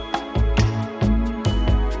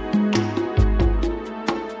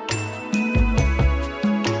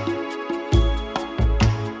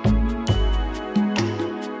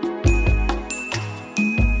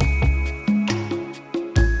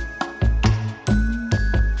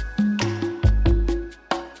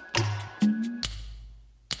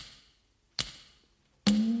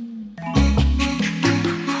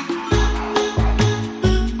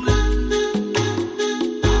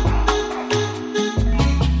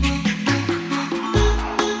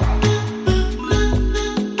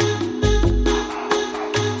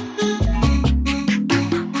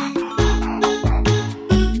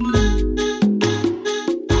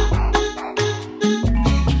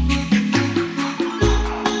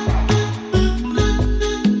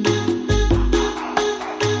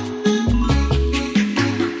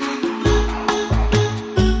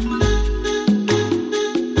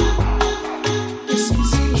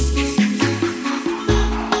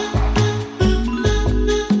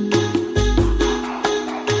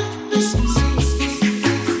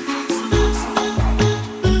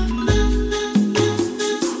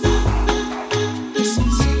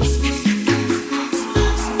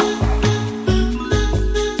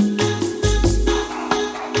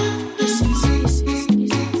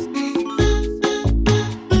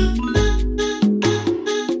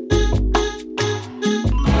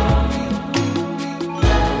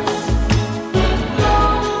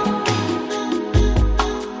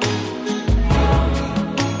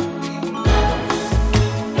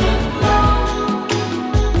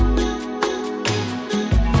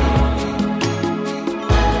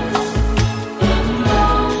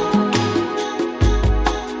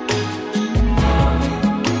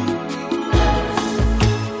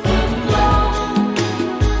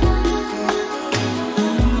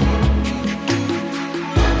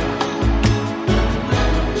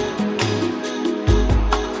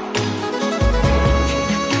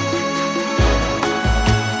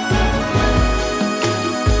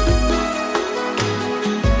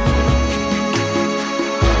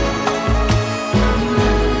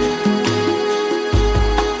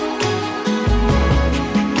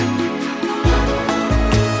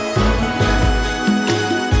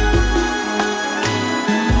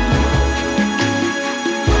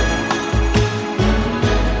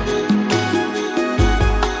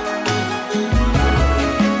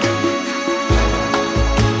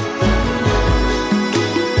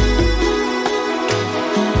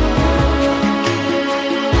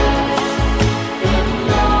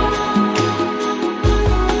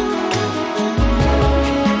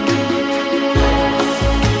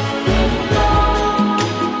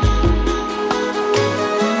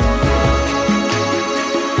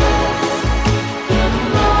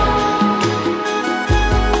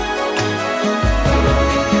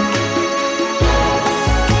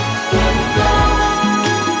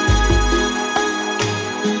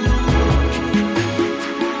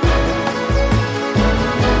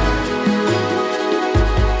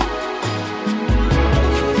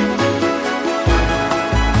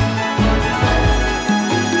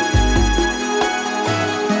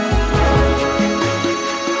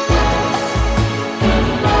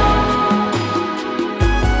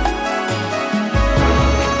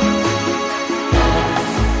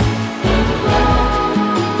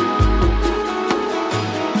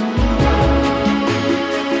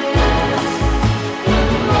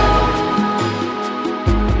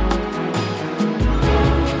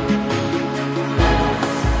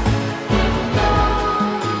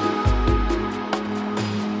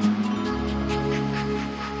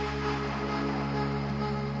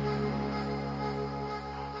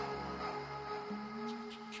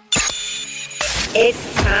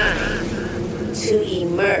It's time to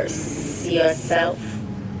immerse yourself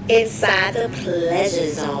inside the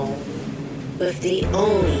pleasure zone with the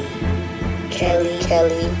only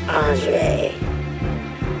Kelley Andre.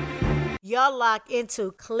 Y'all lock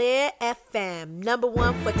into Clear FM, number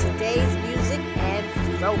one for today's music and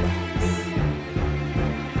throwbacks.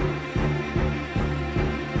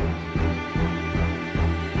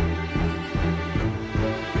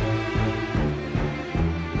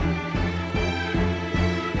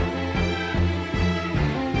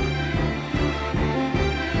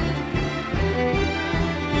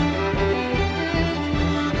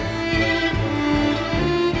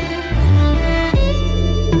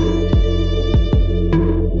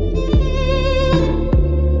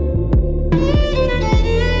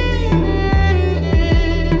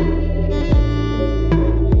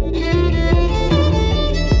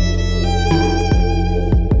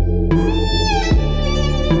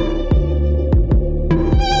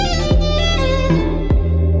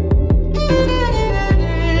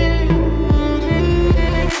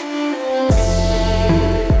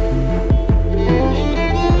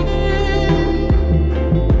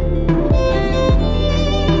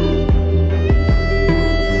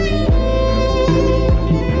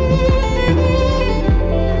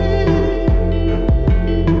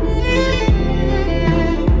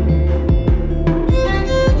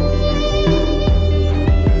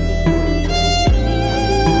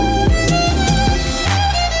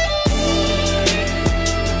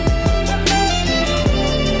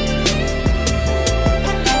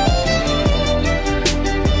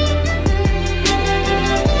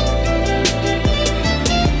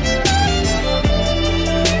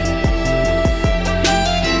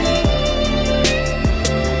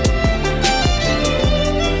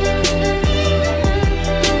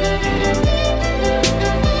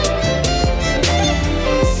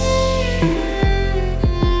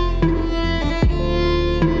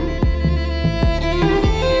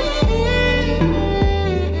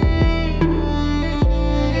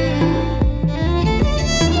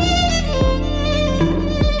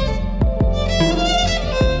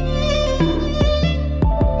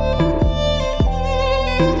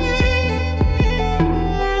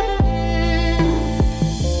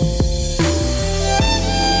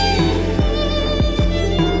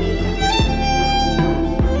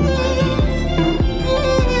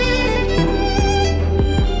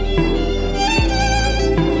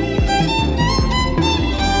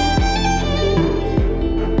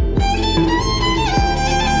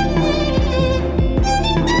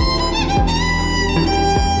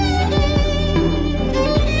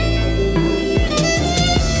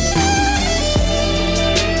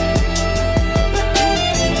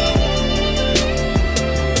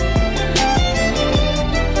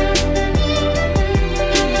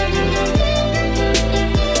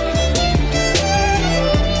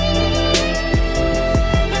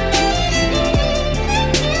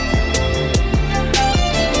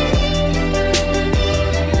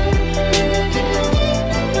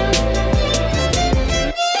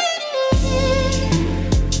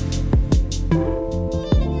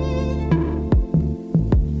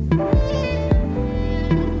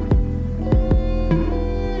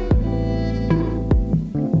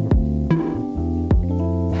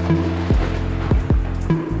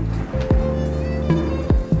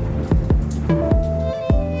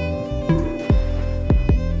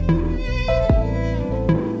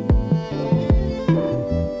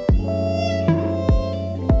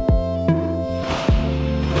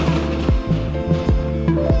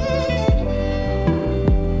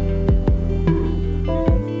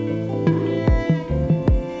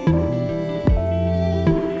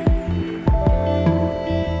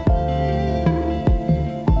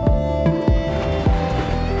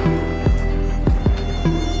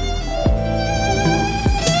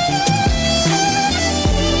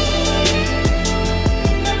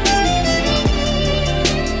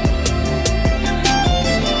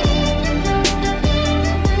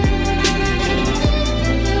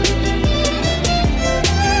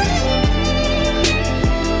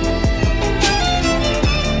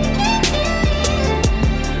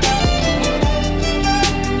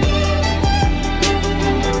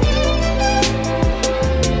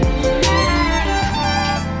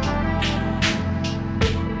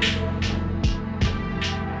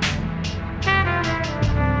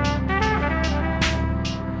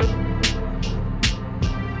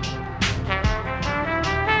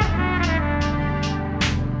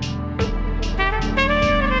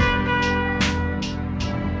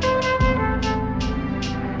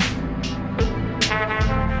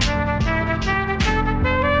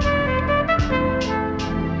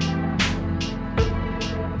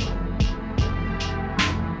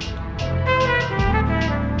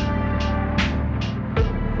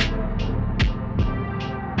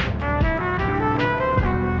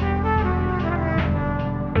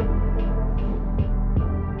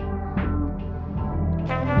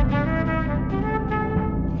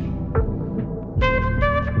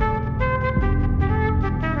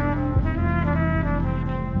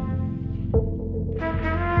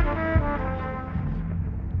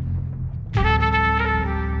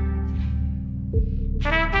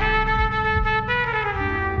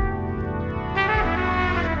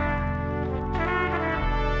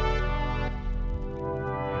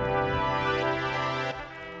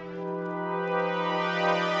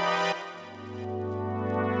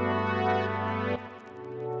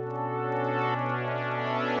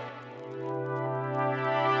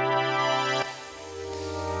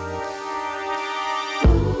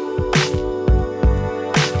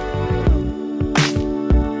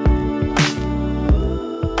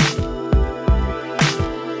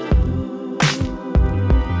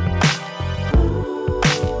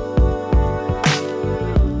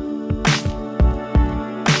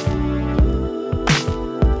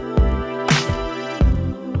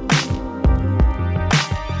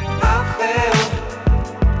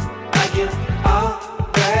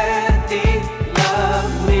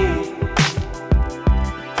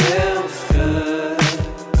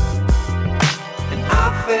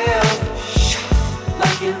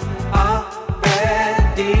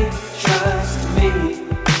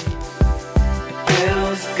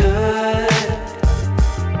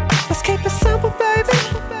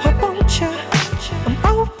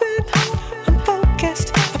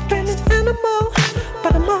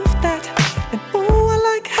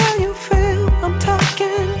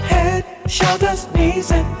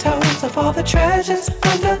 knees and toes of all the treasures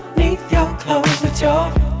underneath your clothes. It's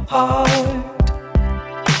your heart.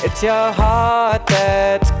 It's your heart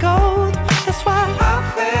that's gold. That's why I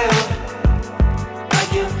feel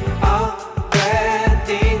like you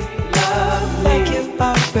already love me. Like you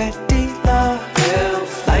already love me.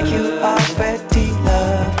 Like you already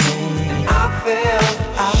love me. I feel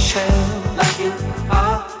like you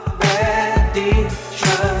already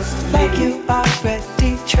trust me. Like you already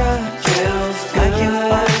trust. Like you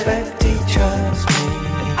already trust me.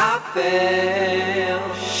 I feel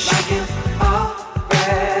like you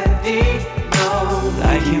already know.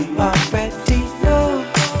 Like you already know.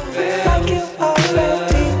 Like you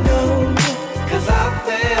already know. 'Cause I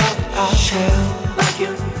feel like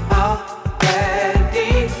you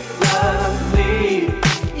already love me.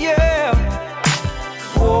 Yeah.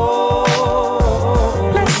 Whoa.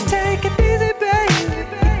 Let's take it easy, baby.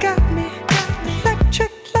 You got me.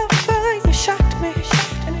 Electric lover, you shocked me.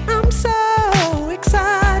 And I'm so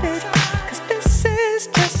excited. 'Cause this is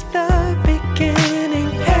just the beginning.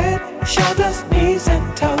 Head, shoulders, knees and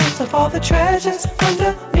toes of all the treasures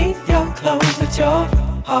underneath your clothes. It's your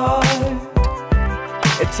heart.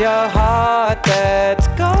 It's your heart that's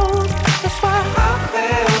gold. That's why I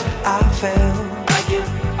feel like you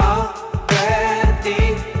already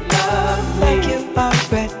love me. Like you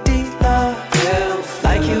already love me.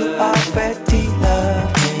 Like you already love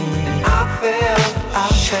me. I feel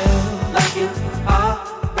like you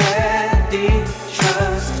already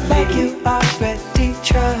trust me. Like you already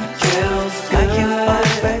trust. Like you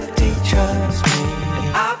already trust me.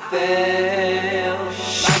 I feel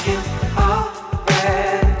like you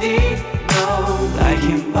already know. Like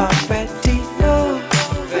you already know.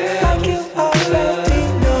 Like you already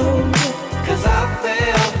know. 'Cause I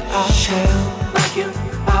feel like you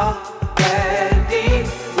already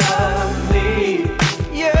love me.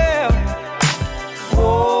 Yeah.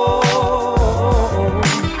 Whoa.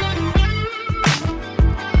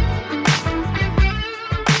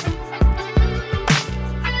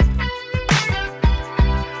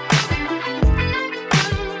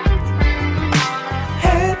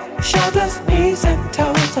 Head, shoulders, knees and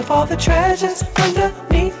toes of all the treasures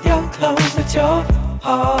underneath your clothes. It's your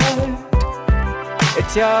heart.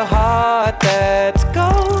 It's your heart that's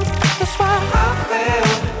gold. That's why I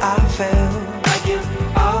feel like you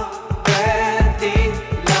already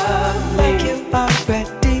love me. Like you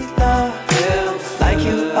already love me. Like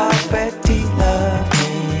you already love me.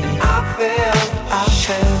 I feel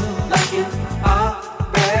like you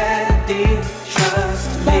already trust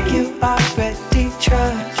me. Like you already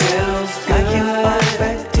trust. Like you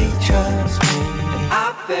already trust me. I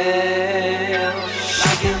feel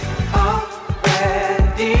like you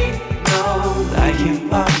already know. Like you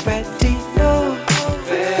already know.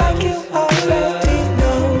 Like you already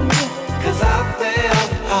know. 'Cause I feel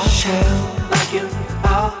like you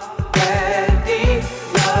already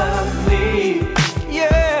love me.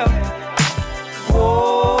 Yeah. Whoa.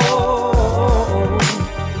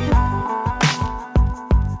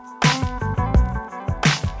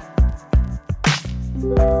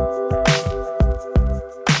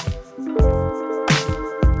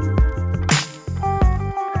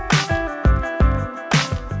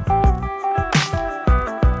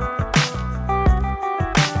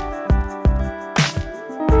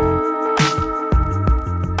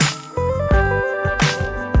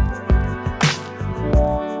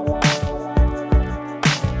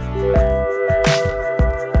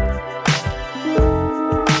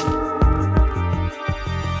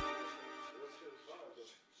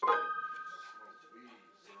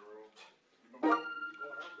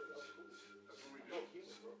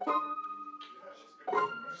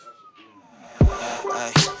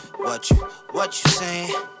 Hey, what you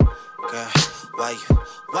saying? Girl, why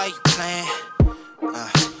you playing?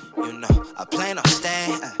 You know, I plan on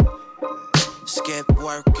staying. Skip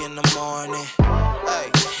work in the morning. Hey,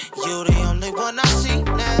 you the only one I see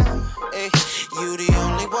now. Hey, you the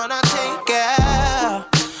only one I take out.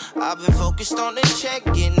 I've been focused on the check,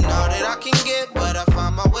 getting all that I can get, but I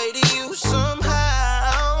find my way to you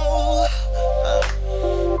somehow.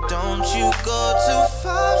 Don't you go too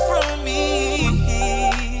far from me.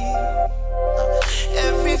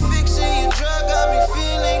 Every fix in your drug got me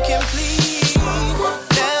feeling complete.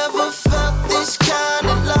 Never felt this kind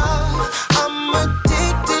of love. I'm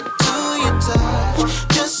addicted to your touch.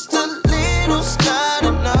 Just a little's not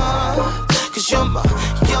enough. 'Cause you're my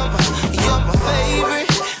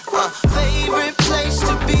favorite place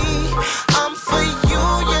to be. I'm for you,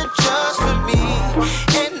 you're just for me.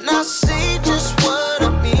 And I say just what I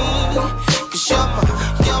mean. 'Cause you're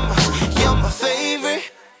my favorite.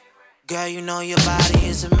 Girl, you know your body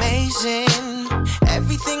is amazing.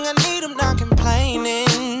 Everything I need, I'm not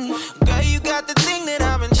complaining. Girl, you got the thing that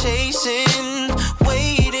I've been chasing,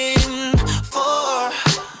 waiting for.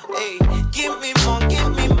 Hey, give me more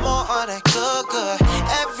of that good.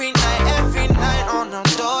 Every night on the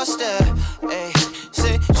doorstep. Hey,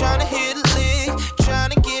 say, tryna hit a lick,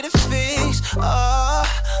 tryna get it fixed.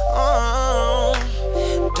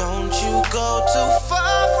 Don't you go too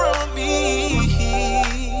far from me.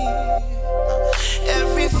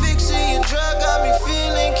 Every fix and drug got me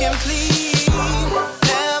feeling complete.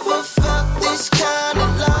 Never felt this kind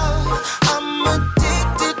of love. I'm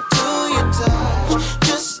addicted to your touch.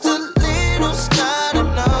 Just a little's not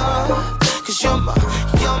enough. 'Cause you're my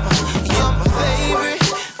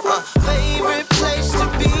favorite place to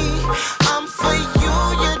be. I'm for you,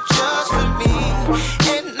 you're just for me.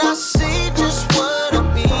 And I say just what I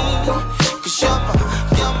mean. 'Cause you're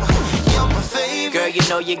my favorite. Girl, you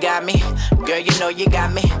know you got me. Girl, you know you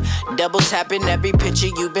got me. Double tapping every picture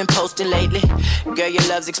you've been posting lately. Girl, your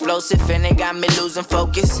love's explosive and it got me losing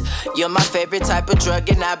focus. You're my favorite type of drug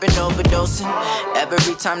and I've been overdosing.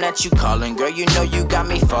 Every time that you callin', girl, you know you got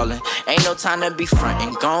me falling. Ain't no time to be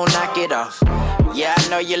frontin', gon' knock it off. Yeah, I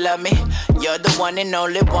know you love me. You're the one and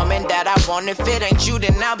only woman that I want. If it ain't you,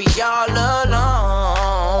 then I'll be all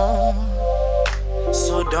alone.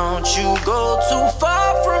 So don't you go too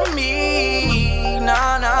far from me.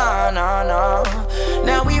 Nah.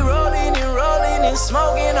 Now we rolling and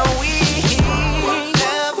smoking on weed.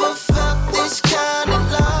 Never felt this kind of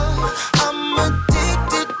love. I'm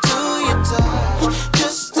addicted to your touch.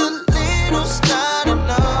 Just a little's not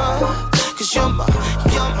enough. 'Cause you're my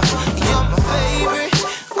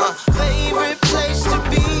favorite place to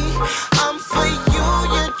be. I'm for you,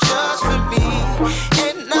 you're just for me.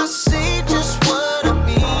 And I say just what I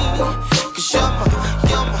mean. 'Cause you're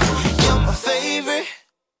my favorite.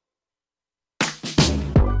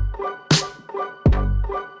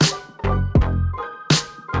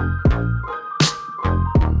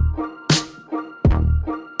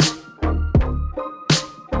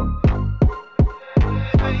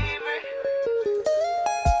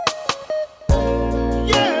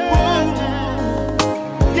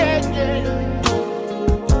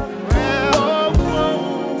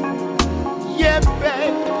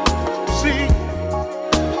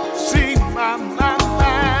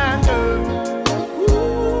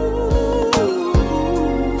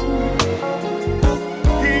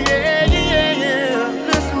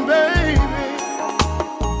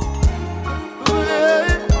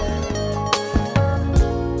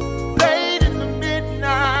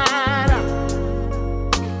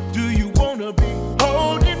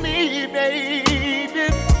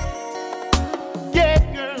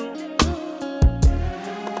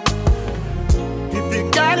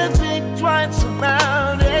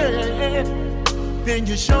 Then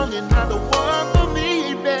you're surely not the one for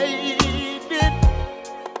me, baby.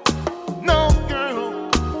 No, girl.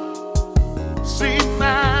 See,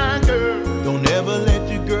 my girl, don't ever let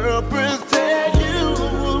your girlfriends tell you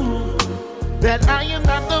that I am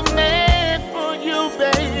not the man for you,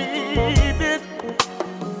 baby.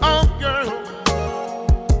 Oh, girl.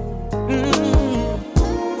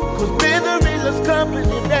 'Cause misery loves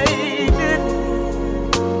company, baby.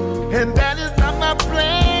 And that is not my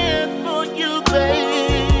plan for you,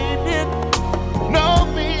 baby. No,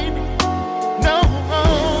 baby. No.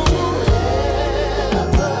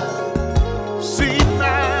 See,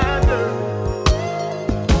 my girl.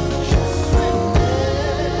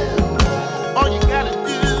 All you gotta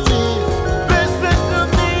do is listen to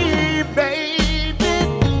me, baby.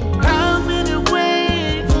 How many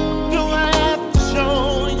ways do I have to show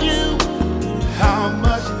you how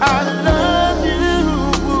much I love you?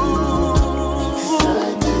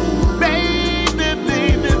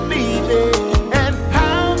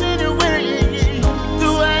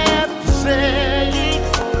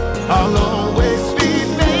 I'll always be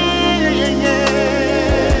there.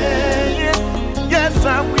 Yes, I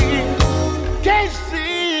will.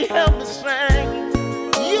 Casey, help me sing.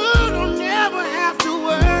 You don't ever have to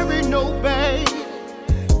worry, no, babe.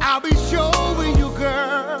 I'll be showing you,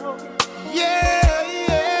 girl. Yeah,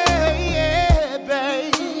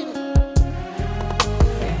 babe.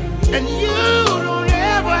 And you don't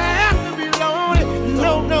ever have to be lonely.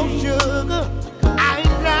 No, sugar. I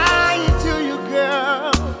ain't lying to you,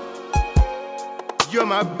 girl. You're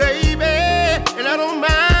my baby, and I don't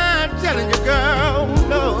mind telling you, girl,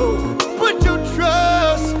 no. Put your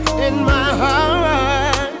trust in my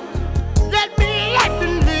heart. Let me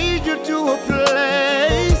lead you to a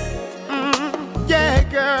place. Yeah,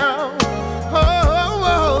 girl.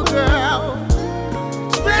 Oh, girl.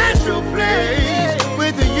 Special place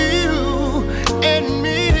with you.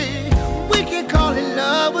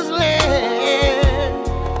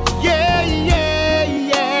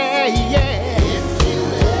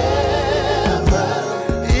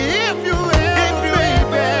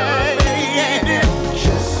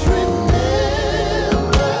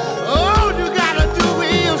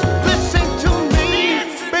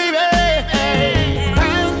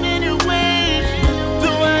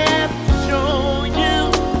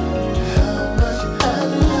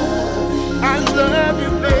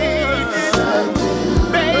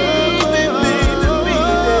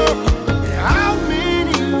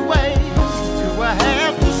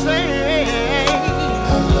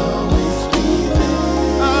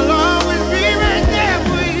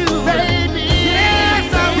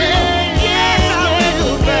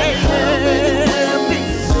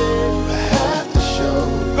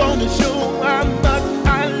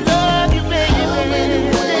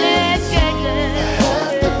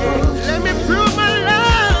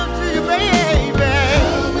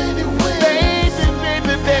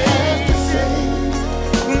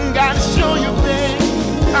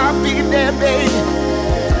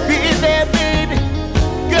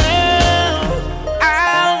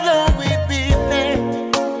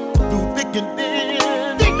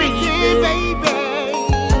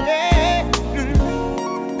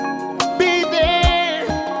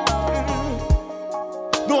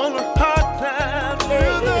 hard times,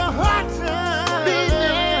 through the hard times. Be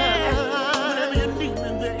there whenever you need me,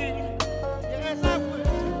 baby. Yes, I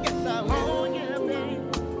will. Yes, I will. Oh, yeah, baby.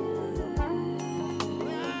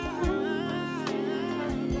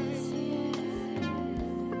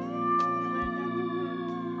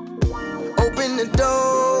 Open the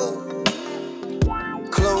door,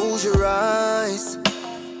 close your eyes,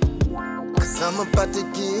 'cause I'm about to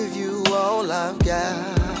give you all I've got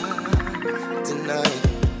tonight.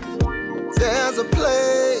 There's a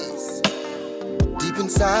place deep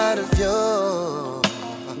inside of you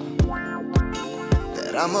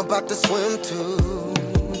that I'm about to swim to.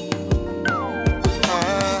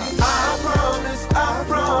 I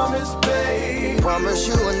promise, babe. Promise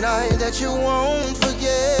you a night that you won't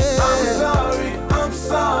forget. I'm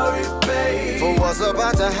sorry, babe, for what's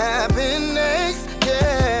about to happen next.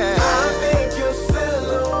 Yeah, I think your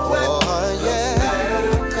silhouette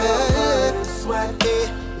sweat.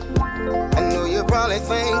 Yeah. I know you probably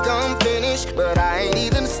think I'm finished, but I ain't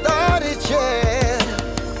even started yet.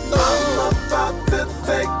 I'm about to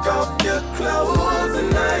take off your clothes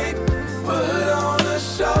tonight, put on a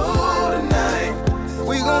show tonight.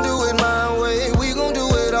 We gon' do it my way, we gon' do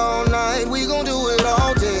it all night, we gon' do it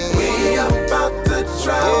all day. We about to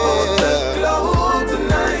travel the globe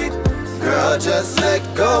tonight, girl, just let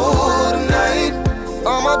go tonight.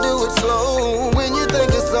 I'ma do it slow, when you think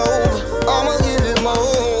it's over, I'ma give it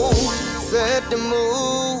more. Set the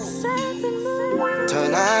mood,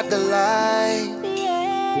 turn out the light,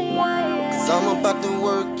 'cause I'm about to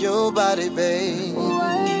work your body, babe,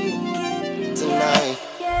 tonight.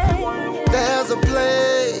 There's a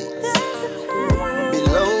place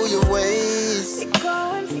below your waist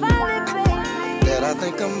that I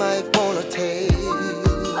think I might wanna take.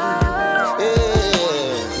 Yeah.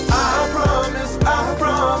 I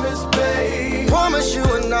promise, babe. Promise you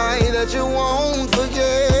a night that you won't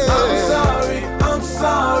forget. I'm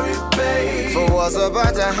sorry, babe, for what's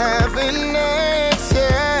about to happen next.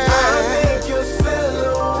 Yeah, I think your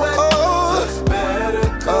silhouette looks better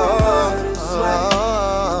going sweat.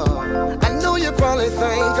 Probably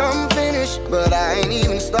think I'm finished, but I ain't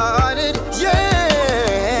even started.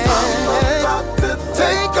 Yeah, I'm about to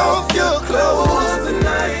take off your clothes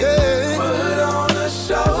tonight, yeah. Put on a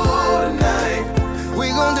show tonight. We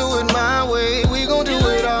gon' do it my way, we gon' do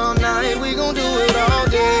it all night, we gon' do it all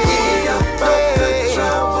day. We about to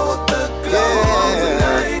travel the globe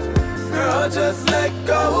tonight, girl, just let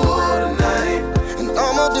go tonight. And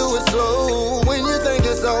I'ma do it slow, when you think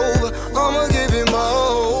it's over, I'ma give you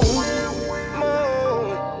more.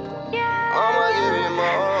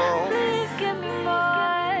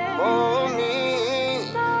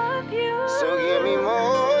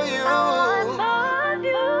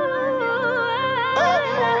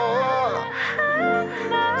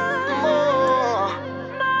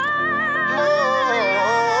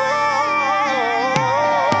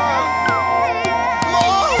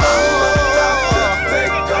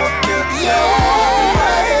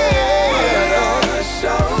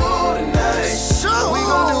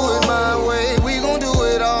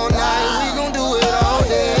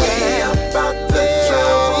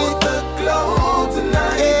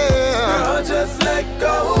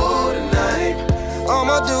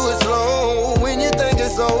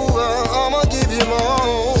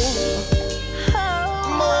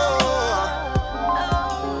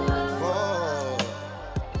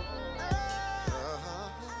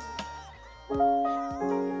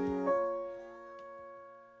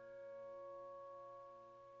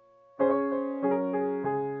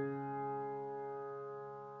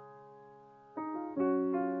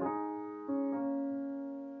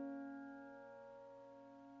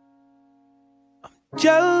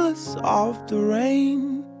 Jealous of the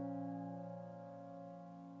rain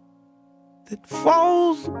that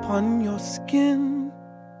falls upon your skin.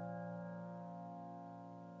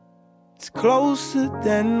 It's closer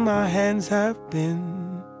than my hands have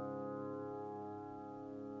been.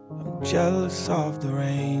 I'm jealous of the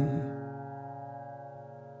rain.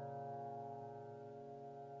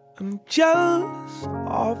 I'm jealous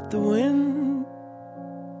of the wind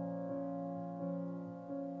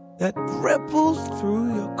that ripples through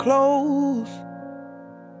your clothes.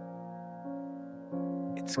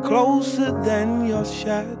 It's closer than your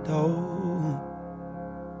shadow.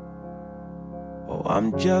 Oh,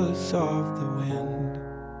 I'm jealous of the wind,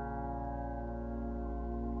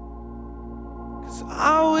 'cause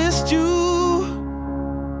I wished you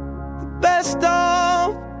the best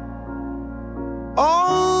of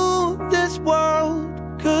all this world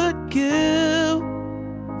could give.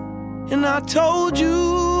 And I told you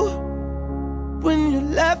when you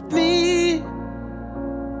left me,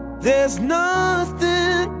 there's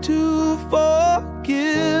nothing to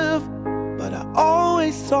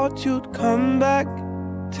always thought you'd come back.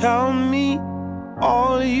 Tell me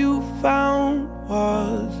all you found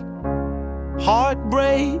was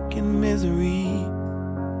heartbreak and misery.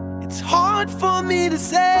 It's hard for me to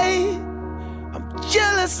say I'm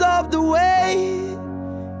jealous of the way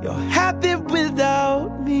you're happy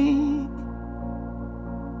without me.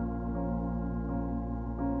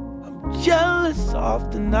 I'm jealous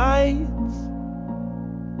of the nights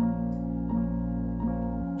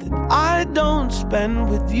that I don't spend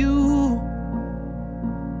with you.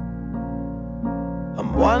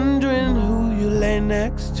 I'm wondering who you lay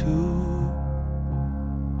next to.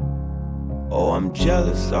 Oh, I'm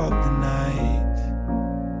jealous of the night.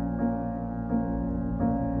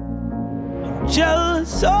 I'm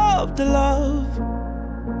jealous of the love.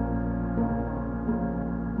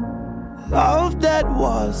 Love that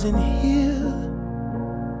wasn't here.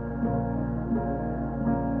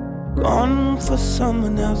 Gone for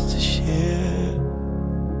someone else to share.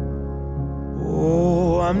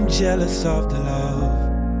 Oh, I'm jealous of the love.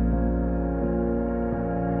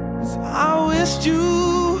 'Cause I wished you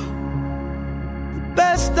the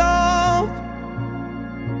best of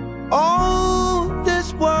all this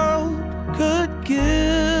world could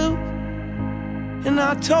give. And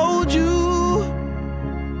I told you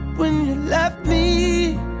when you left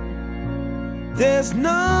me, there's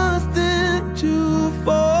nothing to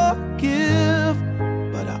forgive.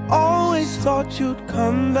 But I always thought you'd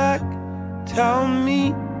come back. Tell me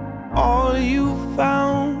all you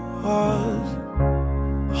found was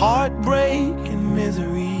heartbreak and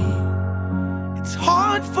misery. It's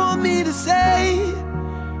hard for me to say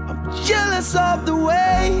I'm jealous of the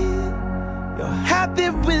way you're happy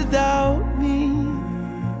without me.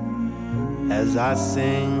 As I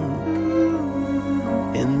sing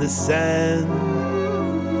in the sand,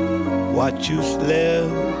 watch you slip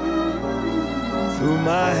through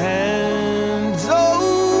my hands.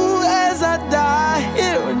 Oh, as I die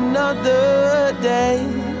here another day.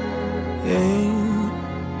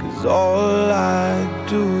 'Cause all I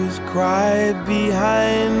do is cry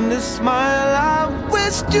behind a smile. I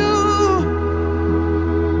wished you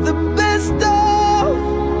the best of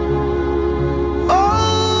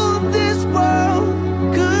all this world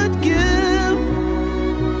could give.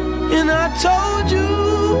 And I told you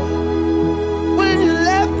when you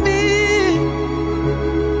left me,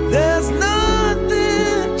 there's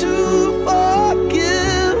nothing to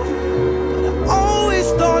forgive. But I always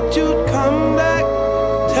thought you'd come back.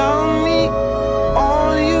 Tell me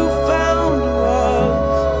all you found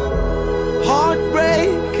was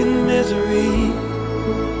heartbreak and misery.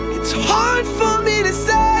 It's hard for me to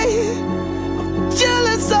say I'm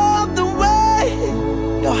jealous of the way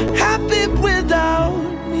you're happy without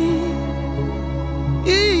me.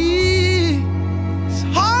 It's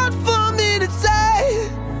hard for me to say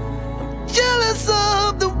I'm jealous of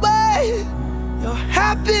the way you're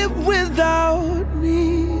happy without me.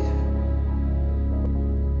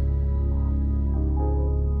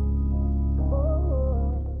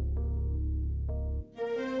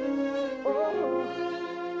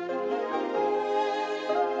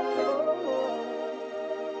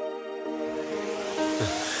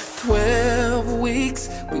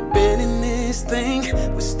 We've been in this thing,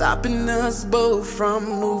 we're stopping us both from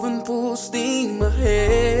moving full steam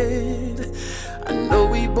ahead. I know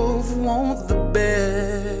we both want the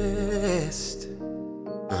best.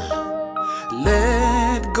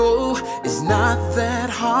 Let go is not that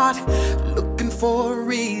hard. Looking for a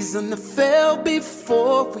reason to fail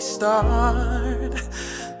before we start.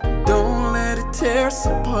 Don't let it tear us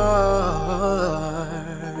apart.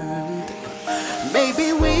 Maybe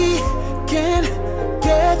we can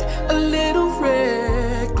get a little reckless.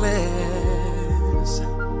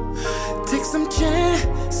 Take some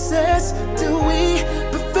chances till we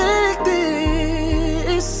perfect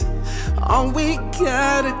this. All we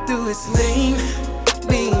gotta do is lean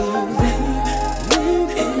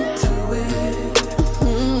into it.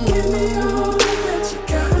 Give me all that you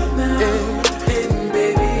got now. And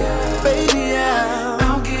baby,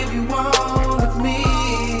 I'll give you all of me.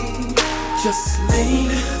 Just lean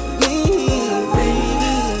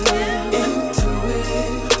into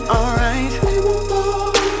it. Alright. We won't fall,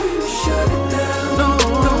 we won't shut it down. No,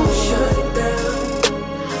 don't shut it down.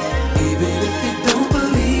 Even if you don't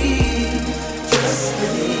believe, just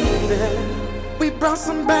leave it. We brought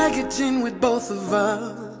some baggage in with both of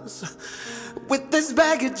us. With this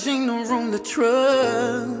baggage ain't no room to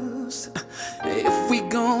trust. If we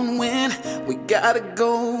gon' win, we gotta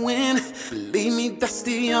go in. Believe me, that's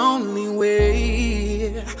the only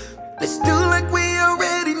way. Let's do like we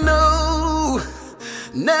already know.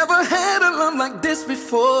 Never had a love like this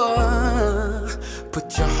before.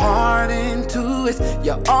 Put your heart into do it.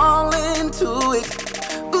 You're all into it.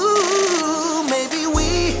 Ooh, maybe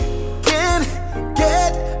we can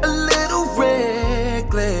get a little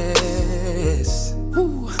reckless.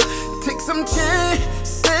 Ooh, take some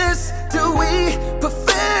chances till we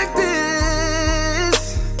perfect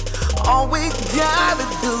this. All we gotta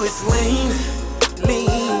do is lean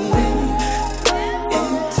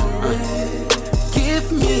into it.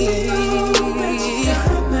 Give me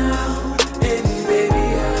now, and baby,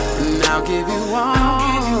 I'll give you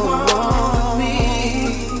all of me.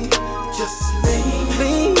 Just lean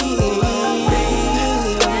into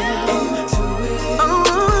it. Oh,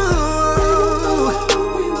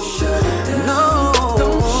 shut it down. No,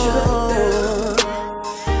 don't shut it down.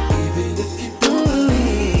 Even if you don't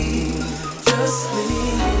believe, just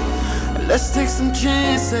lean. Let's take some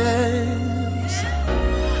chances,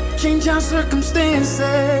 change our circumstances.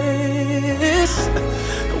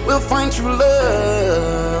 We'll find true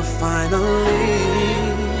love finally.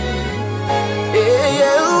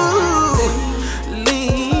 Yeah, ooh.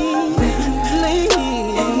 Lean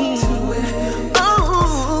into it.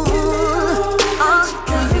 Oh,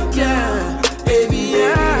 yeah, baby,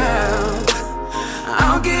 yeah.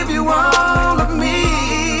 I'll give you all of me.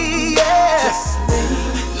 Yeah, just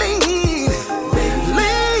lean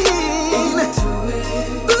into it.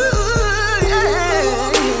 Ooh, yeah.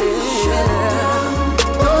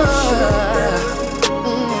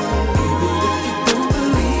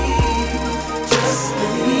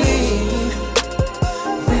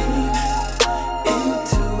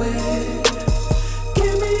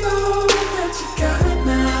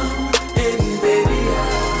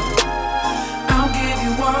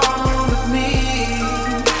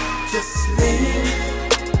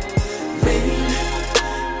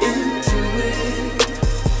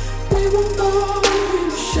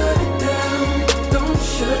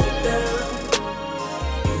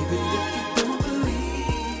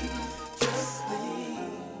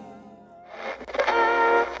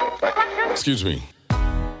 Excuse me.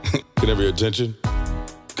 Can I have your attention?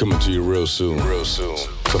 Coming to you real soon.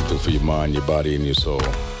 Something for your mind, your body, and your soul.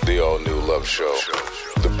 The all-new Love Show.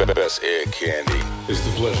 The best air candy. It's the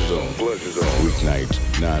Pleasure Zone.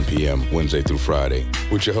 Weeknight, 9 p.m., Wednesday through Friday.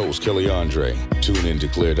 With your host, Kelley Andre. Tune in to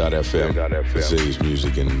Clear.fm. It saves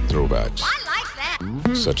music and throwbacks. I like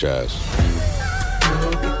that. Such as...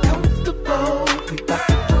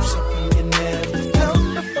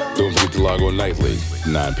 Don't forget to log on nightly.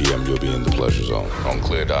 9 p.m. you'll be in the Pleasure Zone on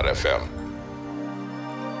Clear.fm.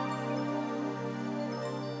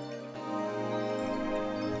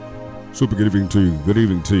 Super good evening to you. Good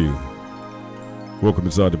evening to you. Welcome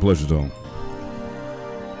inside the Pleasure Zone.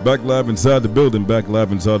 Back live inside the building.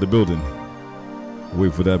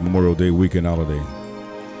 Wait for that Memorial Day weekend holiday.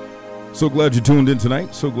 So glad you tuned in tonight.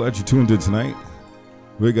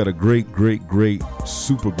 We got a great,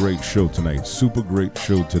 super great show tonight.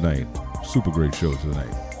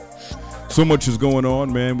 So much is going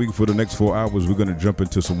on, man. For the next 4 hours, we're going to jump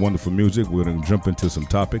into some wonderful music. We're going to jump into some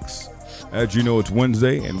topics. As you know, it's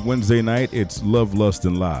Wednesday, and Wednesday night, it's Love, Lust,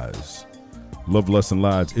 and Lies. Love, Lust, and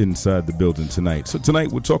Lies inside the building tonight. So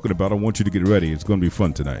tonight, we're talking about, I want you to get ready. It's going to be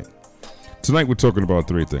fun tonight. Tonight, we're talking about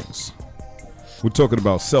 3 things. We're talking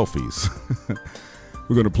about selfies.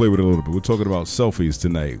 We're going to play with it a little bit. We're talking about selfies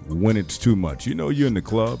tonight, when it's too much. You know, you're in the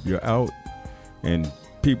club, you're out, and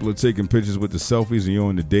people are taking pictures with the selfies, and you're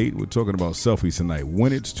on the date. We're talking about selfies tonight,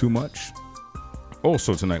 when it's too much.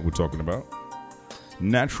 Also tonight, we're talking about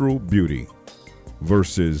natural beauty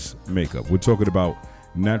versus makeup. We're talking about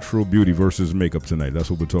natural beauty versus makeup tonight. That's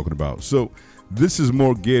what we're talking about. So this is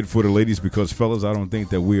more geared for the ladies because, fellas, I don't think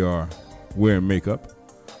that we are wearing makeup.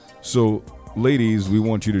 So ladies, we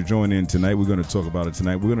want you to join in tonight. We're going to talk about it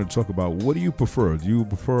tonight. We're going to talk about, what do you prefer? Do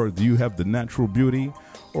you have the natural beauty,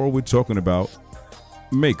 or are we talking about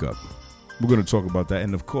makeup? We're going to talk about that.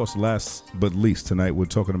 And of course, last but least tonight, we're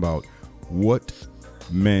talking about what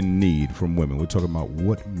men need from women. We're talking about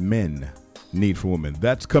what men need from women.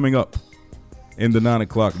 That's coming up in the 9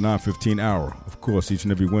 o'clock, 9:15 hour. Of course, each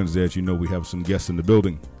and every Wednesday, as you know, we have some guests in the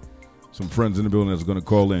building. Some friends in the building that's going to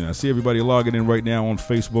call in. I see everybody logging in right now on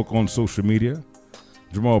Facebook, on social media.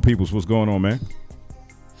 Jamal Peoples, what's going on, man?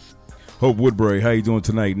 Hope Woodbury, how you doing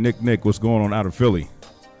tonight? Nick, what's going on out of Philly?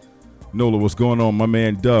 Nola, what's going on? My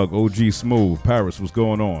man Doug, OG Smooth. Paris, what's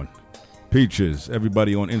going on? Peaches,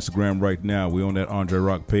 everybody on Instagram right now. We're on that Andre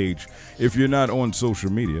Rock page. If you're not on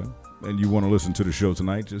social media and you want to listen to the show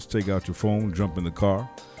tonight, just take out your phone, jump in the car.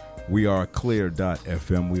 We are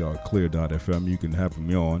Clear.fm. You can have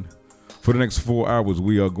me on. For the next 4 hours,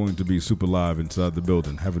 we are going to be super live inside the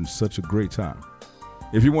building, having such a great time.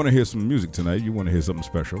 If you want to hear some music tonight, you want to hear something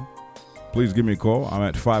special, please give me a call. I'm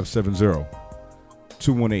at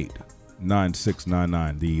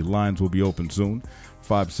 570-218-9699. The lines will be open soon.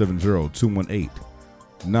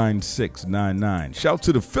 570-218-9699. Shout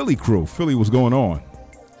to the Philly crew. Philly, what's going on?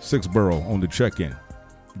 Sixborough on the check-in.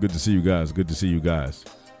 Good to see you guys. Good to see you guys.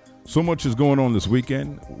 So much is going on this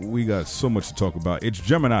weekend. We got so much to talk about. It's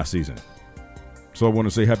Gemini season. So I want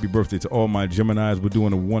to say happy birthday to all my Geminis. We're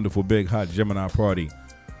doing a wonderful big hot Gemini party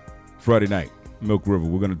Friday night, Milk River.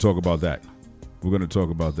 We're going to talk about that. We're going to talk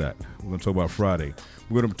about Friday.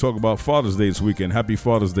 We're going to talk about Father's Day this weekend. Happy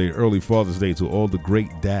Father's Day, early Father's Day to all the great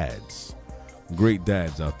dads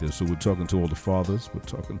out there. So we're talking to all the fathers. We're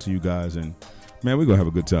talking to you guys, and man, we're going to have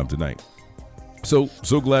a good time tonight. So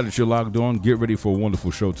glad that you're logged on. Get ready for a wonderful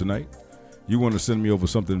show tonight. You want to send me over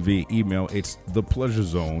something via email, it's The Pleasure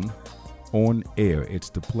Zone on air. It's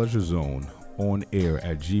The Pleasure Zone on air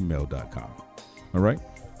at gmail.com. All right?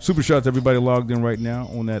 Super shout out to everybody logged in right now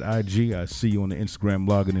on that IG. I see you on the Instagram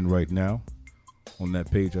logging in right now. On that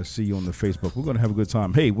page, I see you on the Facebook. We're going to have a good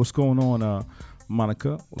time. Hey, what's going on,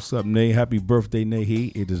 Monica? What's up, Nay? Happy birthday,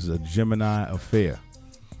 Nahi. It is a Gemini affair.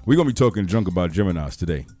 We're going to be talking junk about Geminis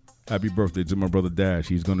today. Happy birthday to my brother Dash.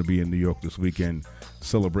 He's going to be in New York this weekend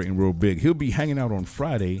celebrating real big. He'll be hanging out on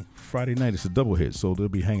Friday. Friday night, it's a double hit. So they'll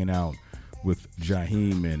be hanging out with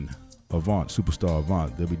Jaheim and Avant, Superstar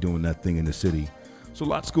Avant. They'll be doing that thing in the city. So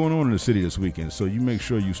lots going on in the city this weekend. So you make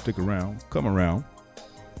sure you stick around, come around,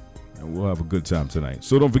 and we'll have a good time tonight.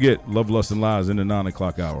 So don't forget, Love, Lust, and Lies in the 9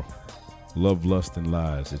 o'clock hour. Love, Lust, and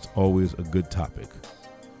Lies. It's always a good topic.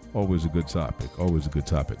 Always a good topic. Always a good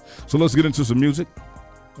topic. So let's get into some music.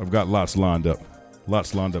 I've got lots lined up.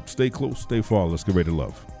 Lots lined up. Stay close, stay far. Let's get ready to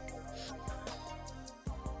love.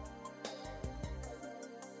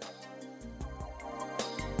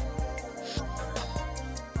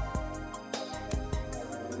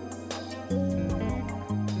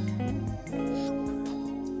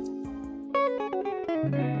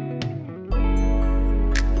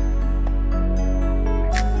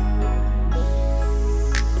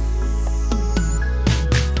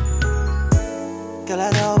 Girl,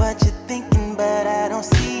 I know what you're thinking, but I don't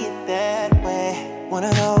see it that way.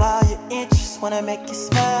 Wanna know all your interests, wanna make you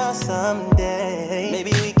smile someday.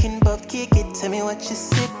 Maybe we can both kick it, tell me what you're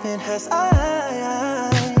sipping, cause I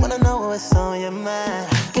wanna know what's on your mind.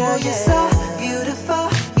 Girl, you're so beautiful,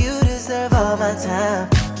 you deserve all my time.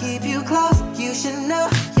 Keep you close, you should know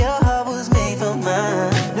your heart was made for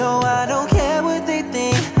mine. No, I don't care what they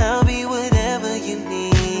think, I'll be whatever you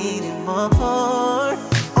need and more.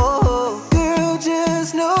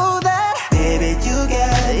 Just know that, baby, you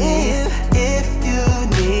got it. If you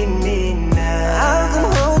need me now, I'll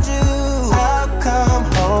come hold you. I'll come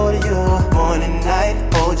hold you. Morning, night,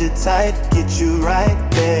 hold you tight, get you right,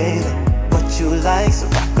 baby. What you like, so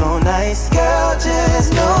rock on ice. Girl,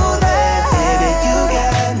 just know that, baby, you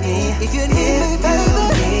got me. If you need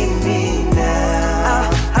me now,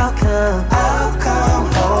 I'll come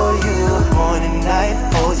hold you. Morning, night,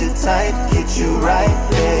 hold you tight, get you right,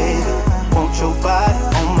 baby. Want your body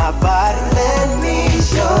on my body, let me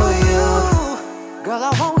show you. Girl, I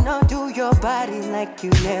wanna do your body like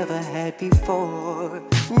you never had before.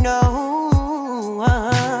 No,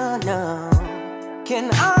 no. Can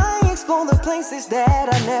I explore the places that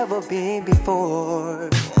I've never been before?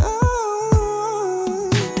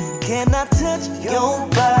 Can I touch your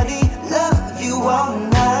body, love you all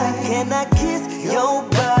night? Can I kiss your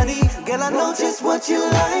body? Girl, I know just what you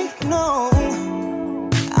like, no.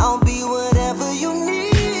 I'll be whatever you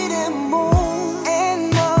need and more,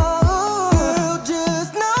 and more. Girl,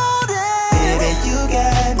 just know that, baby, you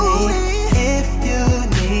got me. If you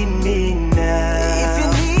need me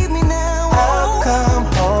now, I'll come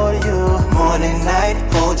hold you. Morning, night,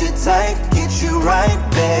 hold you tight, get you right,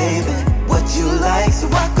 baby. What you like, so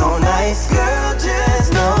rock on ice. Girl,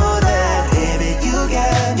 just know that, baby, you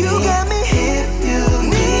got me. If you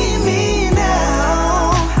need me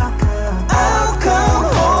now, I'll come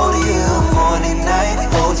hold you. Morning, night,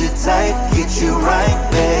 hold you tight, get you right,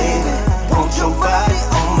 baby. Want your body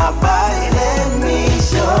on my body, let me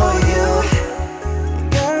show you.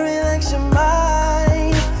 Girl, relax your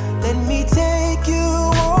mind, let me take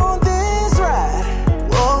you on this ride.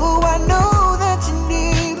 Whoa, I know that you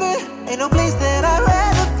need me, ain't no place that I'd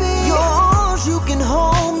rather be. Your arms, you can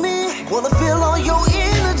hold me, wanna feel all your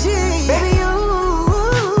energy. Baby,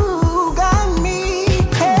 you got me,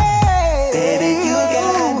 hey. Baby, you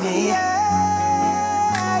got me.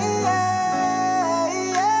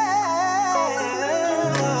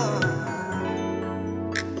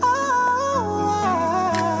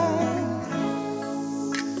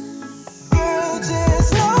 Girl,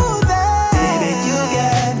 just know that, baby, you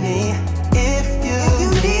got me. If you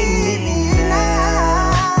need me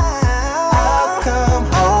now, I'll come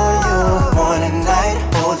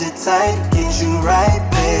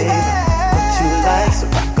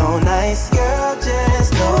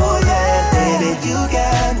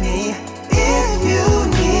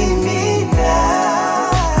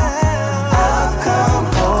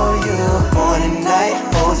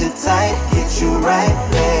tight, get you right,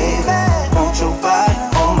 baby. Want your body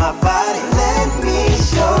on my body, let me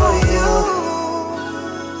show you.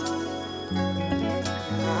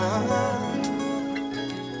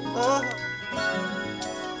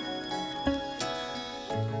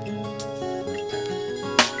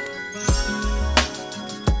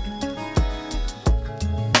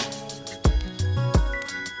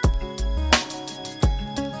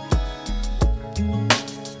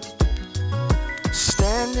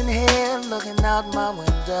 Standing here looking out my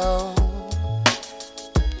window.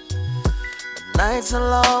 The nights are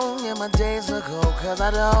long and my days are cold, 'cause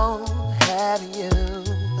I don't have you.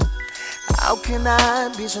 How can I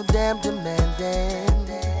be so damn demanding?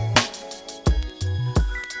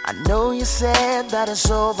 I know you said that it's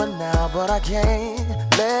over now, but I can't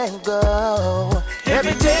let go.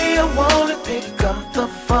 Every day I wanna pick up the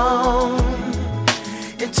phone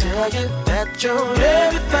and tell you that you're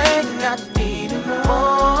everything I need and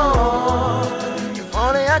more. If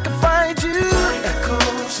only I could find you. Like a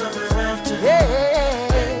cold summer afternoon.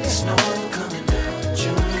 Yeah. Snow coming down in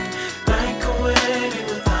June. Like a wedding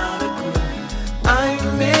without a groom. I'm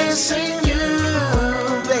missing you,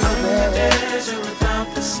 baby. I'm the desert without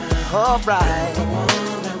the sun. Alright. The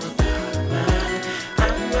woman without a man.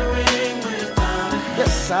 I'm the ring without a hand.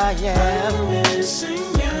 Yes, I am. I'm missing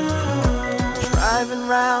you. Driving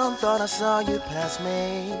round, thought I saw you pass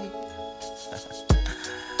me.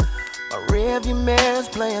 My rearview mirror's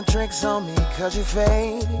playing tricks on me, 'cause you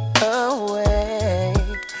fade away.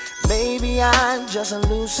 Maybe I'm just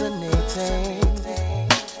hallucinating,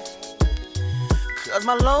 'cause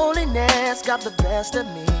my loneliness got the best of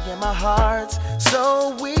me and my heart's so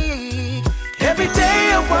weak. Every day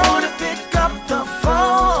I wanna pick up the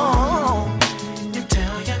phone and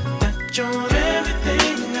tell you that you're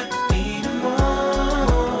everything I need and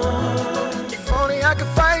more. If only I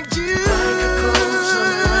could find you. Like a cold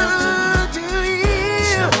summer afternoon. Do you?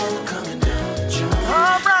 Snow coming down in June.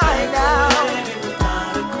 All right now.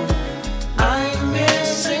 I'm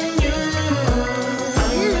missing you.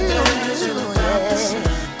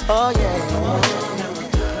 Oh yeah.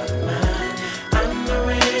 I'm the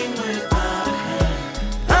ring without a hand.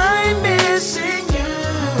 I'm missing you.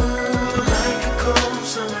 Like a cold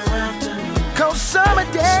summer afternoon. Cold summer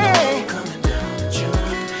day. Snow coming down in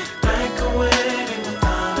June. Like a wedding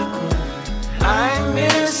without a groom. I'm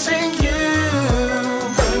missing you,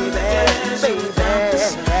 baby, baby.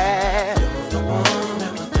 You're the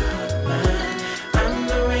woman without a man. I'm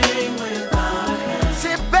the ring without a hand.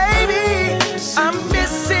 Say, baby, I'm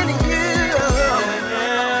missing you.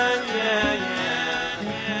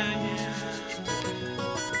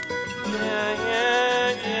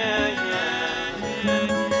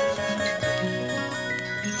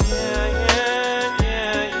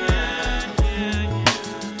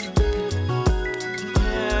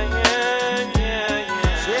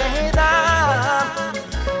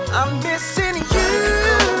 I'm missing you.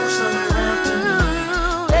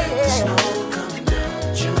 Snow coming down in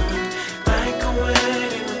June. Like a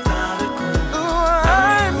wedding without a groom. Ooh,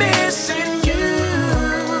 I'm missing you.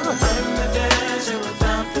 I'm the desert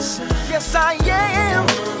without the sun. Yes, I am.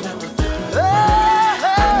 Oh,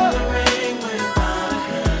 I'm the ring without a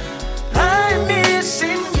hand. I'm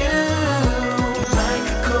missing you. Like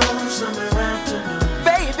a cold summer afternoon.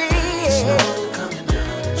 Baby. Snow coming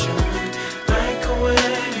down in June. Like a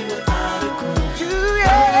wedding without a groom. You,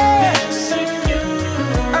 yeah. I'm missing you.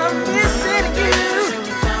 I'm missing you.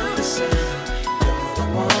 Without the sun. You're the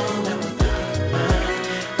woman without a man.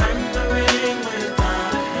 I'm the ring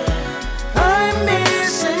without a hand. I'm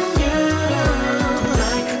missing you.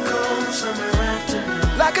 Like a cold summer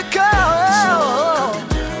afternoon. Like a cold.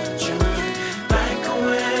 June. Like a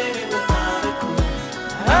wedding without a groom.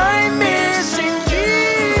 I'm missing you.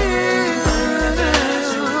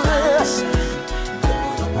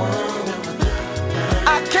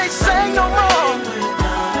 I can't say no more.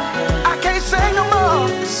 I can't say no more.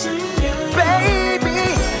 Baby.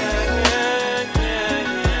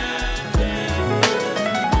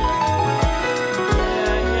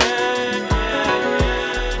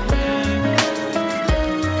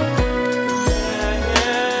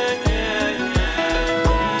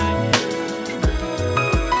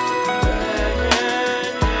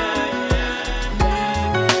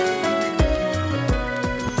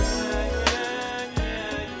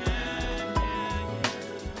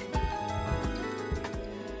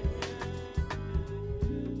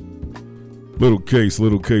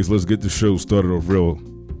 Little case. Let's get the show started off real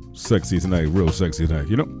sexy tonight.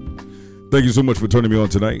 You know? Thank you so much for turning me on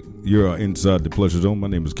tonight. You're inside the Pleasure Zone. My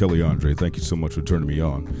name is Kelley Andre. Thank you so much for turning me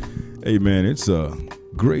on. Hey, man, it's a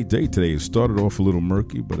great day today. It started off a little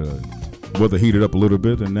murky, but Weather heated up a little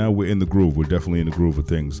bit, and now we're in the groove. We're definitely in the groove of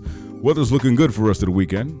things. Weather's looking good for the rest of the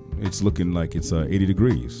weekend. It's looking like it's 80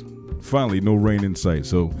 degrees. Finally, no rain in sight.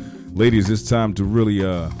 So, ladies, it's time to really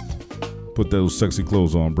put those sexy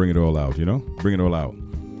clothes on. Bring it all out, Bring it all out.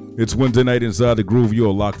 It's Wednesday night inside the groove.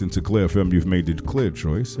 You're locked into Clear FM. You've made the clear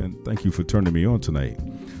choice, and thank you for turning me on tonight.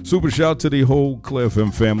 Super shout to the whole Clear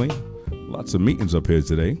FM family. Lots of meetings up here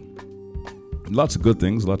today. Lots of good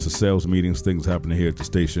things, lots of sales meetings, things happening here at the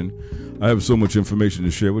station. I have so much information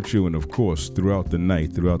to share with you, and of course, throughout the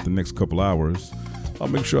night, throughout the next couple hours, I'll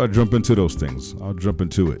make sure I jump into those things. I'll jump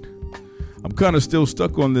into it. I'm kind of still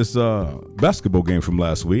stuck on this basketball game from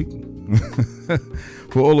last week.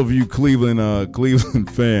 For all of you Cleveland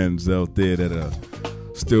fans out there that are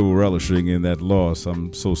still relishing in that loss,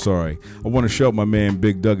 I'm so sorry. I want to shout my man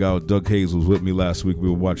Big Doug out. Doug Hayes was with me last week. We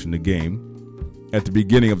were watching the game. At the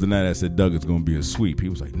beginning of the night, I said, Doug, it's going to be a sweep. He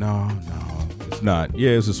was like, no, it's not. Yeah,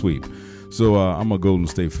 it's a sweep. So I'm a Golden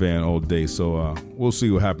State fan all day, so we'll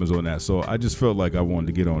see what happens on that. So I just felt like I wanted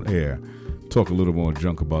to get on air, talk a little more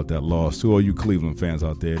junk about that loss. To all you Cleveland fans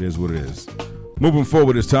out there, it is what it is. Moving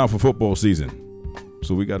forward, it's time for football season.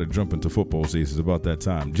 So we got to jump into football season. It's about that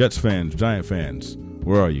time. Jets fans, Giant fans,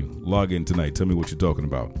 where are you? Log in tonight. Tell me what you're talking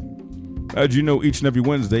about. As you know, each and every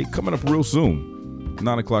Wednesday, coming up real soon.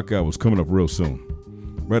 9 o'clock hours coming up real soon.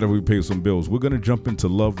 Right after we pay some bills, we're going to jump into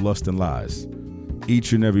Love, Lust, and Lies.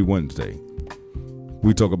 Each and every Wednesday,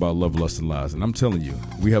 we talk about love, lust, and lies. And I'm telling you,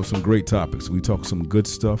 we have some great topics. We talk some good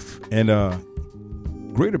stuff and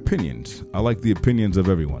great opinions. I like the opinions of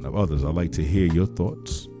everyone, of others. I like to hear your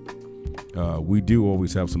thoughts. We do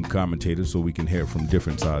always have some commentators so we can hear from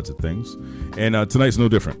different sides of things. And tonight's no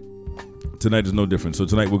different. Tonight is no different. So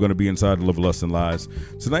tonight we're going to be inside Love, Lust, and Lies.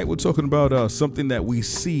 Tonight we're talking about something that we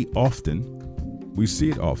see often. We see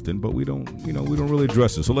it often, but we don't really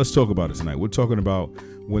address it. So let's talk about it tonight. We're talking about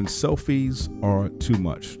when selfies are too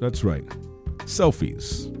much. That's right.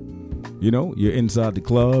 Selfies. You're inside the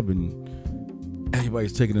club and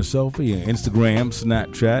everybody's taking a selfie and Instagram,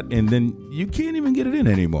 Snapchat, and then you can't even get it in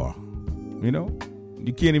anymore.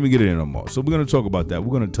 You can't even get it in anymore. So we're going to talk about that.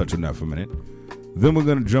 We're going to touch on that for a minute. Then we're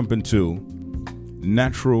going to jump into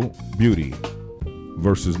natural beauty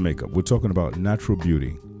versus makeup. We're talking about natural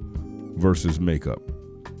beauty versus makeup.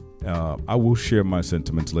 I will share my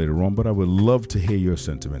sentiments later on, but I would love to hear your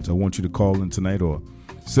sentiments. I want you to call in tonight or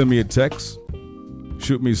send me a text,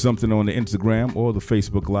 shoot me something on the Instagram or the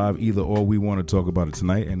Facebook Live, either or. We want to talk about it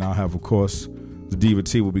tonight, and I'll have, of course, the Diva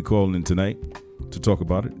T will be calling in tonight to talk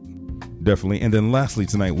about it, definitely. And then lastly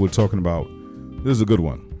tonight, we're talking about, this is a good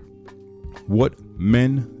one, what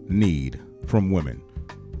men need from women.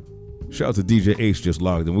 Shout out to DJ Ace just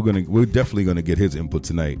logged in. We're definitely gonna get his input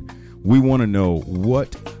tonight. We want to know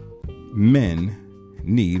what men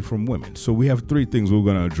need from women. So we have 3 things we're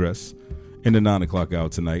going to address in the 9 o'clock hour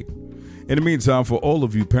tonight. In the meantime, for all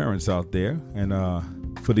of you parents out there, and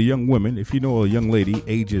for the young women, if you know a young lady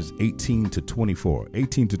ages 18 to 24,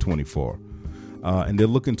 and they're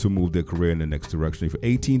looking to move their career in the next direction, for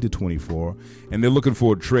 18 to 24, and they're looking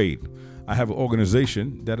for a trade, I have an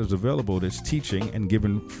organization that is available that's teaching and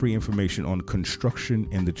giving free information on construction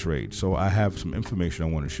in the trade. So I have some information I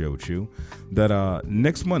want to share with you that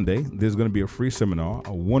next Monday, there's going to be a free seminar,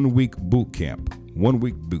 a one-week boot camp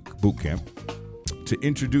to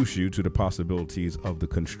introduce you to the possibilities of the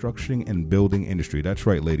construction and building industry. That's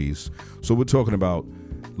right, ladies. So we're talking about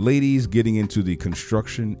ladies getting into the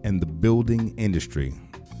construction and the building industry.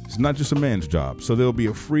 It's not just a man's job. So there'll be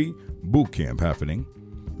a free boot camp happening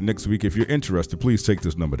next week. If you're interested, please take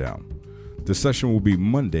this number down. The session will be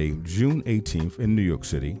Monday, June 18th in New York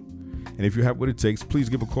City. And if you have what it takes, please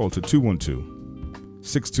give a call to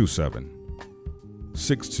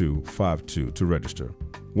 212-627-6252 to register.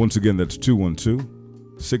 Once again, that's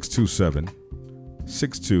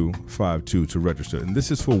 212-627-6252 to register. And this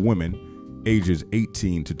is for women ages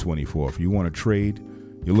 18 to 24. If you want to trade,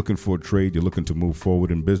 you're looking for a trade, you're looking to move forward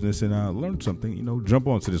in business and learn something, jump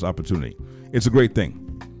onto this opportunity. It's a great thing.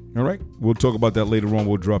 All right, we'll talk about that later on.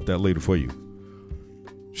 We'll drop that later for you.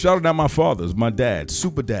 Shout out my fathers, my dads,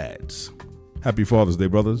 super dads. Happy Father's Day,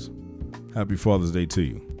 brothers. Happy Father's Day to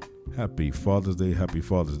you. Happy Father's Day, happy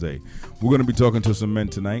Father's Day. We're going to be talking to some men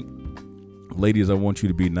tonight. Ladies, I want you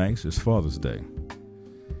to be nice. It's Father's Day.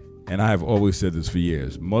 And I have always said this for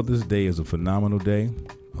years. Mother's Day is a phenomenal day.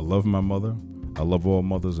 I love my mother. I love all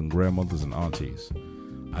mothers and grandmothers and aunties.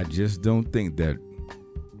 I just don't think that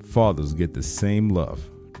fathers get the same love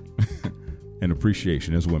and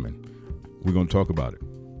appreciation as women. We're going to talk about it.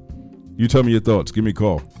 You tell me your thoughts. Give me a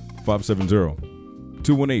call.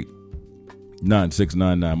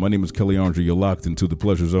 570-218-9699. My name is Kelley Andre. You're locked into the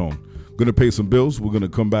Pleasure Zone. Going to pay some bills. We're going to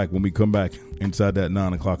come back. When we come back inside that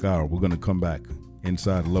 9 o'clock hour, we're going to come back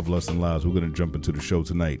inside Love, Lust, and Lies. We're going to jump into the show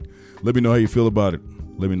tonight. Let me know how you feel about it.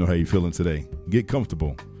 Let me know how you're feeling today. Get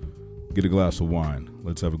comfortable. Get a glass of wine.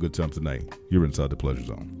 Let's have a good time tonight. You're inside the Pleasure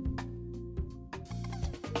Zone.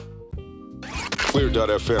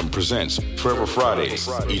 Clear.fm presents Forever Fridays,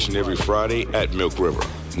 each and every Friday at Milk River,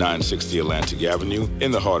 960 Atlantic Avenue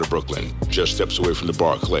in the heart of Brooklyn, just steps away from the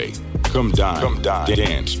Barclay. Come dine,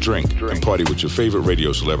 dance, drink, and party with your favorite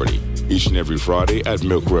radio celebrity. Each and every Friday at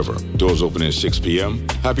Milk River. Doors open at 6 p.m.,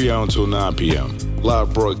 happy hour until 9 p.m.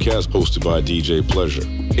 Live broadcast hosted by DJ Pleasure.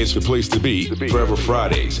 It's the place to be, Forever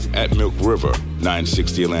Fridays at Milk River,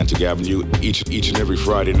 960 Atlantic Avenue, each and every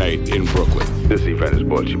Friday night in Brooklyn. This event is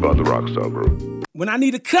brought to you by the Rockstar Group. When I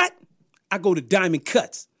need a cut, I go to Diamond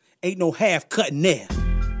Cuts. Ain't no half cutting there.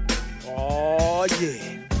 Oh,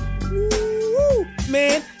 yeah. Woo,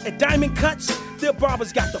 man, at Diamond Cuts, their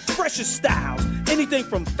barbers got the freshest styles. Anything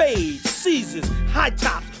from fades, Caesars, high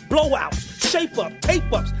tops, blowouts, shape-up,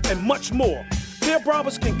 tape-ups, and much more. Their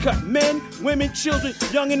barbers can cut men, women, children,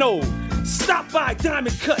 young and old. Stop by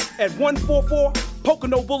Diamond Cut at 144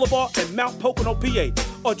 Pocono Boulevard in Mount Pocono, PA.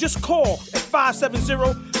 Or just call at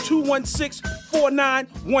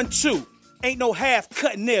 570-216-4912. Ain't no half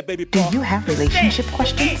cutting there, baby. Do you have relationship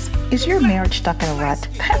questions? Is your marriage stuck in a rut?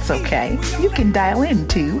 That's okay. You can dial in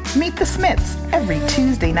to Meet the Smiths every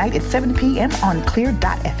Tuesday night at 7 p.m. on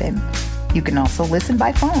Clear.fm. You can also listen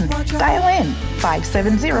by phone. Dial in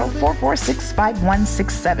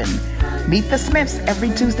 570-446-5167. Meet the Smiths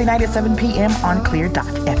every Tuesday night at 7 p.m. on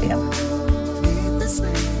Clear.fm.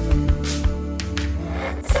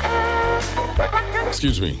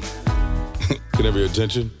 Excuse me. Can I have your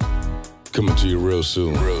attention? Coming to you real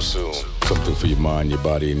soon. Something for your mind, your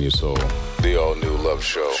body, and your soul. The all-new Love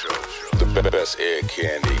Show. The best air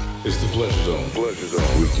candy. It's the Pleasure Zone.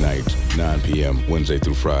 Weeknight, 9 p.m., Wednesday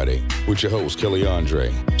through Friday. With your host, Kelley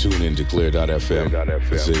Andre. Tune in to Clear.fm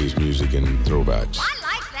for today's music and throwbacks. I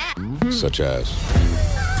like that. Such as...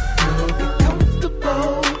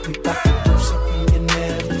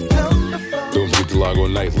 Don't forget to log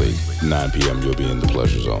on nightly. 9 p.m. you'll be in the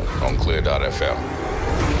Pleasure Zone on Clear.fm.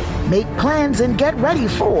 Make plans and get ready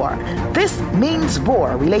for This Means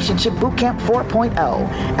War Relationship Bootcamp 4.0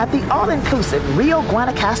 at the all-inclusive Rio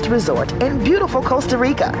Guanacaste Resort in beautiful Costa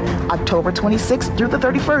Rica, October 26th through the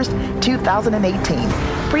 31st, 2018.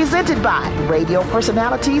 Presented by radio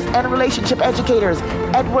personalities and relationship educators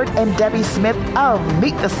Edward and Debbie Smith of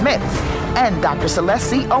Meet the Smiths and Dr. Celeste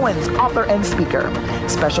C. Owens, author and speaker.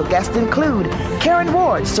 Special guests include Karen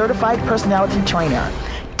Ward, certified personality trainer,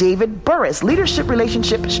 David Burris, leadership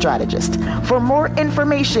relationship strategist. For more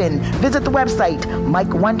information, visit the website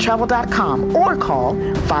mike1travel.com or call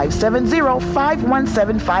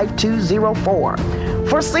 570-517-5204.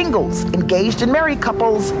 For singles, engaged and married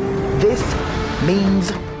couples, this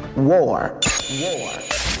means war.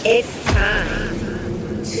 It's time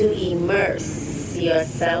to immerse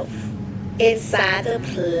yourself inside the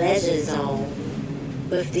pleasure zone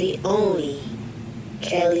with the only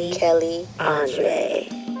Kelley Andre.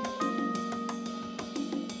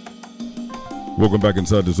 Welcome back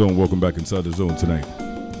inside the zone. Welcome back inside the zone tonight.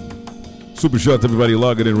 Super shout to everybody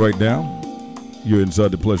logging in right now. You're inside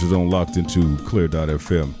the Pleasure Zone, locked into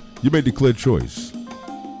Clear.fm. You made the clear choice.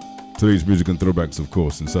 Today's music and throwbacks, of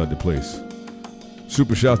course, inside the place.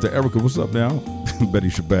 Super shout to Erica. What's up now? Betty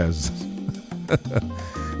Shabazz.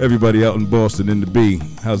 Everybody out in Boston in the B.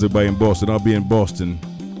 How's everybody in Boston? I'll be in Boston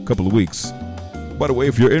a couple of weeks. By the way,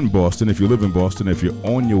 if you're in Boston, if you live in Boston, if you're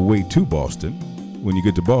on your way to Boston, when you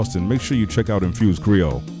get to Boston, make sure you check out Infused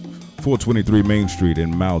Creole, 423 Main Street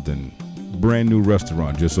in Malden. Brand new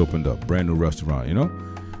restaurant just opened up. Brand new restaurant, you know?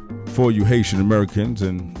 For you Haitian Americans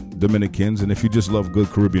and Dominicans, and if you just love good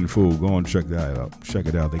Caribbean food, go and check that out. Check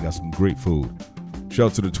it out. They got some great food.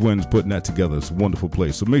 Shout out to the twins putting that together. It's a wonderful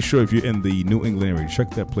place. So make sure if you're in the New England area,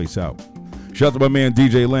 check that place out. Shout out to my man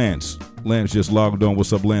DJ Lance. Lance just logged on.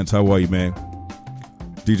 What's up, Lance? How are you, man?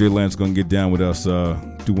 DJ Lance gonna get down with us,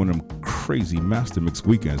 do one of them crazy master mix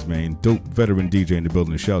weekends, man. Dope veteran DJ in the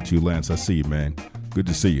building. Shout out to you, Lance. I see you, man. Good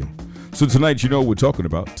to see you. So tonight, you know what we're talking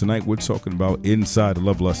about. Tonight, we're talking about Inside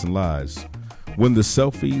Love, Lust, and Lies. When the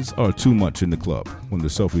selfies are too much in the club. When the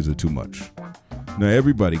selfies are too much. Now,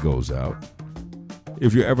 everybody goes out.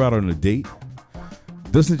 If you're ever out on a date,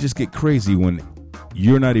 doesn't it just get crazy when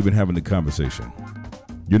you're not even having the conversation?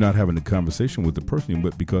 You're not having the conversation with the person you're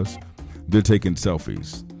with because they're taking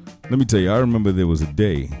selfies. Let me tell you, I remember there was a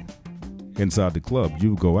day inside the club,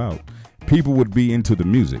 you would go out, people would be into the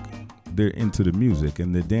music. They're into the music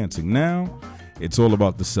and they're dancing. Now, it's all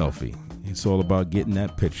about the selfie. It's all about getting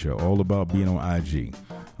that picture, all about being on IG.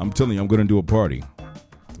 I'm telling you, I'm going to do a party.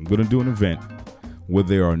 I'm going to do an event where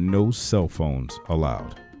there are no cell phones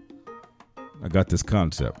allowed. I got this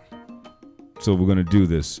concept. So we're going to do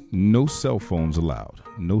this. No cell phones allowed.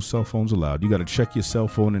 No cell phones allowed. You got to check your cell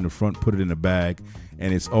phone in the front, put it in the bag,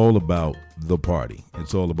 and it's all about the party.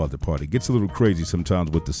 It's all about the party. It gets a little crazy sometimes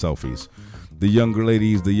with the selfies. The younger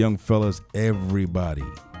ladies, the young fellas, everybody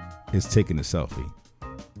is taking a selfie.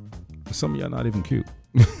 Some of y'all not even cute.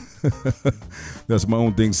 That's my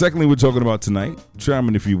own thing. Secondly, we're talking about tonight, chime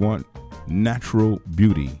in if you want, natural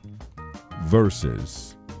beauty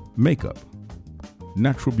versus makeup.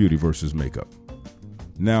 Natural beauty versus makeup.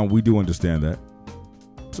 Now, we do understand that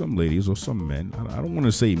some ladies or some men, I don't want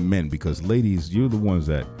to say men because ladies, you're the ones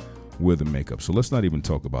that wear the makeup. So let's not even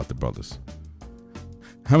talk about the brothers.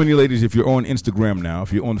 How many ladies, if you're on Instagram now,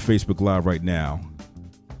 if you're on Facebook Live right now,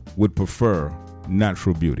 would prefer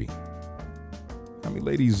natural beauty? How many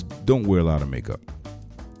ladies don't wear a lot of makeup?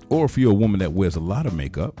 Or if you're a woman that wears a lot of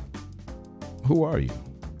makeup, who are you?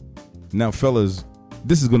 Now, fellas,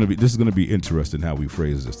 this is gonna be interesting how we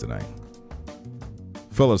phrase this tonight.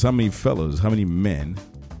 Fellas, how many men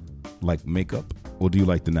like makeup, or do you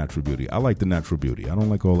like the natural beauty? I like the natural beauty. I don't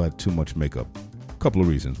like all that too much makeup. A couple of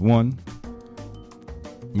reasons. One,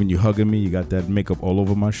 when you're hugging me, you got that makeup all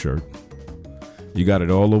over my shirt. You got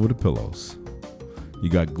it all over the pillows. You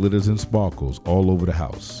got glitters and sparkles all over the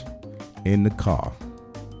house, in the car,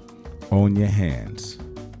 on your hands.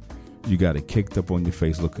 You got it caked up on your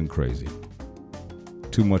face looking crazy.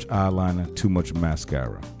 Too much eyeliner, too much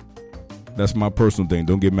mascara. That's my personal thing.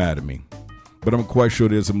 Don't get mad at me. But I'm quite sure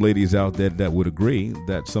there's some ladies out there that would agree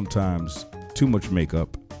that sometimes too much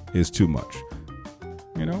makeup is too much.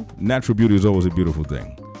 You know, natural beauty is always a beautiful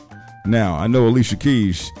thing. Now, I know Alicia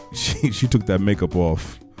Keys, she took that makeup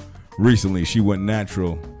off recently. She went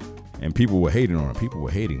natural, and people were hating on her. People were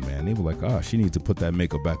hating, man. They were like, she needs to put that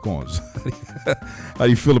makeup back on. How do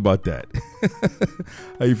you feel about that?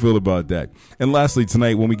 How you feel about that? And lastly,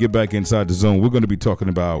 tonight, when we get back inside the zone, we're going to be talking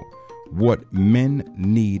about what men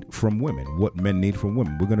need from women. What men need from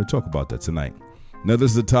women. We're going to talk about that tonight. Now,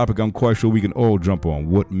 this is a topic I'm quite sure we can all jump on.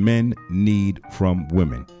 What men need from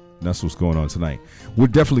women. That's what's going on tonight. We're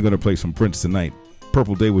definitely going to play some Prince tonight.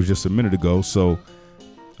 Purple Day was just a minute ago, so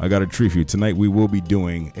I got a treat for you. Tonight we will be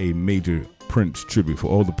doing a major Prince tribute. For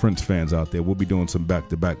all the Prince fans out there, we'll be doing some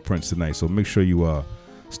back-to-back Prince tonight, so make sure you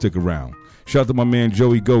stick around. Shout out to my man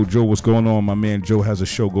Joey Go. Joe, what's going on? My man Joe has a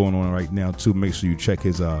show going on right now, too. Make sure you check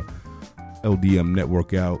his LDM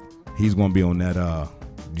network out. He's going to be on that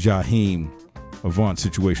Jaheim Avant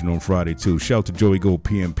situation on Friday, too. Shout out to Joey Go,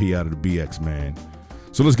 PMP out of the BX, man.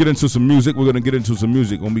 So let's get into some music. We're going to get into some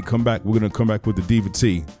music. When we come back, we're going to come back with the Diva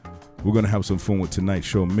T. We're going to have some fun with tonight's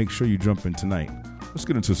show. Make sure you jump in tonight. Let's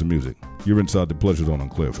get into some music. You're inside the Pleasure Zone on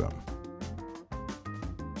Clear FM.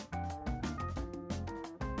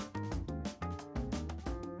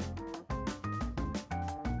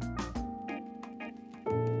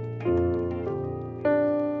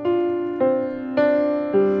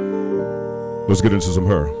 Let's get into some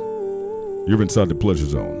her. You're inside the Pleasure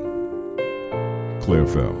Zone. Clear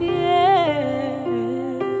FM.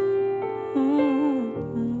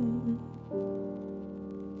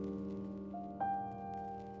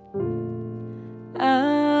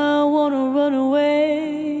 I wanna run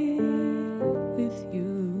away with you.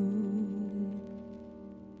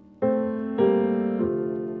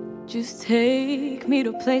 Just take me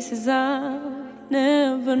to places I've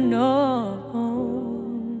never known.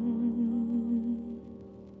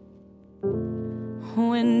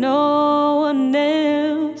 When no one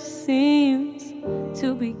else seems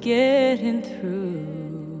to be getting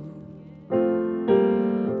through,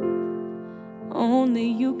 only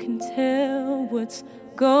you can tell what's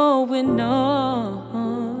going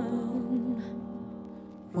on.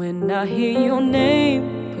 When I hear your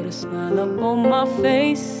name, put a smile up on my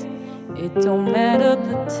face. It don't matter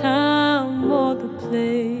the time or the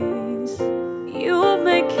place. You'll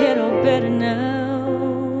make it all better now.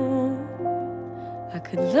 I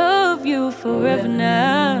could love you forever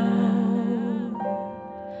now.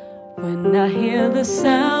 When I hear the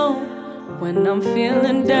sound, when I'm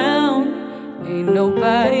feeling down, ain't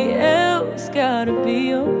nobody else gotta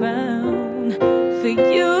be around for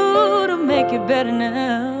you to make it better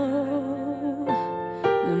now.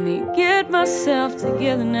 Let me get myself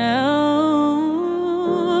together now.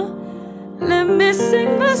 Let me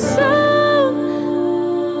sing my song.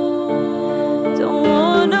 Don't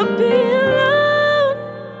wanna be alone.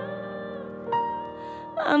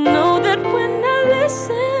 I know that when I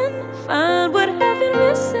listen, find what I've been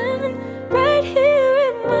missing right here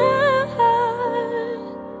in my heart.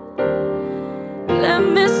 Let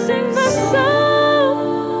me sing my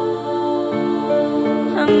song.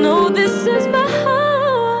 know this is my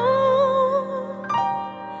home.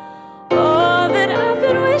 All that I've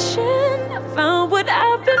been wishing, I found what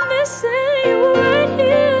I've been missing. You were right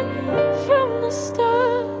here from the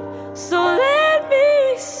start, so let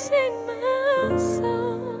me sing my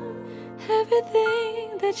song.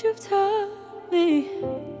 Everything that you've taught me,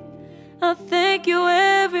 I thank you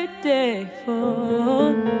every day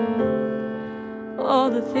for. All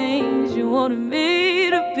the things you wanted me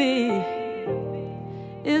to be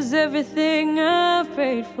is everything I've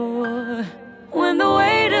prayed for. When the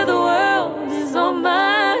weight of the world is on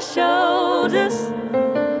my shoulders,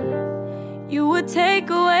 you would take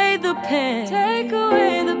away the pain. Take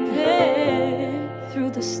away the pain.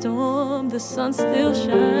 Through the storm, the sun still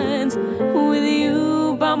shines. With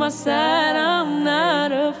you by my side, I'm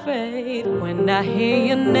not afraid. When I hear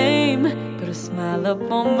your name, put a smile up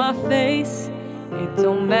on my face. It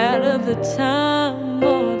don't matter the time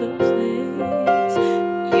or the place.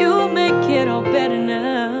 You make it all better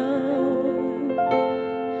now.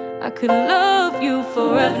 I could love you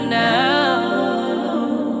forever now.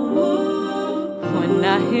 When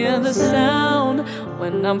I hear the sound,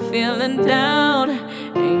 when I'm feeling down,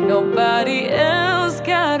 ain't nobody else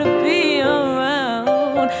gotta be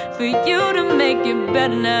around for you to make it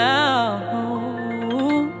better now.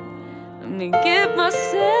 Let me get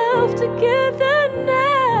myself together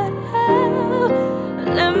now.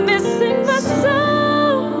 Let me sing my song.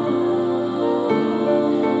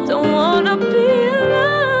 Don't wanna be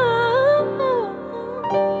alone.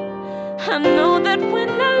 I know that when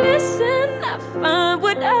I listen, I find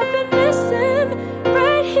what I've been missing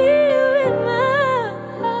right here in my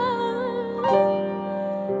heart.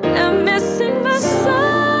 Let me sing my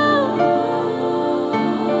song.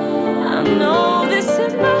 I know this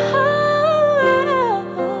is my heart.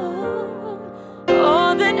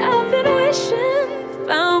 All that I've been wishing,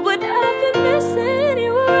 found what I've been missing.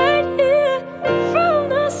 You were right here from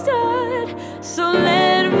the start, so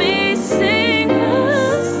let me sing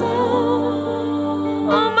my song.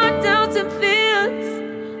 All my doubts and fears,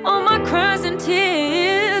 all my cries and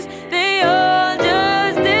tears, they all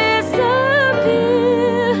just disappear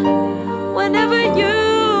whenever you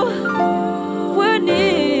were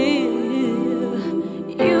near.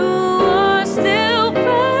 You are still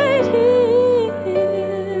right here.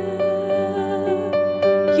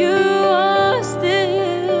 You are still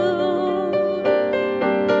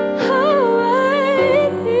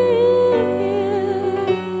right here.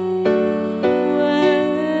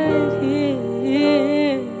 Right here.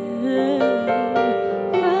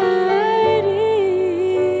 Right here.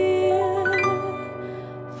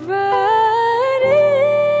 Right here.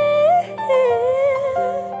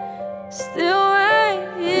 Still right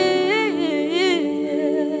here.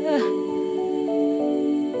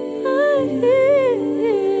 Right here.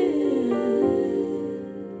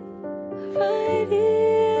 Right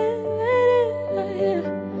here. Right here.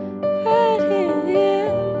 Right here.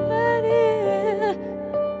 Right here.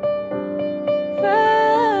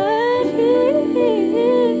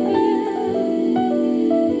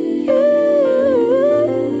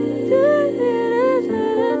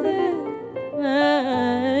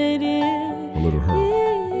 Right here. A little her.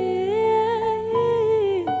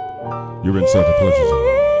 You're inside the pleasure zone.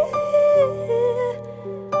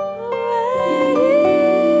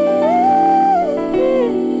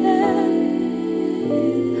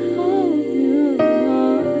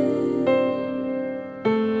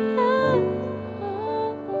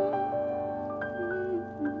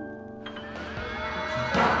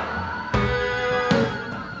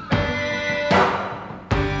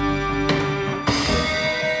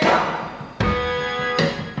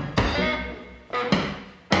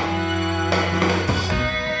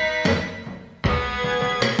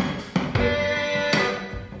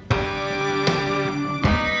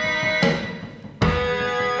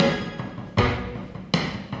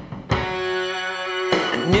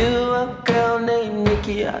 I knew a girl named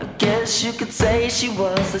Nikki, I guess you could say she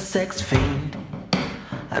was a sex fiend.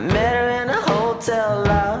 I met her in a hotel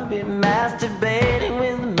lobby, masturbating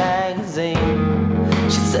with a magazine.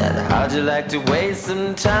 She said, how'd you like to waste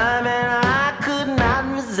some time? And I could not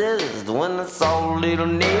resist when I saw little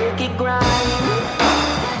Nikki grind.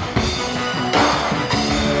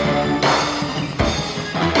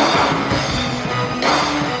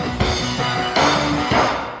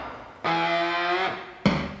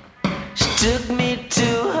 Took me to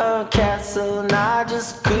her castle and I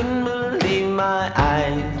just couldn't believe my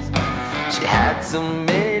eyes. She had so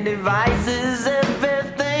many devices,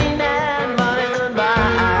 everything that money could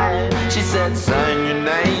buy. She said, sign your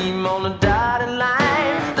name on a dotted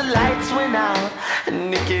line. The lights went out and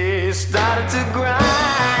Nikki started to grind.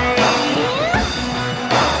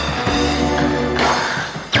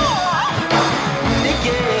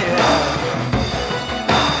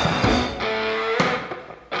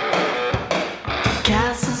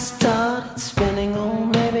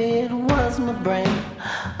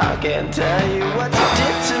 can't tell you what you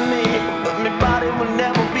did to me, but my body will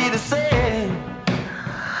never be the same.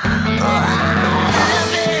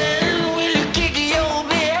 Will you kick your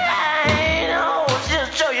behind? Oh,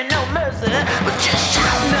 just show you no mercy, but just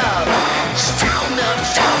shout enough,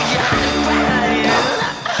 show you how to cry.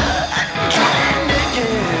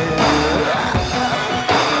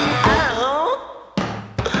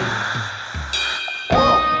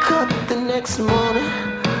 Woke up the next morning,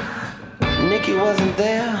 Nikki wasn't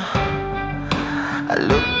there. I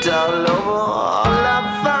looked all over, all I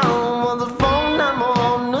found was a phone number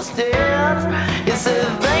on the stairs. It said,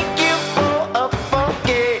 thank you for a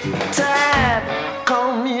funky time.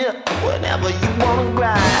 Call me up whenever you wanna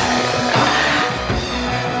grind.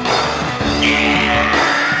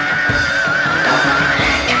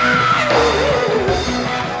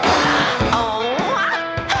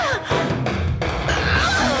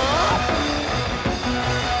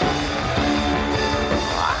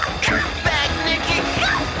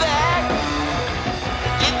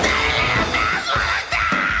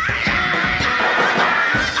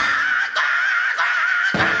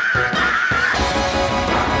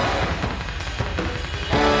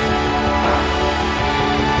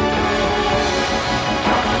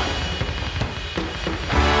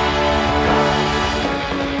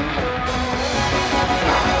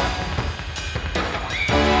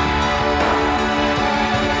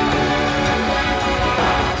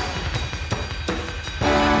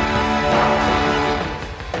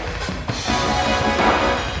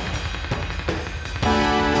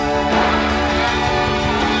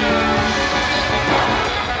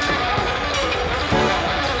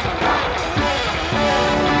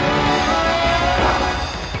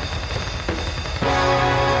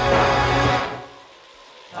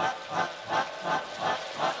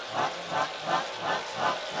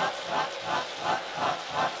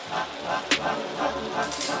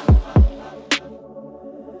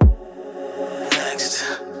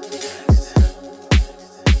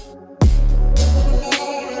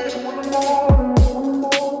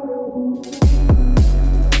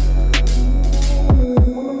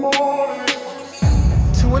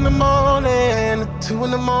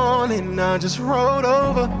 I just rolled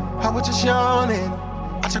over, I was just yawning.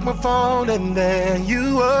 I checked my phone and there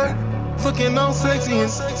you were, looking all sexy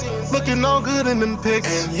and looking all good in them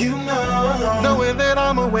pics. And you know, knowing that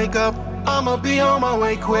I'ma wake up, I'ma be on my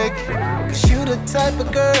way quick. Cause you the type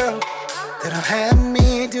of girl that'll have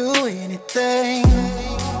me do anything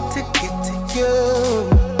to get to you.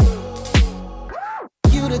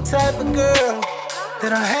 You the type of girl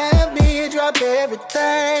that'll have me drop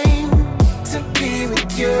everything to be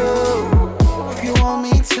with you. If you want me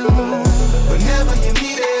to, whenever you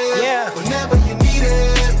need it, yeah. Whenever you need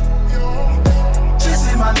it, just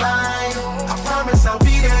hit my line. I promise I'll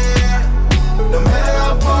be there. No matter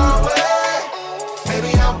how far away, maybe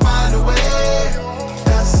I'll find a way.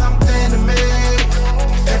 That's something to me.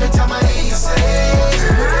 Every time I hear you say,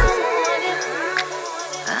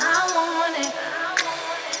 I want it.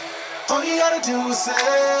 All you gotta do is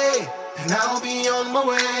say, and I'll be on my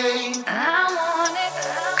way. I want it.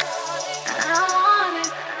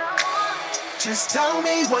 Just tell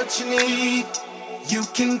me what you need. You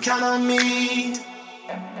can count on me.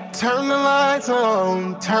 Turn the lights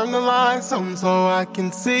on so I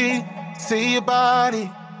can see your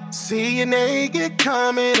body, see you naked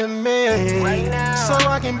coming to me. Right now. So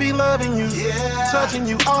I can be loving you, yeah. Touching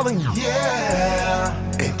you all in you, yeah.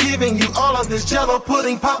 And giving you all of this Jello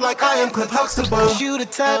pudding pop like I am Cliff Huxtable. Cause you the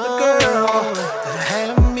type of girl that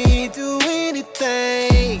have me do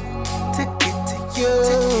anything to get to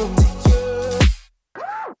you.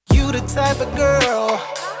 You the type of girl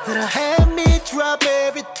that'll have me drop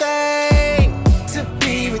everything to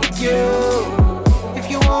be with you. If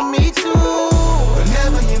you want me to,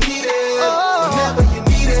 whenever you need it, whenever you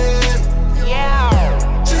need it,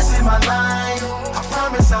 yeah. Just hit my line, I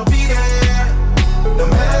promise I'll be there. No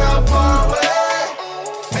matter how far away,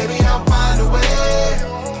 maybe I'll find a way.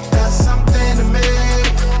 That's something to me.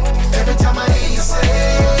 Every time I hear you say,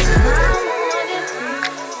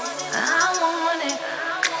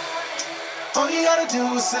 all you gotta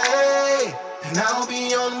do is say, and I'll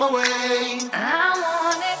be on my way. I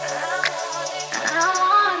want it.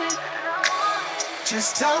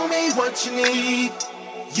 Just tell me what you need.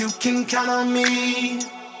 You can count on me.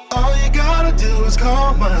 All you gotta do is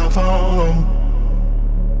call my phone.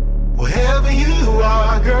 Wherever you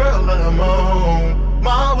are, girl, I'm on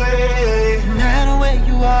my way. No matter where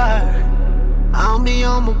you are, I'll be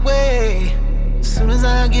on my way. As soon as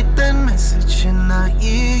I get that message and I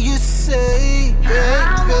hear you say, baby,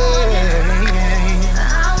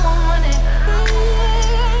 I want it.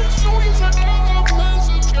 As soon as I get that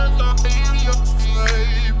message and I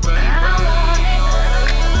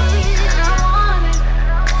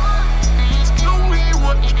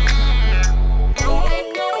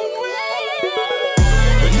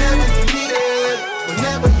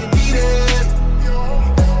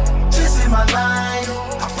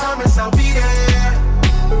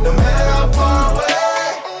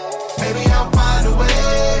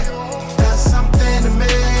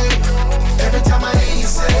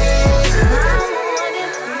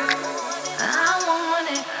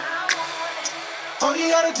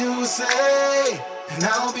say, and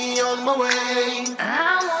I'll be on my way.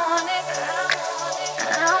 I want it.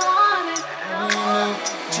 I want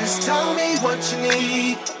it. Just tell me what you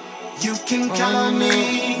need. You can count on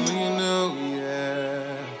me. You know,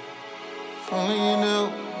 yeah. If only you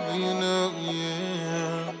know,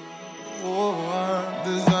 yeah. Oh,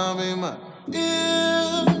 this I'll be my.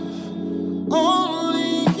 If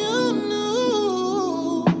only you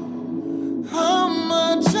knew how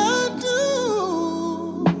much I do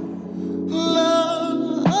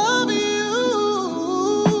love you.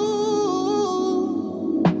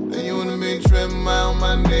 Then you wouldn't be trimming out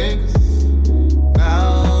my niggas.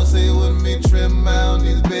 Now say you wouldn't be trimming out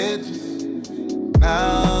these bitches.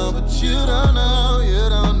 Now, but you don't know, you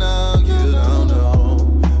don't know, you don't know.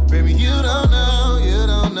 Baby, you don't know, you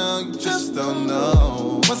don't know, you just don't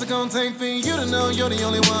know. What's it gonna take for you to know you're the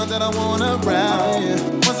only one that I want around? Yeah.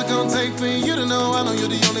 What's it gonna take for you to know I know you're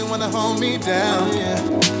the only one to hold me down? Yeah.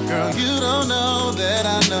 Girl, you don't know that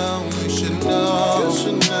I know you should know. You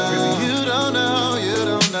should know. 'Cause you don't know, you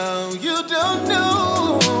don't know, you don't know.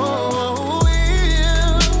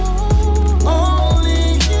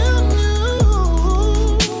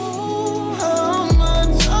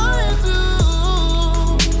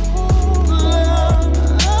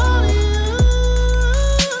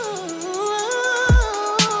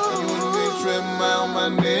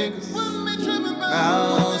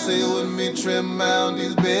 Trim out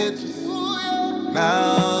these bitches.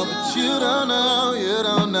 Now, but you don't know, you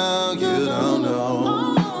don't know, you don't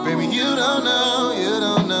know. Baby, you don't know, you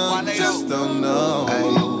don't know, just don't know.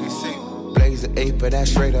 Hey, blaze an 8 for that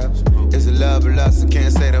straight up. Is it love or lust? I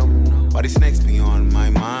can't say though. Why these snakes be on my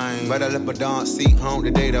mind? But I left my dog seat home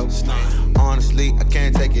today though. Honestly, I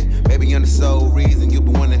can't take it. Maybe you're the sole reason you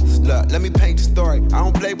been wanting. Look, let me paint the story. I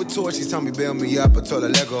don't play with toys. She told me build me up. I told her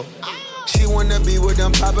let go. She wanna be with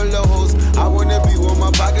them popular hoes. I wanna be with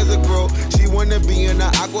my pockets that grow. She wanna be in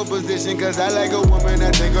an awkward position, cause I like a woman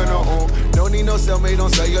that think on her own. Don't need no cellmate,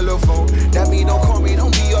 don't cellular phone. That mean don't call me,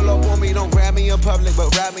 don't be all up on me. Don't grab me in public,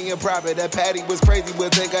 but grab me in private. That Patty was crazy,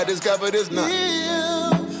 but think I discovered this nothing.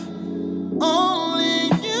 If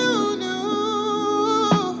only you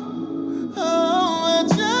knew how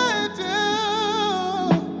much I do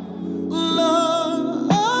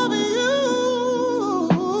love you.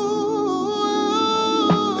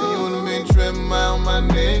 Trim out my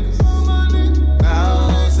niggas.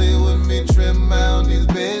 Now say with me, trim out these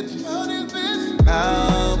bitches.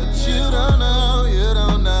 Now, but you don't know, you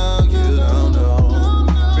don't know, you don't know.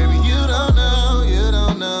 Baby, you don't know, you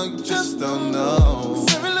don't know, you just don't know.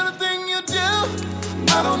 Every little thing you do,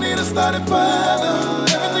 I don't need a starting fire.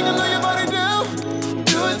 Everything I know your body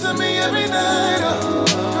do it to me every night. Girl,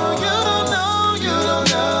 you don't know, you don't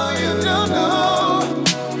know, you don't know.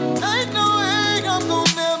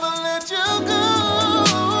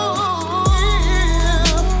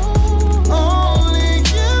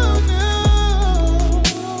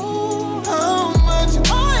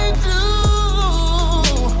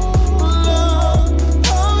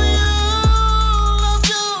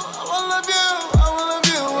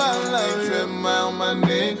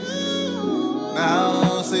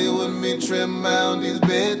 Trim out these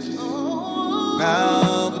bitches.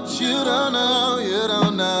 Now, but you don't know, you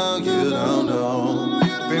don't know, you don't know.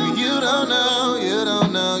 Baby, you don't know, you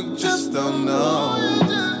don't know, you just don't know.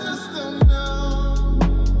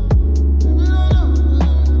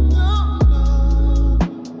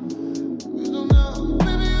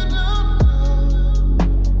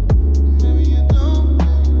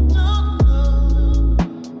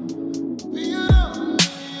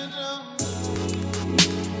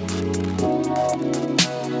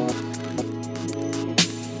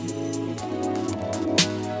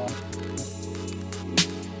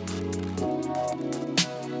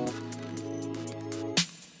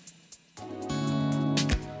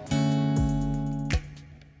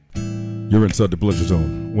 You're inside the Pleasure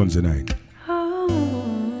Zone, Wednesday night.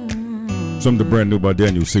 Something brand new by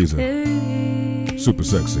Daniel Caesar. Super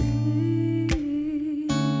sexy.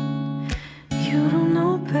 You don't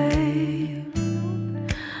know, babe,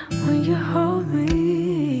 when you hold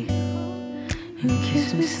me and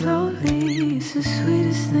kiss me slowly, it's the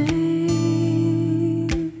sweetest thing.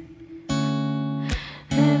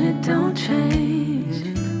 And it don't change.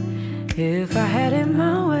 If I had it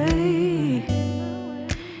my way,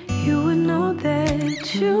 you would know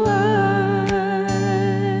that you are.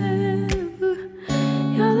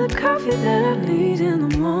 You're the coffee that I need in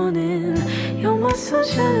the morning. You're my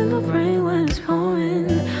sunshine in the rain when it's pouring.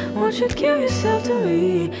 Won't you give yourself to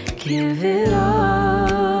me? Give it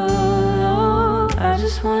all. I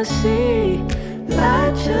just wanna see.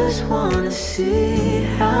 I just wanna see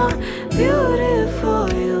how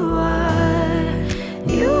beautiful you are.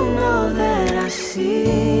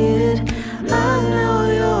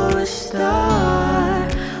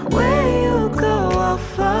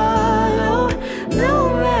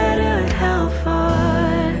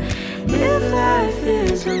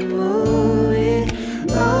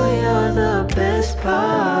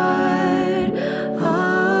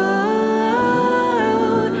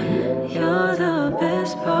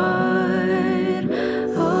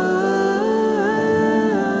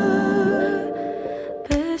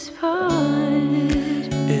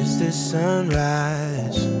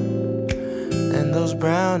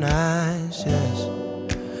 brown eyes, yes.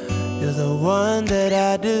 You're the one that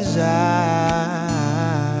I desire.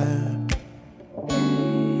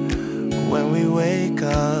 When we wake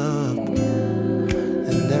up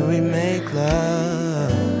and then we make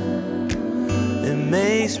love, it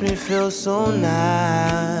makes me feel so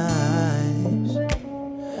nice.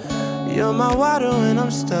 You're my water when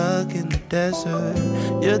I'm stuck in the desert.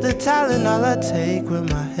 You're the Tylenol I take when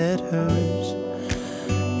my head hurts.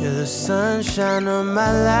 You're the sunshine of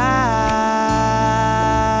my life.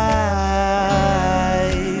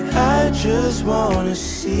 I just wanna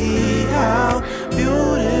see how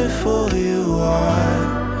beautiful you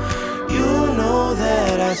are. You know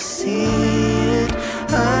that I see it.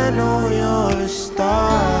 I know you're a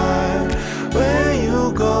star. Where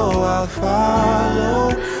you go, I'll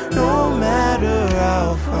follow, no matter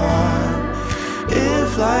how far.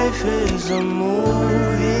 If life is a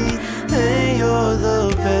movie, then you're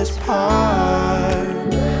the best part.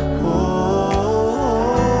 Oh,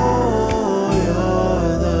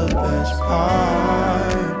 you're the best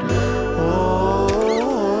part. Oh,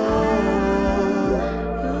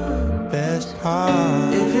 best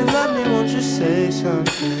part. If you love me, won't you say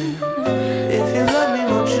something? If you love me,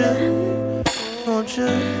 won't you? Won't you?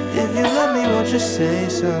 If you love me, won't you say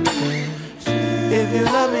something? If you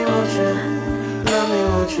love me, won't you? Love me,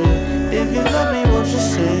 won't you? If you love me, won't you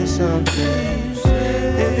say something?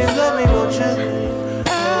 If you love me, won't you?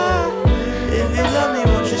 If you love me,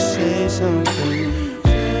 won't you say something?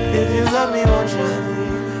 If you love me, won't you?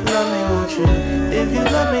 Love me, won't you? If you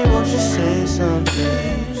love me, won't you say something?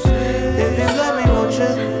 If you love me, won't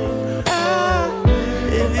you?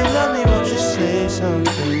 If you love me, won't you say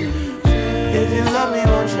something? If you love me,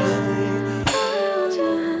 won't you?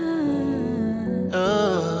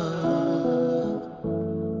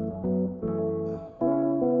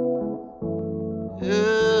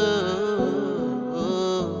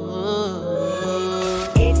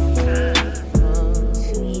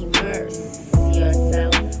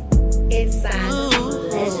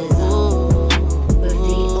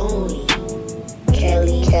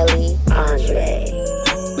 Kelley Andre.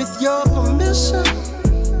 With your permission,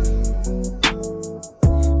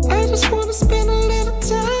 I just wanna spend a little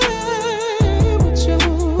time with you.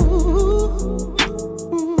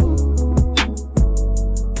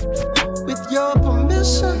 With your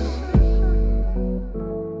permission,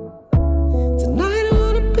 tonight I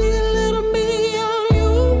wanna be a little me on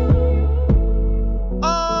you.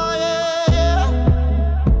 Oh yeah.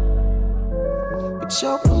 With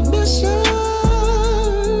your permission,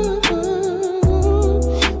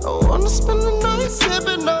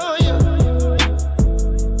 sipping on you.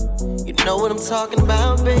 You know what I'm talking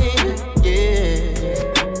about, baby. Yeah.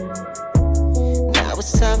 Now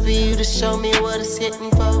it's time for you to show me what it's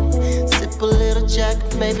hitting for. Sip a little Jack,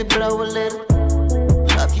 maybe blow a little.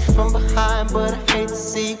 Love you from behind, but I hate to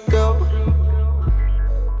see you go.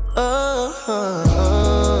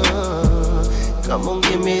 Come on,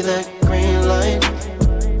 give me that green light.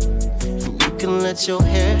 You can let your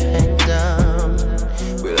hair hang down,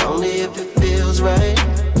 but only if it feels right.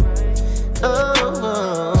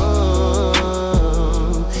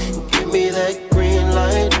 Give me that green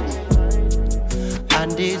light. I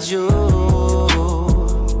need you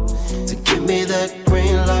to give me that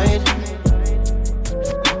green light.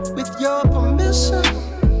 With your permission,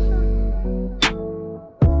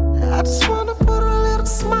 I just wanna put a little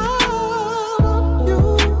smile on you.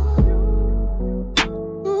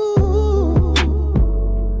 Ooh.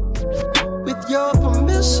 With your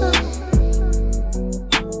permission,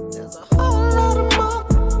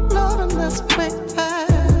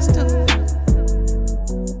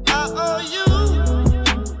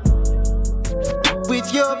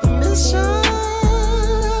 your permission,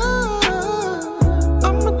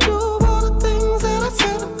 I'ma do all the things that I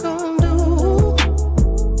said I'm gonna do.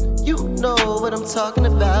 You know what I'm talking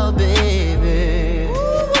about, baby.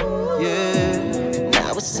 Yeah.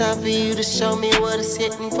 Now it's time for you to show me what it's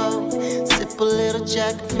hitting for. Sip a little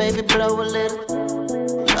Jack, maybe blow a little.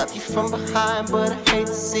 Love you from behind, but I hate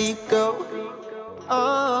to see you go.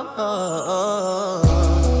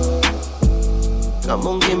 Come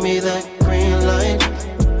on, give me that green light.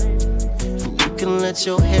 You can let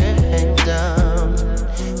your hair hang down,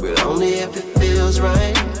 but only if it feels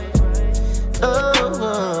right.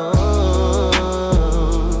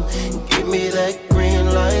 Give me that green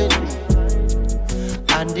light.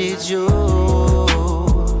 I need you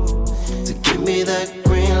to give me that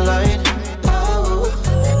green light.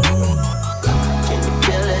 Can you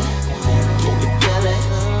feel it? Can you feel it?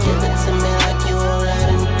 Give it to me like you won't let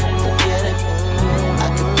it. Forget it. I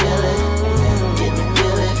can feel it. Can you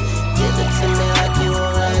feel it? Give it to me like you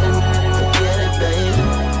won't let it. Forget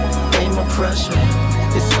pressure.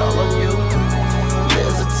 It's all on you.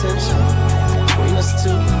 There's attention between us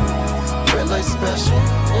two. Red light special,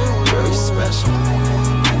 very special.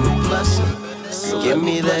 You a blessing. So give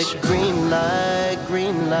me that green light,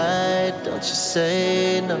 don't you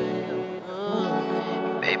say no.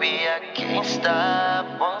 Baby, I can't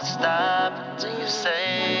stop, won't stop until you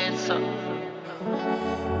say so.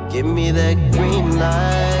 Give me that green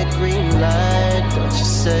light, don't you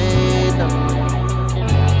say no.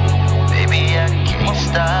 Baby, I can't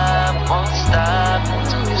stop, won't stop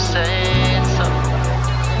until you say so.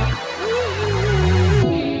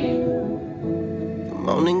 Come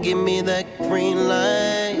on and give me that green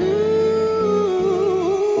light.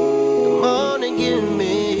 Come on and give me.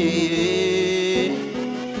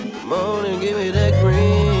 Come on and give me that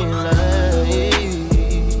green light.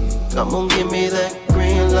 Come on, give me that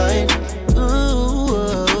green light.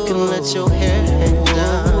 Ooh, you can let your hair hang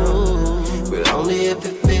down, but only if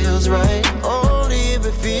it feels right. Only if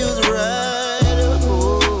it feels right.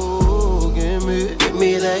 Ooh, give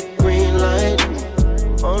me that green light.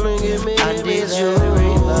 Only give me. I need you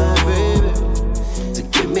green light, baby, to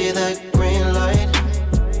give me that green light.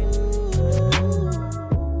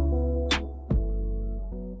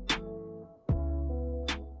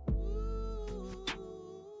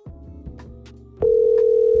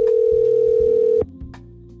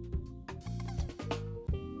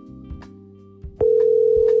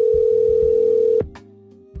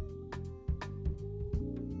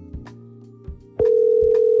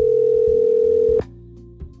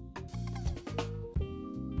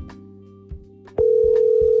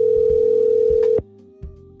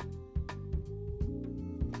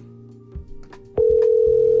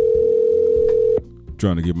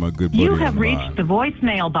 Trying to get my good buddy. You have on reached line. the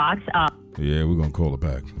voicemail box of. Yeah, we're gonna call it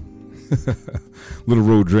back. Little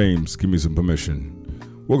Road James, give me some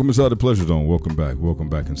permission. Welcome inside the Pleasure Zone. Welcome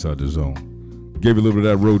back inside the zone. Gave you a little bit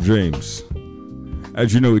of that Road James.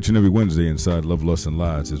 As you know, each and every Wednesday inside Love, Lust, and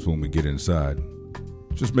Lies is when we get inside.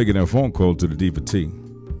 Just making that phone call to the Diva T.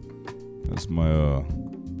 That's my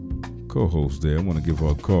co-host there. I want to give her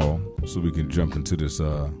a call so we can jump into this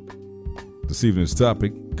evening's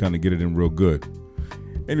topic, kind of get it in real good.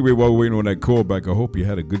 Anyway, while we're waiting on that call back, I hope you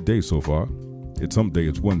had a good day so far. It's hump day.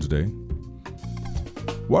 It's Wednesday.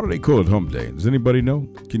 Why do they call it hump day? Does anybody know?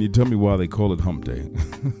 Can you tell me why they call it hump day?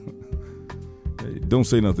 Don't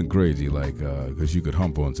say nothing crazy like, because you could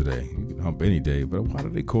hump on today. You can hump any day, but why do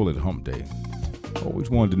they call it hump day? Always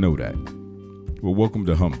wanted to know that. Well, welcome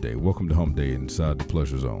to hump day. Welcome to hump day inside the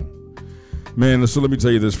Pleasure Zone. Man, so let me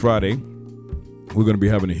tell you, this Friday, we're going to be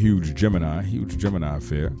having a huge Gemini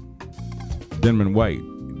affair.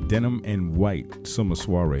 Denim and White summer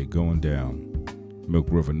soiree going down Milk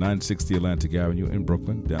River, 960 Atlantic Avenue in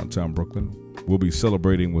Brooklyn, downtown Brooklyn. We'll be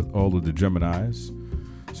celebrating with all of the Geminis.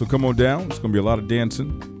 So come on down. It's going to be a lot of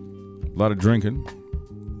dancing, a lot of drinking,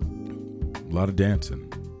 a lot of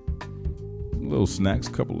dancing, little snacks,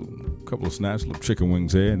 couple of snacks, little chicken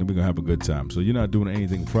wings here, and then we're going to have a good time. So you're not doing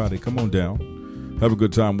anything Friday, come on down. Have a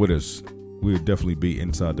good time with us. We'll definitely be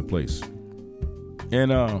inside the place.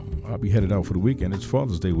 And I'll be headed out for the weekend. It's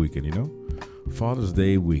Father's Day weekend, you know? Father's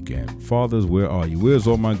Day weekend. Fathers, where are you? Where's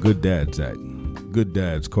all my good dads at? Good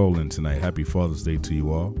dads, call in tonight. Happy Father's Day to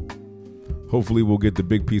you all. Hopefully we'll get the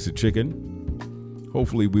big piece of chicken.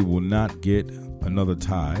 Hopefully we will not get another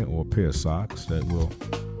tie or a pair of socks. That will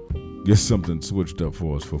get something switched up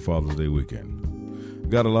for us for Father's Day weekend.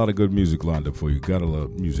 Got a lot of good music lined up for you. Got a lot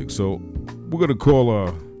of music. So we're going to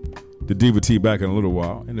call the Diva T back in a little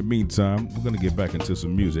while. In the meantime, we're going to get back into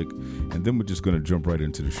some music, and then we're just going to jump right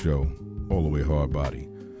into the show, all the way hard body.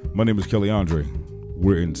 My name is Kelley Andre.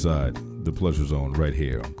 We're inside the Pleasure Zone right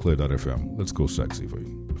here on Clear.fm. Let's go sexy for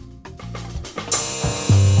you.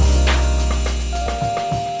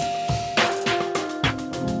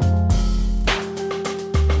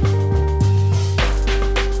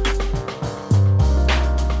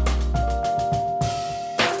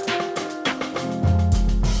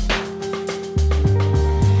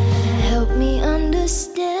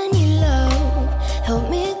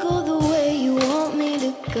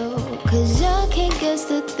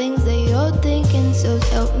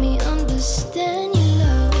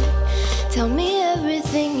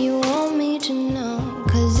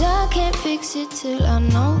 Till I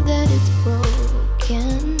know that it's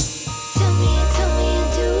broken. Tell me you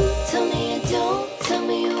do, tell me you don't, tell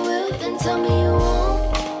me you will, then tell me you won't.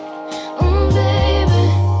 Baby.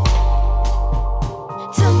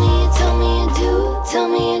 Tell me you do, tell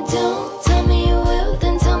me you don't, tell me you will,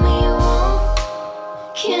 then tell me you won't.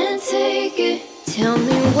 Can't take it. Tell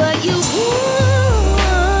me what you want.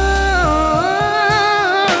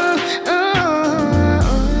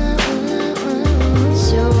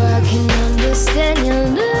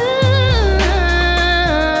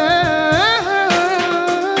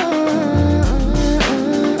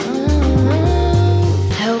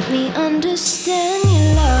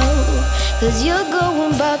 'Cause you're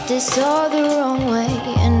going about this all the wrong way,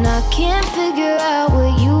 and I can't figure out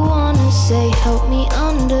what you wanna say. Help me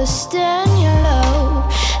understand your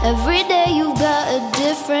love. Every day you've got a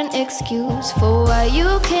different excuse for why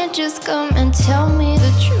you can't just come and tell me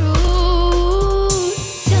the truth.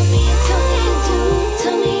 Tell me you do,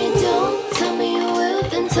 tell me you don't, tell me you will,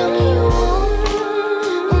 then tell me you won't.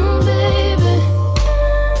 Baby,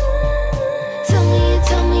 tell me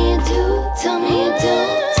you do, tell me you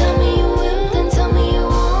don't, tell me you will, then tell me you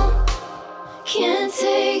won't. Can't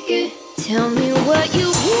take it. Tell me what you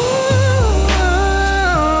want,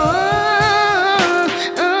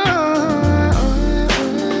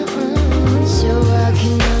 so I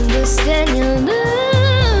can understand your love.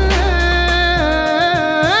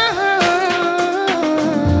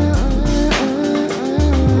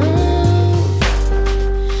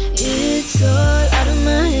 It's all out of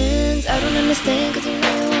my hands. I don't understand, 'cause you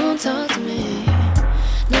know you won't talk to me.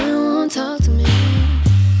 No, you won't talk to me.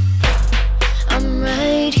 I'm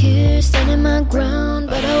right here, standing my ground,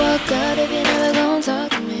 but I walk out if you're never gonna talk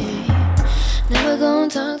to me. Never gonna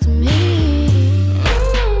talk to me.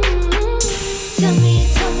 Tell me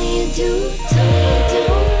you do, tell me you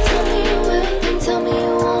don't, tell me you will, then tell me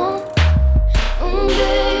you won't.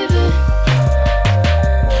 Baby,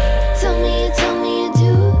 tell me you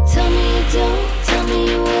do, tell me you don't, tell me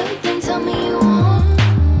you will, then tell me you won't.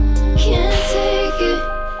 Can't take it.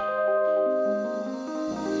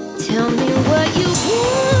 Tell me what you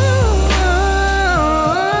want,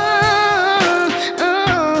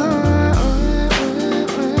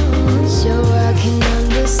 so I can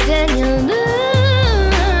understand your love.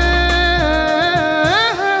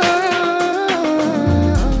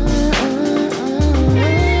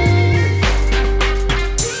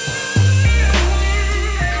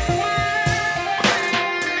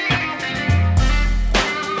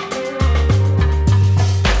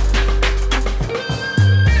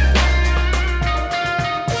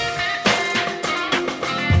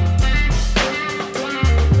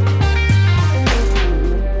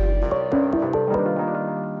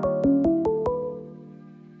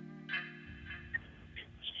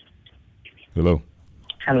 Hello.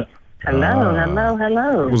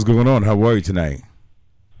 Hello. What's going on? How are you tonight?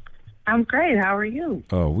 I'm great. How are you?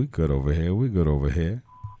 Oh, we good over here.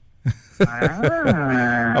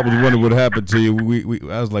 Ah. I was wondering what happened to you.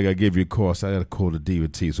 I was like, I gave you a call, so I got to call the Diva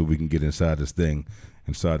T so we can get inside this thing,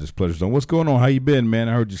 inside this pleasure zone. What's going on? How you been, man?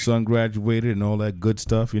 I heard your son graduated and all that good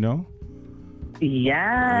stuff, you know?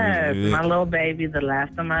 Yes, my little baby, the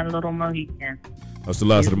last of my little Mohican. That's the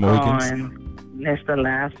last of the Mohicans? It's the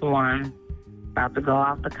last one. About to go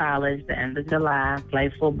off to college the end of July, play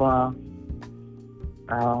football.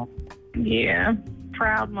 So, yeah,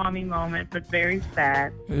 proud mommy moment, but very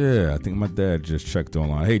sad. Yeah, I think my dad just checked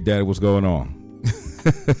online. Hey, Dad, what's going on?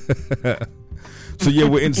 So, yeah,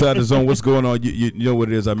 we're inside the zone. What's going on? You know what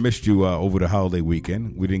it is. I missed you over the holiday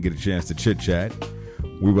weekend. We didn't get a chance to chit-chat.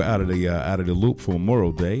 We were out of the loop for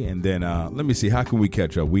Memorial Day. And then, let me see, how can we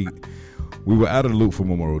catch up? We were out of the loop for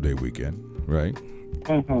Memorial Day weekend, right?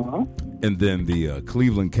 Mm-hmm. And then the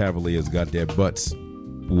Cleveland Cavaliers got their butts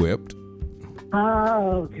whipped.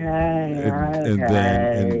 Oh, okay.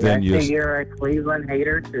 And then you're a Cleveland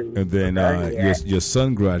hater too. And then your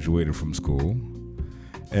son graduated from school.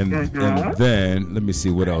 And then let me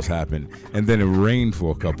see what else happened. And then it rained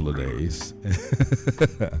for a couple of days.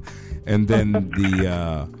 And then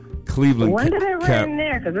the Cleveland. When did it rain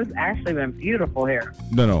there? Because it's actually been beautiful here.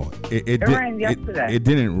 No. It rained yesterday. It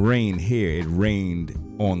didn't rain here. It rained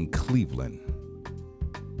on Cleveland.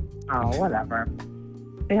 Oh, whatever.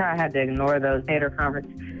 See how I had to ignore those hater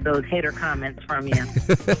comments from you.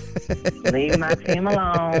 Leave my team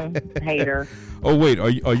alone, hater. Oh wait, are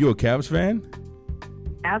you a Cavs fan?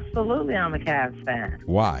 Absolutely, I'm a Cavs fan.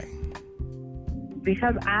 Why?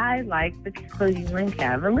 Because I like the Cleveland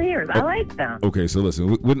Cavaliers. I like them. Okay, so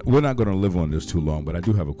listen, we're not going to live on this too long, but I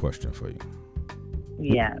do have a question for you.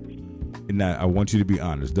 Yes. Now, I want you to be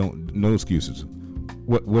honest. No excuses.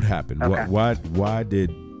 What happened? Okay. Why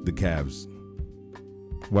did the Cavs?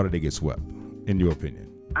 Why did they get swept? In your opinion?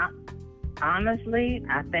 Honestly,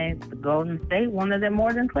 I think the Golden State wanted it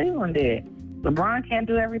more than Cleveland did. LeBron can't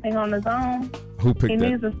do everything on his own. Who picked that?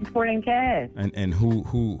 He needs a supporting cast. And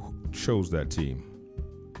who chose that team?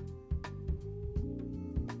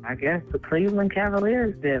 I guess the Cleveland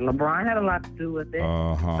Cavaliers did. LeBron had a lot to do with it.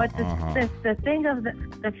 But the thing of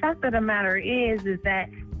the fact of the matter is that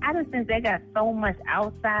I just think they got so much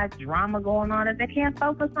outside drama going on that they can't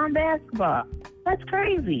focus on basketball. That's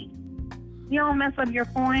crazy. You don't mess up your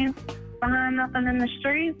coins behind nothing in the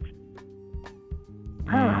streets.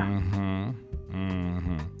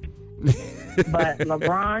 But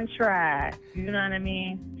LeBron tried. You know what I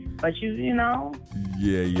mean? But you know,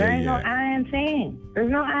 there ain't no I in team.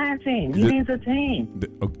 There's no I in team. He needs a team.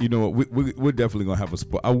 You know what? We're definitely gonna have a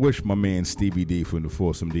spot. I wish my man Stevie D from the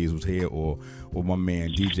Foursome D's was here, or my man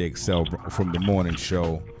DJ Excel from the morning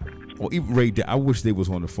show, or even Ray. I wish they was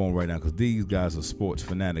on the phone right now, because these guys are sports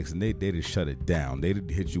fanatics and they just shut it down. They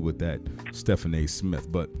didn't hit you with that Stephen A.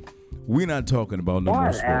 Smith, but. We're not talking about no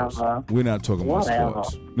more sports. We're not talking about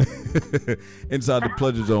sports. Inside the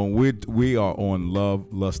Pleasure Zone, we are on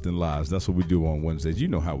Love, Lust, and Lies. That's what we do on Wednesdays. You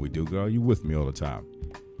know how we do, girl. You with me all the time.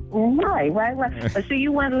 Right. But see,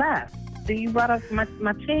 you went left. See, you brought up my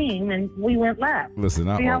team, and we went left. Listen,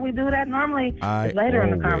 see how we do that normally? Later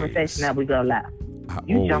in the conversation that we go left.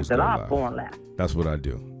 You jumped it off going left. That's what I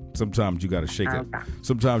do. Sometimes you got to shake it.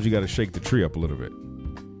 Sometimes you got to shake the tree up a little bit.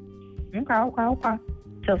 Okay.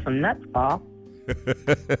 Till some nuts fall.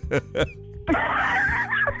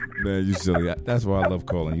 Man, you silly. That's why I love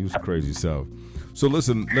calling you. Crazy self. So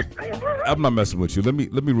listen, I'm not messing with you. Let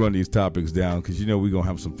me run these topics down, because you know we're gonna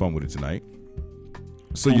have some fun with it tonight.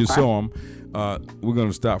 So you saw them. We're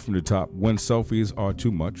gonna start from the top. When selfies are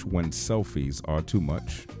too much. When selfies are too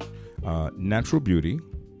much. Natural beauty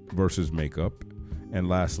versus makeup, and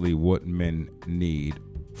lastly, what men need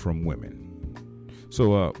from women.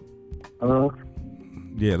 So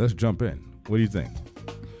yeah, let's jump in. What do you think?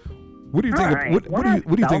 What do you think? Right. What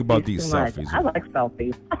do you think about these selfies? I like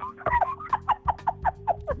selfies.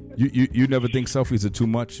 You never think selfies are too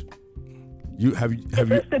much? It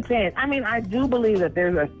just depends. I mean, I do believe that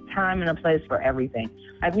there's a time and a place for everything.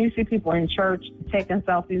 Like when you see people in church taking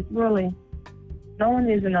selfies, really, no one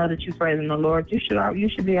needs to know that you're praising the Lord. You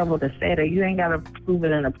should be able to say that. You ain't got to prove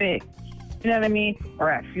it in a pic. You know what I mean? Or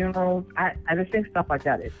at funerals. I just think stuff like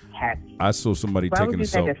that is happy. I saw somebody taking a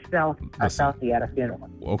selfie. A selfie at a funeral?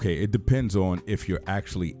 Okay, it depends on if you're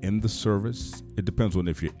actually in the service. It depends on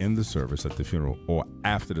if you're in the service at the funeral, or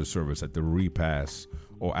after the service at the repast,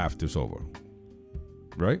 or after it's over.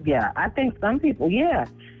 Right? Yeah, I think some people,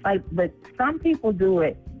 but some people do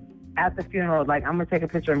it at the funeral. Like, I'm going to take a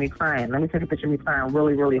picture of me crying. Let me take a picture of me crying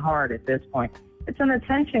really, really hard at this point. It's an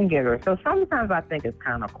attention getter. So sometimes I think it's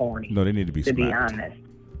kind of corny. No, they need to be to smacked. be honest.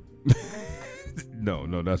 No,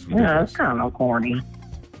 that's ridiculous. Yeah, it's kind of corny.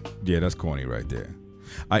 Yeah, that's corny right there.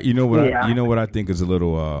 You know what I think is a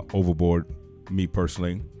little overboard, me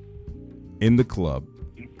personally? In the club,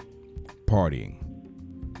 partying,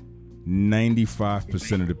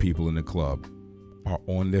 95% of the people in the club are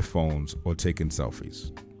on their phones or taking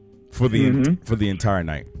selfies for the entire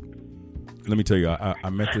night. Let me tell you, I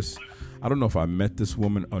met this. I don't know if I met this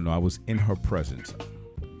woman or no. I was in her presence,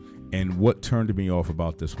 and what turned me off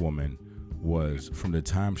about this woman was from the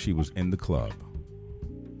time she was in the club,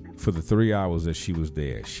 for the 3 hours that she was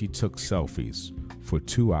there, she took selfies for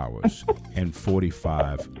 2 hours and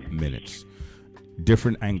 45 minutes,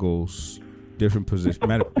 different angles, different positions.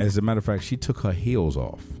 As a matter of fact, she took her heels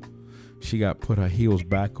off. She put her heels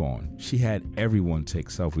back on. She had everyone take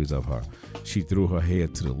selfies of her. She threw her hair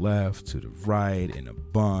to the left, to the right, in a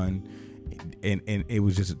bun, and it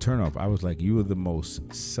was just a turnoff. I was like, you are the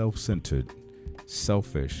most self-centered,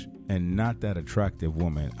 selfish, and not that attractive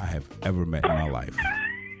woman I have ever met in my life.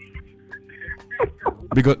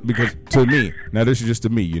 Because to me, now this is just to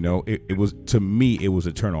me, it was, to me, it was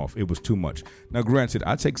a turnoff. It was too much. Now, granted,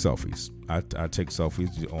 I take selfies. I take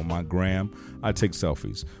selfies on my gram. I take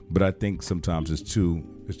selfies, but I think sometimes it's too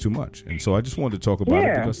much. And so I just wanted to talk about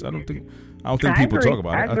it, because I don't think people talk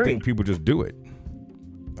about it. I think people just do it.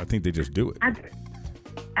 I think they just do it.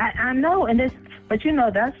 I know, but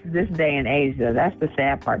that's this day and age, though. That's the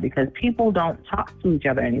sad part, because people don't talk to each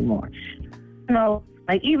other anymore.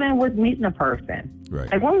 Like even with meeting a person.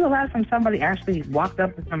 Right. Like, when was the last time somebody actually walked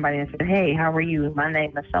up to somebody and said, "Hey, how are you? My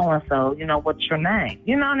name is so-and-so. What's your name?"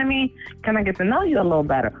 You know what I mean? Can I get to know you a little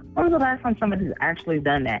better? When was the last time somebody's actually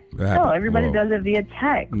done that? No, everybody does it via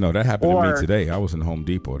text. No, that happened to me today. I was in Home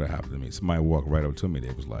Depot. That happened to me. Somebody walked right up to me.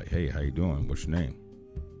 They was like, "Hey, how you doing? What's your name?"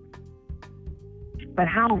 But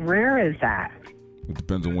how rare is that? It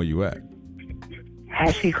depends on where you at.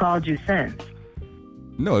 Has she called you since?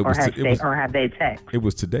 No, or have they text? It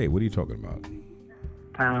was today. What are you talking about?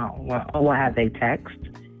 Well, have they text?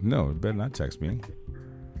 No, you better not text me.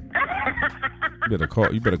 You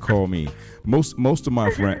better call me. Most of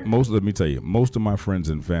my friends, let me tell you, most of my friends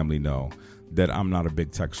and family know that I'm not a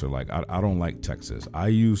big texter. Like, I don't like texts. I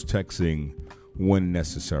use texting when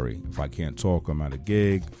necessary. If I can't talk, I'm at a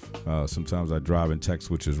gig. Sometimes I drive and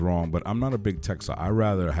text, which is wrong, but I'm not a big texter. I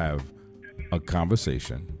rather have a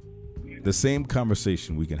conversation, the same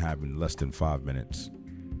conversation we can have in less than 5 minutes,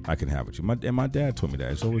 I can have with you. My dad told me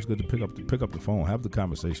that. It's always good to pick up the phone, have the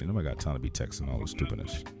conversation. Nobody got time to be texting all this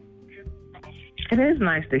stupidness. It is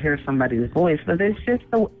nice to hear somebody's voice, but it's just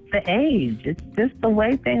the age. It's just the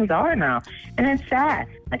way things are now. And it's sad.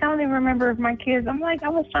 Like, I don't even remember if my kids, I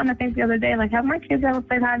was trying to think the other day, like, have my kids ever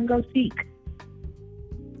played hide and go seek?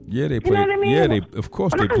 Yeah, they played. You know what I mean? Yeah, of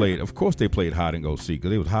course they played. Of course they played hide and go seek, because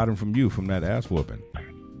they was hiding from you from that ass whooping.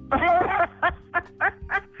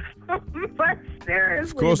 But seriously,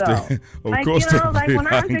 of course though. they. Of like, course you know, they like played when I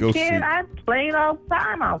hide was and a go kid, seek. I played all the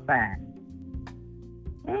time outside.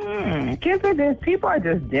 Kids are just, people are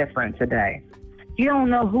just different today. You don't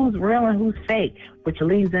know who's real and who's fake, which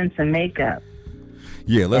leads into makeup.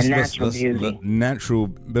 Yeah, let's beauty. natural.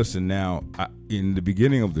 Listen, now in the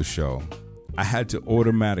beginning of the show, I had to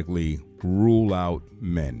automatically rule out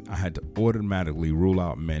men.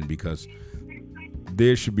 Because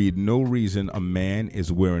there should be no reason a man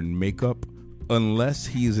is wearing makeup unless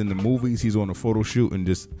he's in the movies, he's on a photo shoot, and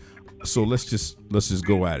just. So let's just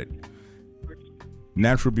go at it.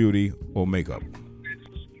 Natural beauty or makeup?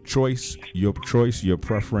 Your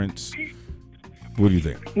preference. What do you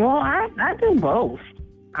think? Well, I do both.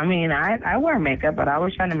 I mean, I wear makeup, but I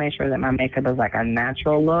always try to make sure that my makeup is like a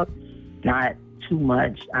natural look, not too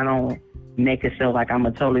much. I don't make it feel like I'm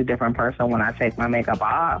a totally different person when I take my makeup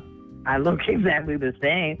off. I look exactly the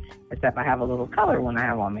same, except I have a little color when I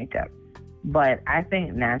have on makeup. But I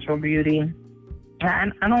think natural beauty,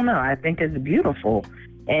 I don't know. I think it's beautiful.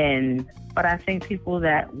 But I think people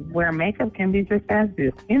that wear makeup can be just as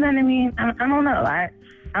beautiful. You know what I mean? I don't know.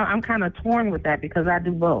 I'm kind of torn with that because I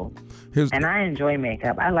do both. And I enjoy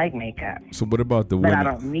makeup. I like makeup. So what about the women? women?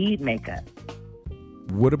 But I don't need makeup.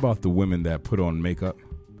 What about the women that put on makeup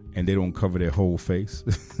and they don't cover their whole face?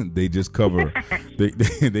 They just cover, they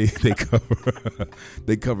cover,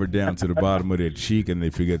 they cover down to the bottom of their cheek, and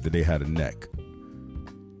they forget that they had a neck.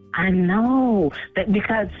 I know that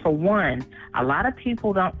because, for one, a lot of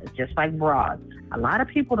people don't, just like bras, a lot of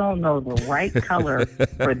people don't know the right color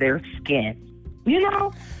for their skin. You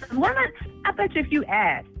know, women, I bet you if you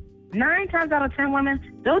ask 9 times out of 10 women,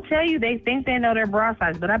 they'll tell you they think they know their bra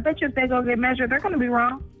size, but I bet you if they go get measured, they're going to be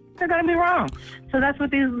wrong. They're going to be wrong. So that's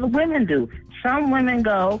what these women do. Some women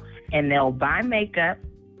go and they'll buy makeup.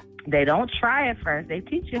 They don't try it first. They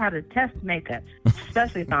teach you how to test makeup,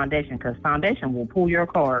 especially foundation, because foundation will pull your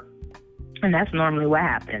cord, and that's normally what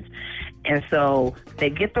happens. And so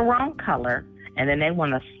they get the wrong color, and then they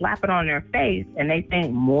want to slap it on their face, and they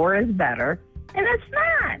think more is better, and it's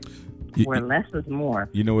not. Where less is more.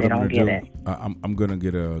 You know what they I'm don't going to get do? it. I'm going to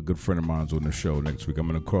get a good friend of mine on the show next week. I'm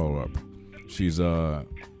going to call her up. She's a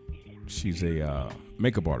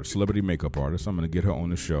makeup artist, celebrity makeup artist. I'm going to get her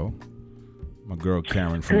on the show. My girl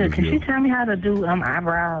Karen from Can she tell me how to do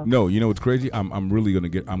eyebrows? No, you know what's crazy? I'm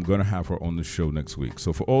gonna have her on the show next week.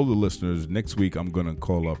 So for all the listeners, next week I'm gonna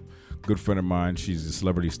call up a good friend of mine. She's a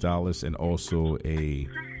celebrity stylist and also a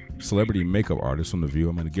celebrity makeup artist on The View.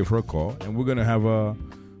 I'm gonna give her a call, and we're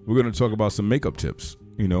gonna talk about some makeup tips.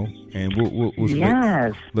 You know, and we'll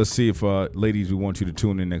yes. Let's see if ladies, we want you to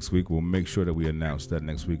tune in next week. We'll make sure that we announce that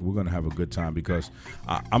next week. We're gonna have a good time because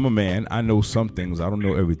I'm a man. I know some things. I don't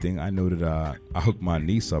know everything. I know that I hooked my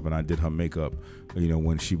niece up and I did her makeup, you know,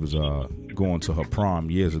 when she was going to her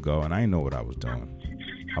prom years ago, and I didn't know what I was doing.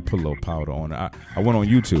 I put a little powder on her. I went on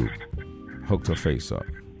YouTube, hooked her face up.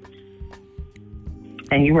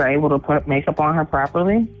 And you were able to put makeup on her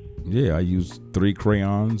properly? Yeah, I used 3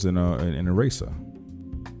 crayons and an eraser.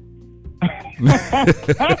 that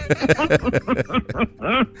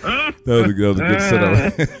was a good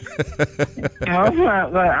setup.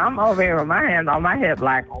 I'm over here with my hands on my hip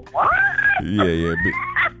like, what? Yeah.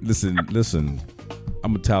 But listen.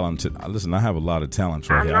 I'm a talented. Listen, I have a lot of talents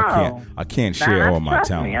right here. I can't share all my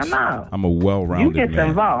talents. Me, I know. I'm a well-rounded man. You get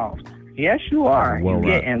involved. Yes, you are. You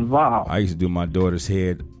get involved. I used to do my daughter's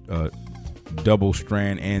hair double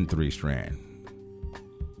strand and 3 strand.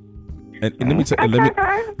 And let me tell you.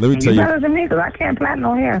 Better than me because I can't plait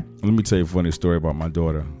no hair. Let me tell you a funny story about my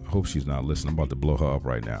daughter. I hope she's not listening. I'm about to blow her up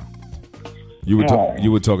right now. You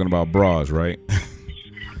were talking about bras, right?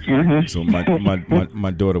 Mm-hmm. So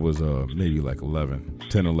my daughter was maybe like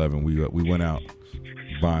 10, 11. We went out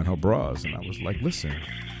buying her bras, and I was like, listen,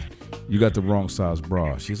 you got the wrong size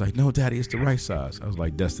bra. She's like, no, Daddy, it's the right size. I was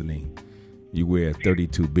like, Destiny, you wear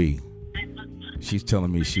 32B. She's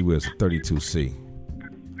telling me she wears a 32C.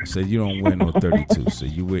 I said, you don't wear no 32, so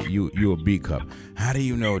you a B cup. How do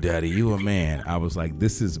you know, Daddy? You a man. I was like,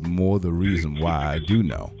 this is more the reason why I do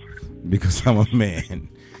know, because I'm a man.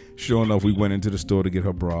 Sure enough, we went into the store to get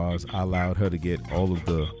her bras. I allowed her to get all of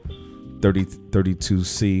the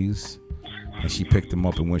 32Cs, And she picked them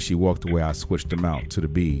up, and when she walked away, I switched them out to the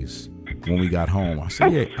B's. When we got home, I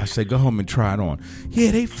said, yeah. I said, go home and try it on.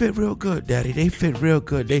 Yeah, they fit real good, Daddy. They fit real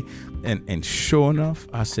good. And sure enough,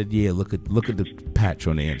 I said, yeah, look at the patch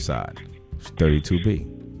on the inside. It's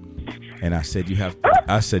 32B. And I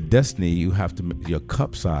said, Destiny, your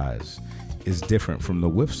cup size is different from the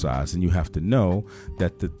width size, and you have to know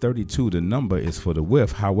that the 32, the number is for the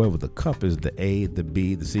width. However, the cup is the A, the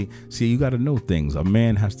B, the C. See, you got to know things. A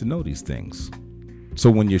man has to know these things. So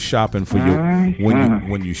when you're shopping for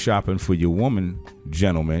when you're shopping for your woman,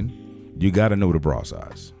 gentlemen, you got to know the bra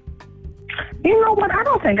size. You know what? I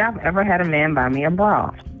don't think I've ever had a man buy me a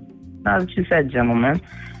bra. Now that you said gentlemen,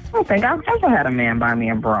 I don't think I've ever had a man buy me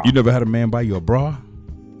a bra. You never had a man buy you a bra?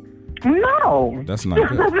 No. That's not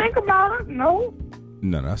good. Think about it. No.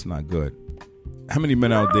 No, that's not good. How many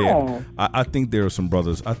men out there? I think there are some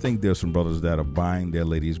brothers. I think there's some brothers that are buying their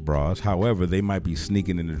ladies' bras. However, they might be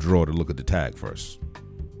sneaking in the drawer to look at the tag first.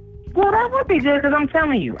 Well, that would be good because I'm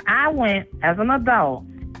telling you, I went as an adult.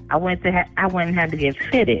 I went and had to get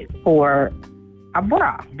fitted for a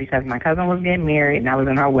bra because my cousin was getting married and I was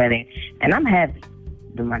in her wedding, and I'm heavy.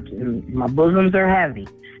 My bosoms are heavy.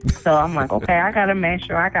 So I'm like, okay, I got to make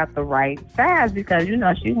sure I got the right size because, you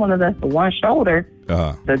know, she wanted us the one shoulder,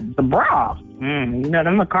 the bra. You know,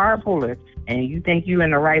 them a car pullers. And you think you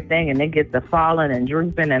in the right thing and they get the falling and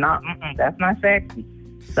drooping and all. That's not sexy.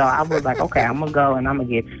 So I was like, okay, I'm going to go and I'm going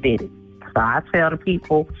to get fitted. So I tell the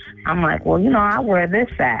people, I'm like, well, you know, I wear this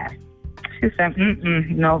size. She said,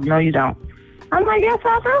 no, you don't. I'm like, yes,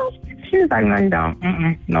 I do. She was like, no, you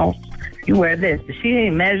don't. No. You wear this. She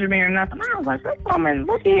didn't measure me or nothing. I was like, this woman,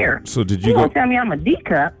 look here. So did you go tell me I'm a D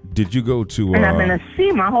cup? Did you go to? And I've been a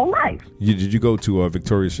C my whole life. Did you go to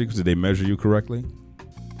Victoria's Secret? Did they measure you correctly?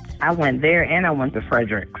 I went there and I went to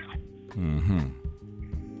Frederick's.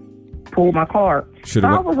 Pulled my card. Should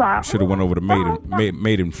have went over to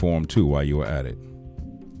Maiden Form too while you were at it.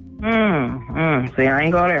 See, I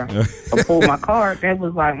ain't go there. I pulled my card. It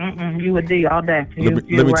was like, you a D all day. Let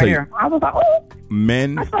me tell you. I was like, oh.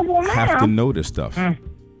 Men have to know this stuff.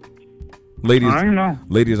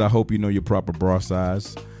 Ladies, I hope you know your proper bra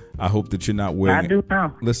size. I hope that you're not wearing. I do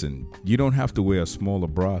now. Listen, you don't have to wear a smaller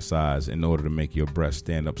bra size in order to make your breast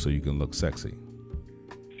stand up so you can look sexy.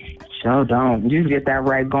 Sure don't. You get that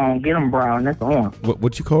right, go on, get them bra, and that's on.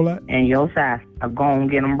 What you call that? And your size, go on,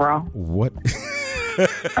 get them bra. What?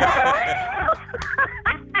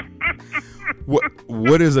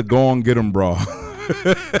 What is a go on, get them bra?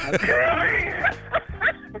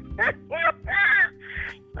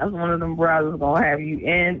 That's one of them bras that's gonna have you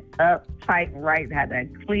in, up, tight, right, have that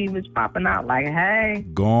cleavage popping out like, hey.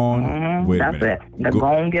 Go on. Wait a minute. That's it. Go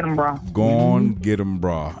on, get them bra. Go on, get them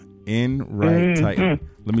bra. In, right, tight.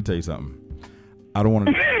 Let me tell you something. I don't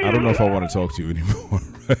know if I want to talk to you anymore.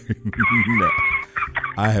 No.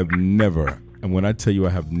 I have never, and when I tell you I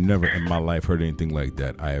have never in my life heard anything like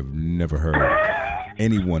that, I have never heard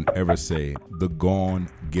anyone ever say the gone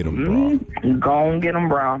get 'em bra. Gone get 'em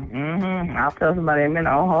bra. I'll tell somebody in a minute.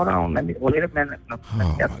 Oh, hold on. Wait a minute.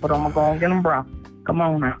 Let's put on my gone get 'em bra. Come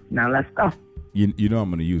on now. Now let's go. You know I'm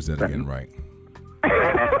going to use that again, right?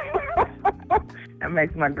 That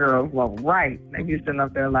makes my girls look right. They be sitting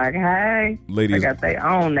up there like, hey, ladies, they got their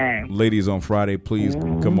own name. Ladies on Friday, please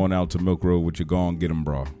come on out to Milk Road with your gone get 'em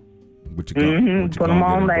bra. Put them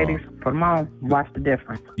on, ladies. Put them on. Watch the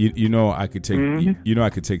difference. You know I could take. You know I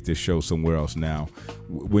could take this show somewhere else now.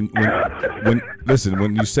 When listen,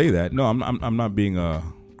 when you say that, no, I'm not being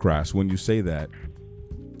crass. When you say that,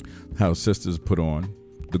 how sisters put on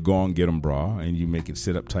the gone get 'em bra and you make it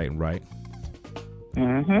sit up tight and right.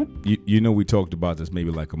 You know we talked about this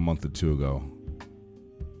maybe like a month or two ago.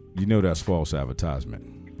 You know that's false advertisement.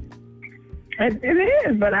 It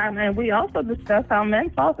is, but we also discussed how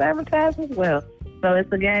men false advertise as well. So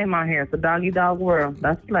it's a game out here. It's a dog-eat-dog world.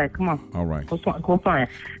 Let's play. Come on. All right. We're playing.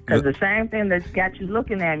 Because the same thing that's got you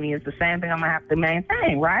looking at me is the same thing I'm going to have to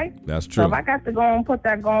maintain, right? That's true. So if I got to go and put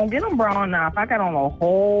that go and get them bra on now, if I got on a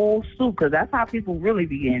whole suit, because that's how people really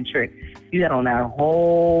be getting tricked. You got on that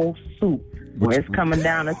whole suit where it's coming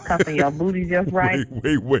down, it's cuffing your booty just right.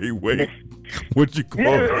 Wait. What'd you call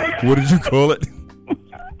it? What did you call it?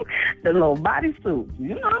 The little bodysuit,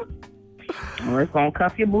 you know. Or it's going to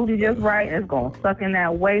cuff your booty just right. It's going to suck in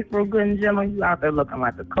that waist real good and gentle. You out there looking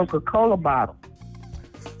like a Coca-Cola bottle.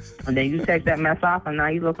 And then you take that mess off, and now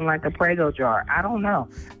you looking like a Prego jar. I don't know.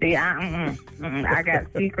 See, I got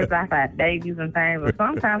secrets. I've had babies and things, but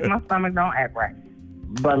sometimes my stomach don't act right.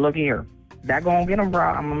 But look here. That going to get them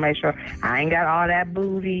bra. I'm going to make sure I ain't got all that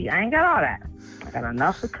booty. I ain't got all that. I got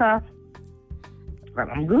enough to cuff. But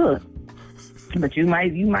I'm good. But you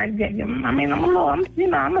might get. I mean,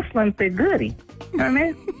 I'm a slim fit goodie. You know what I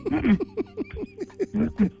mean?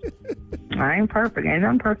 I ain't perfect. Ain't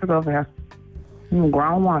nothing perfect over here. I'm a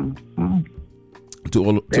grown woman. To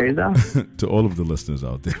all To of the listeners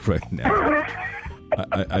out there right now,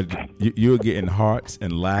 you're getting hearts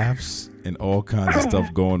and laughs and all kinds of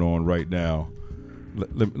stuff going on right now.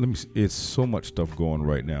 Let me see. It's so much stuff going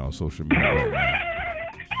right now on social media right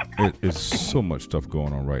now. It's so much stuff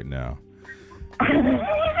going on right now.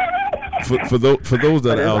 For those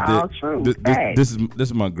that are out there, this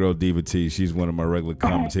is my girl Diva T. She's one of my regular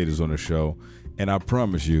commentators on the show, and I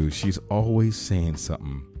promise you, she's always saying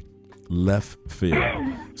something left field.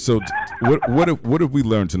 So, what have we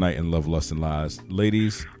learned tonight in Love, Lust, and Lies,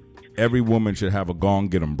 ladies? Every woman should have a Gone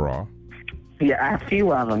Get 'em bra. Yeah, a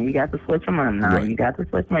few of them. You got to switch them on now. Right. You got to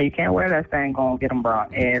switch them on. You can't wear that thing Gone Get 'em bra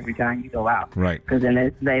every time you go out. Right. Because then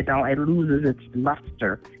it loses its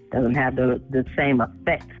luster. Doesn't have the same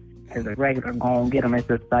effect as a regular Gone Get 'em. It's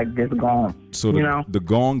just like this gone. So the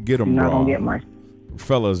Gone Get 'em bra. Not gonna get much.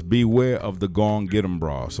 Fellas, beware of the Gone Get 'em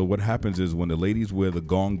bra. So what happens is when the ladies wear the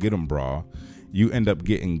Gone Get 'em bra, you end up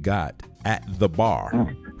getting got at the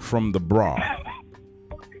bar from the bra.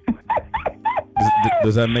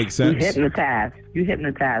 Does that make sense? You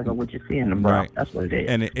hypnotize on what you see in the bra. Right. That's what it is.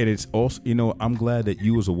 And it's also, I'm glad that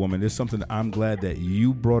you as a woman, there's something I'm glad that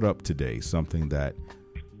you brought up today, something that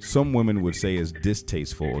some women would say is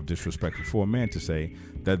distasteful or disrespectful for a man to say,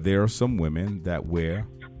 that there are some women that wear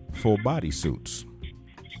full body suits.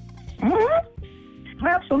 Mm-hmm.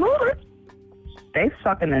 Absolutely. They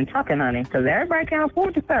sucking and tucking, honey, because everybody can't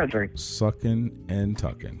afford the surgery. Sucking and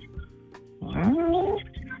tucking. Mm-hmm.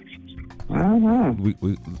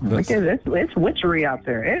 Mm-hmm. It's witchery out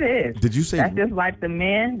there. It is. Did you say that's just like the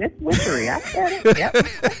men? It's witchery. I said it. Yep.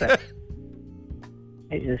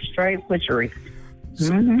 It's just straight witchery.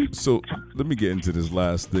 So let me get into this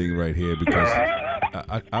last thing right here because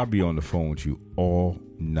I'll be on the phone with you all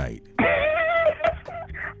night.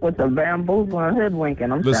 With the bamboozle and hoodwinking.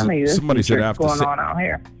 I'm telling you, somebody said after going on out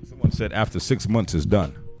here. Someone said after 6 months is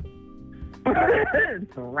done.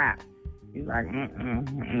 It's a wrap. He's like,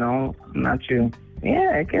 no, not you.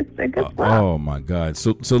 Yeah, it gets rough. Oh my God!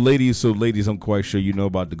 So ladies, I'm quite sure you know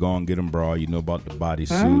about the Gone Get 'em bra. You know about the body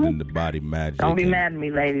suit and the body magic. Don't be mad at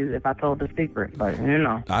me, ladies, if I told the secret. But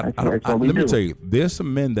that's what we let do. me tell you, there's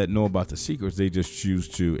some men that know about the secrets. They just choose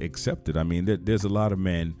to accept it. I mean, there's a lot of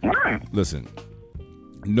men. Listen,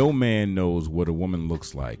 no man knows what a woman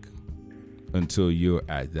looks like until you're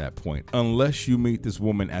at that point, unless you meet this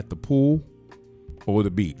woman at the pool or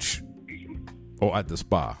the beach. Or at the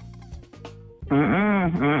spa.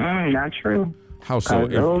 Not true. How so?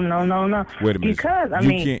 No. Wait a minute. Because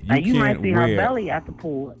you might see her belly at the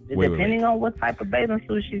pool, depending on what type of bathing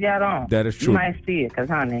suit she got on. That is true. You might see it, because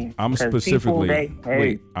honey, I'm specifically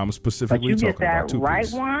but you get that right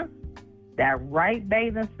one, that right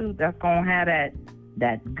bathing suit that's gonna have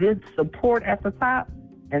that good support at the top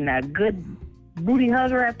and that good booty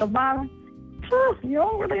hugger at the bottom. You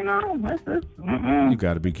don't really know. You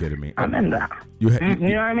got to be kidding me. I'm in that. You know what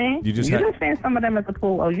I mean? You done seen some of them at the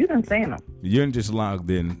pool. Oh, you done seen them. You done just logged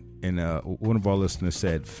in, and one of our listeners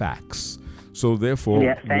said facts. So therefore,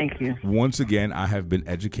 yeah, thank you. Once again, I have been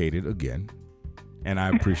educated again, and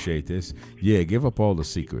I appreciate this. Yeah, give up all the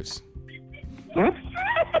secrets.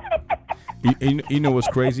 You know what's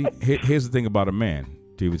crazy? Here's the thing about a man,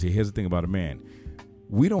 DVT. Here's the thing about a man.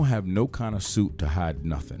 We don't have no kind of suit to hide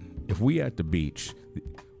nothing. If we at the beach,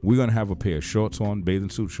 we're going to have a pair of shorts on, bathing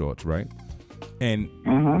suit shorts, right? And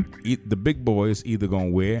the big boys either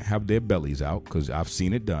going to have their bellies out, because I've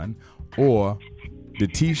seen it done, or the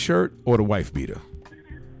T-shirt or the wife beater.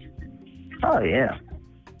 Oh, yeah.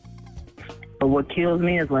 But what kills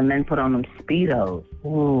me is when men put on them Speedos.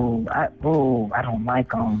 I don't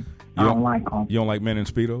like them. I don't like them. You don't like men in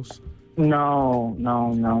Speedos? No.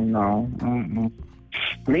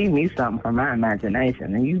 Leave me something for my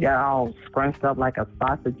imagination. And you got all scrunched up like a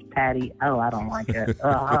sausage patty. Oh, I don't like it.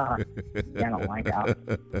 I don't like it.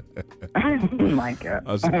 I don't like it.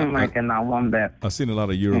 I don't like it not one bit. I've seen a lot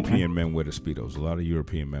of European men wear the Speedos. A lot of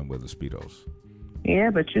European men wear the Speedos.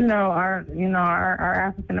 Yeah, but our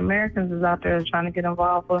African Americans is out there trying to get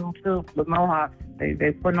involved with them too, with mohawks.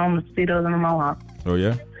 They putting on the Speedos and the mohawks. Oh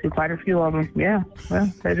yeah? See quite a few of them. Yeah,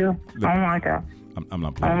 they do. I don't like that. I'm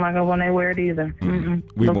not playing. I don't like it when they wear it either.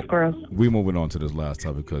 Looks gross. We moving on to this last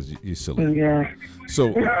topic because you're silly. Yeah.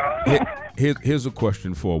 So here's a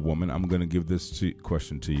question for a woman. I'm going to give this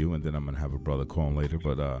question to you, and then I'm going to have a brother call in later.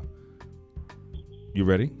 But you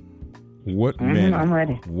ready? I'm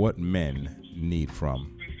ready. What men need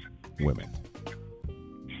from women?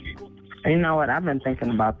 You know what? I've been thinking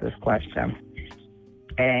about this question.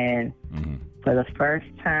 And for the first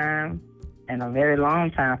time in a very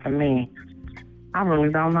long time for me, I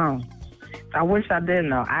really don't know. I wish I did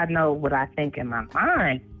know. I know what I think in my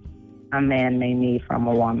mind a man may need from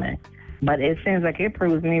a woman. But it seems like it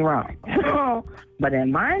proves me wrong. But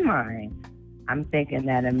in my mind, I'm thinking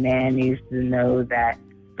that a man needs to know that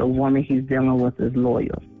the woman he's dealing with is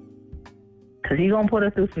loyal. Because he's going to put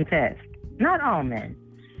her through some tests. Not all men.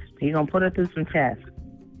 He's going to put her through some tests.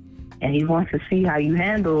 And he wants to see how you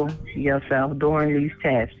handle yourself during these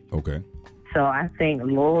tests. Okay. So I think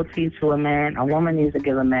loyalty to a woman needs to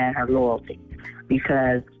give a man her loyalty.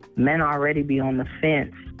 Because men already be on the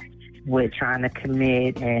fence with trying to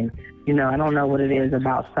commit. And, I don't know what it is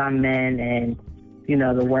about some men and,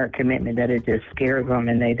 the word commitment that it just scares them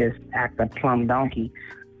and they just act a plumb donkey.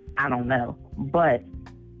 I don't know. But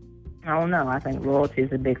I don't know. I think loyalty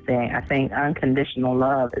is a big thing. I think unconditional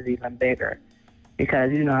love is even bigger.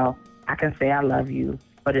 Because, I can say I love you,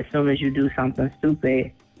 but as soon as you do something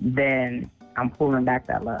stupid, then I'm pulling back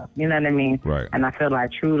that love. You know what I mean? Right. And I feel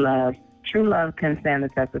like true love can stand the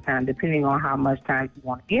test of time, depending on how much time you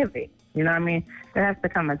want to give it. You know what I mean? There has to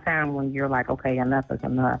come a time when you're like, okay, enough is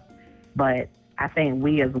enough. But I think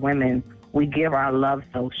we as women, we give our love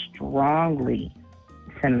so strongly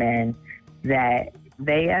to men that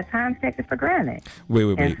they at times take it for granted.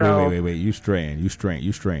 Wait. You straying.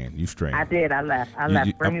 I did. I left.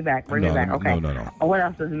 Bring me back. Okay. No. What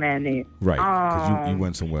else does a man need? Right. Because you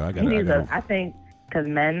went somewhere. I think because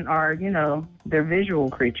men are, they're visual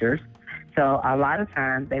creatures. So a lot of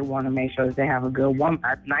times they want to make sure that they have a good woman,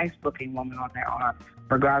 a nice looking woman on their arm,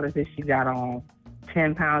 regardless if she got on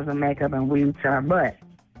 10 pounds of makeup and weave to her butt.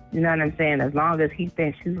 You know what I'm saying? As long as he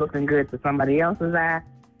thinks she's looking good to somebody else's eye,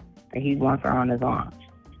 and he wants her on his arms.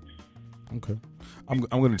 Okay, I'm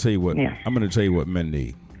going to tell you what. Yeah. I'm going to tell you what men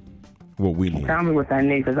need. What we need. Tell me what I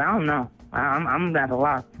need, because I don't know. I'm at a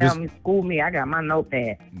loss. School me. I got my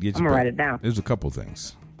notepad. I'm gonna write it down. There's a couple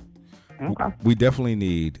things. Okay. We definitely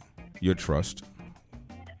need your trust.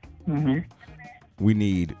 Mm-hmm. We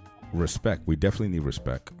need respect. We definitely need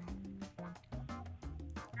respect.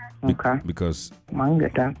 Okay. Because I can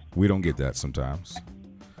get that. We don't get that sometimes.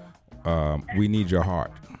 We need your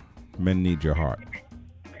heart. Men need your heart.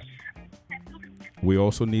 We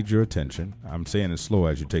also need your attention. I'm saying it slow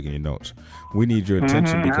as you're taking your notes. We need your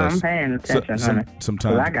attention because I'm paying attention,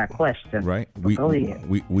 sometimes I got questions. Right? We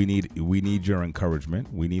need your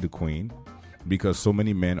encouragement. We need a queen because so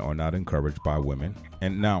many men are not encouraged by women.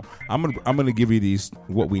 And now I'm gonna give you these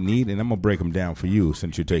what we need, and I'm gonna break them down for you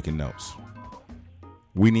since you're taking notes.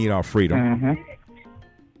 We need our freedom. Mm-hmm.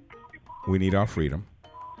 We need our freedom.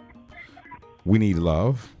 We need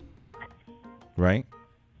love, right?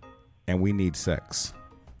 And we need sex.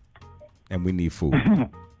 And we need food.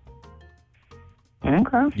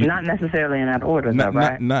 Okay. Not necessarily in that order, though,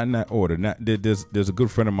 right? Not in that order. There's a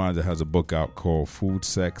good friend of mine that has a book out called Food,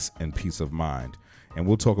 Sex, and Peace of Mind. And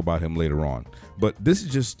we'll talk about him later on. But this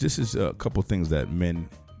is a couple things that men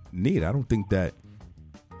need. I don't think that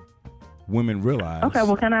women realize. Okay,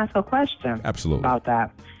 well, can I ask a question? Absolutely. About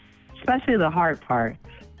that? Especially the heart part.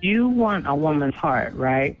 You want a woman's heart,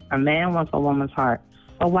 right? A man wants a woman's heart.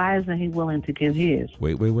 But why isn't he willing to give his?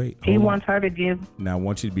 Wait. He wants her to give. Now, I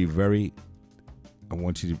want you to be very. I don't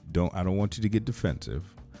want you to get defensive.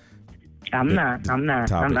 I'm not.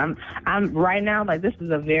 I'm right now. Like, this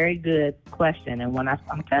is a very good question, and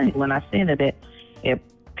I'm telling you, when I seen it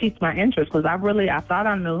piqued my interest because I thought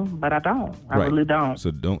I knew, but I don't. I really don't. So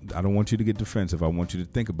I don't want you to get defensive. I want you to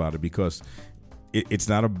think about it because it's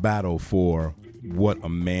not a battle for what a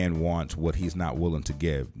man wants, what he's not willing to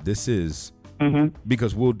give. This is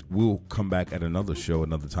because we'll come back at another show,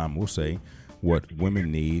 another time. We'll say what women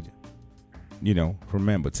need. From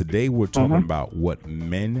men. But today we're talking about what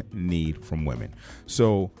men need from women.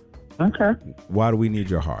 So, why do we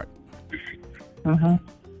need your heart?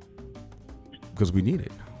 Because we need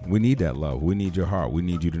it. We need that love. We need your heart. We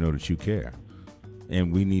need you to know that you care.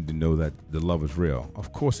 And we need to know that the love is real.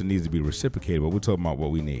 Of course, it needs to be reciprocated, but we're talking about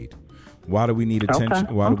what we need. Why do we need attention?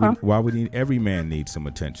 Why we need? Every man needs some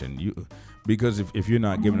attention. Because if you're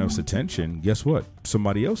not giving us attention, guess what?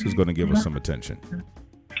 Somebody else is going to give us some attention.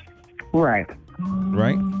 Right.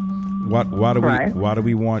 Why do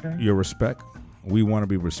we want your respect? We want to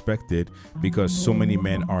be respected because so many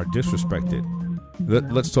men are disrespected.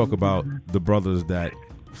 Let's talk about the brothers that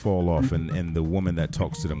fall off and the woman that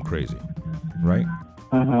talks to them crazy, right?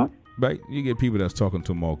 Right. You get people that's talking to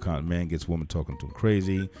them all kinds. Man gets woman talking to him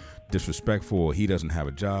crazy, disrespectful. He doesn't have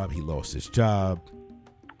a job. He lost his job.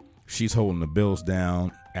 She's holding the bills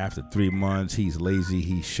down. After 3 months, he's lazy.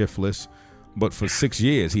 He's shiftless. But for 6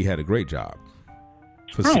 years, he had a great job.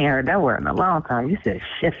 I ain't heard that word in a long time. You said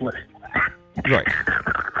shiftless. Right.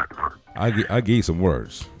 I gave some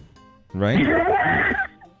words, right?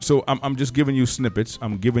 So I'm just giving you snippets.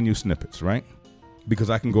 I'm giving you snippets, right? Because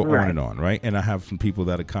I can go on and on, right? And I have some people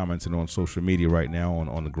that are commenting on social media right now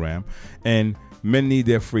on the gram. And men need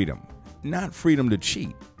their freedom, not freedom to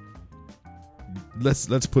cheat.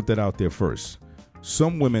 Let's put that out there first.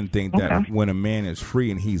 Some women think that when a man is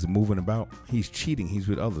free and he's moving about, he's cheating, he's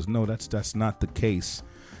with others. No, that's not the case.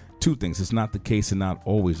 Two things: it's not the case and not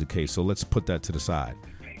always the case. So let's put that to the side.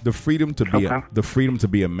 The freedom to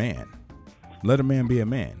be a man. Let a man be a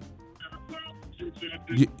man.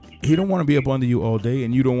 He don't want to be up under you all day,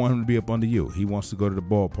 and you don't want him to be up under you. He wants to go to the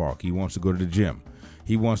ballpark. He wants to go to the gym.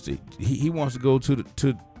 He wants to go to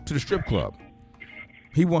the strip club.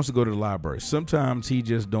 He wants to go to the library. Sometimes he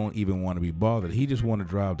just don't even want to be bothered. He just want to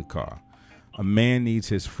drive the car. A man needs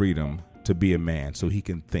his freedom to be a man so he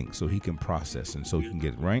can think, so he can process, and so he can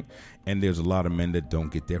get it right. And there's a lot of men that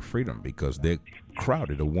don't get their freedom because they're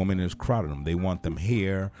crowded. A woman is crowded them. They want them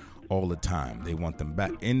here all the time. They want them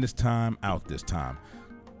back in this time, out this time.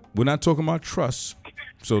 We're not talking about trust,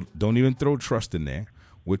 so don't even throw trust in there.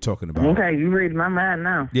 We're talking about... Okay, you read my mind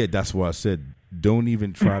now. Yeah, that's why I said don't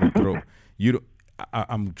even try to throw...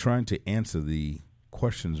 I'm trying to answer the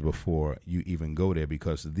questions before you even go there,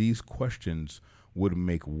 because these questions would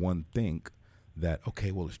make one think that,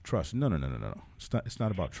 okay, well, it's trust. No. It's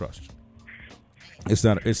not about trust.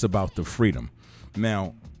 It's about the freedom.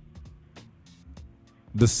 Now,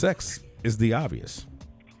 the sex is the obvious,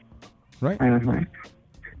 right? Mm-hmm.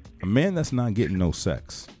 A man that's not getting no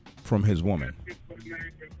sex from his woman,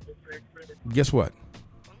 guess what?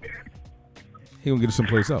 He gonna get it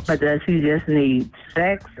someplace else. But does he just need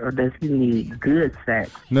sex, or does he need good sex?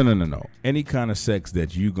 No. Any kind of sex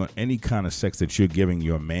that you're giving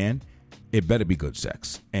your man, it better be good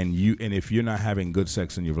sex. And if you're not having good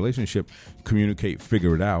sex in your relationship, communicate,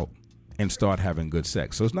 figure it out, and start having good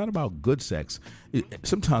sex. So it's not about good sex.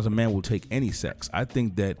 Sometimes a man will take any sex. I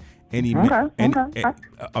think that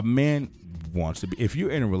a man wants to be. If you're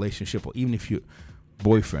in a relationship, or even if you're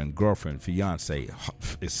boyfriend, girlfriend, fiance,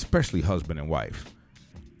 especially husband and wife,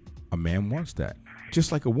 a man wants that,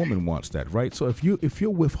 just like a woman wants that, right? So if you're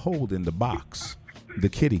withholding the box, the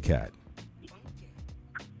kitty cat,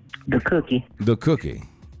 the cookie,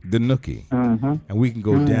 the nookie, and we can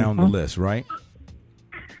go down the list, right?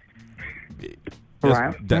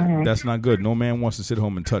 That's not good. No man wants to sit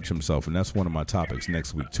home and touch himself, and that's one of my topics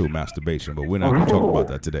next week too, masturbation. But we're not going to talk about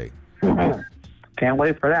that today. Can't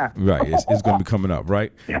wait for that. Right, it's going to be coming up,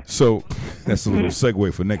 right? Yeah. So that's a little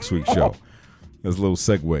segue for next week's show. That's a little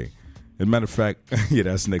segue. As a matter of fact, yeah,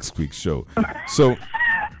 that's next week's show. So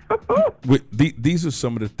these are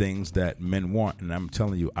some of the things that men want, and I'm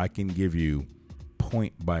telling you, I can give you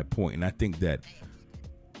point by point. And I think that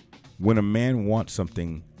when a man wants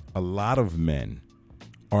something, a lot of men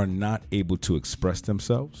are not able to express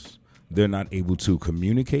themselves. They're not able to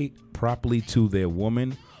communicate properly to their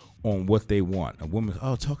woman on what they want. A woman,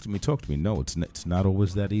 talk to me. No, it's not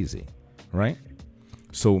always that easy, right?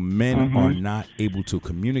 So men are not able to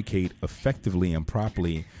communicate effectively and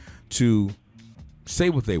properly to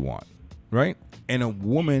say what they want, right? And a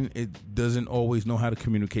woman, it doesn't always know how to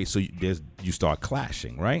communicate, so you start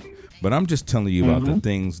clashing, right? But I'm just telling you about the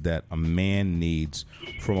things that a man needs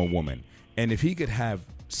from a woman. And if he could have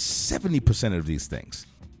 70% of these things,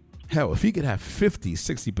 hell, if he could have 50,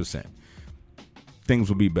 60%, things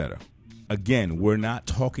will be better. Again, we're not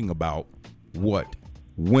talking about what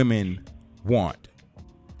women want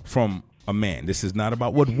from a man. This is not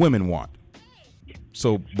about what women want.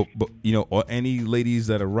 So, but or any ladies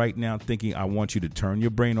that are right now thinking, I want you to turn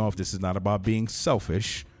your brain off. This is not about being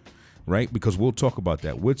selfish, right? Because we'll talk about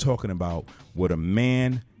that. We're talking about what a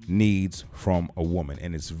man needs from a woman.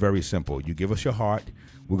 And it's very simple. You give us your heart,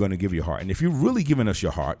 we're going to give you a heart. And if you're really giving us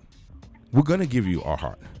your heart, we're going to give you our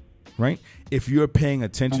heart. Right? If you're paying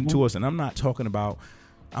attention to us, and I'm talking about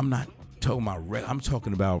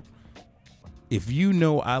if you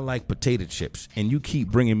know I like potato chips and you keep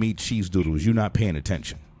bringing me cheese doodles, you're not paying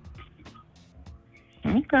attention.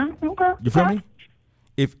 Okay. You feel me?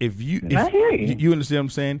 If you understand what I'm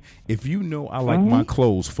saying? If you know I like my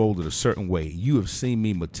clothes folded a certain way, you have seen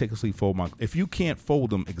me meticulously fold my. If you can't fold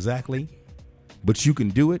them exactly, but you can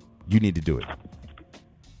do it, you need to do it.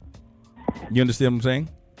 You understand what I'm saying?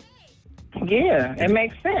 Yeah, it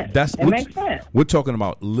makes sense. It makes sense. We're talking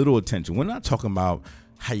about little attention. We're not talking about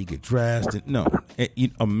how you get dressed. No,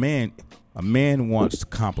 a man wants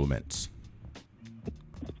compliments.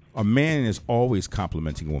 A man is always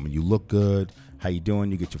complimenting a woman. You look good. How you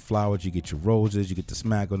doing? You get your flowers. You get your roses. You get the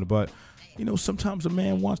smack on the butt. sometimes a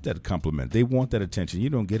man wants that compliment. They want that attention. You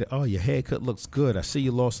don't get it. Oh, your haircut looks good. I see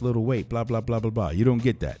you lost a little weight. Blah, blah, blah, blah, blah. You don't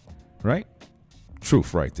get that. Right?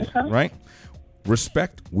 Truth right there. Right?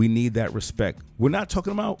 Respect. We need that respect. We're not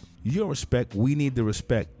talking about your respect. We need the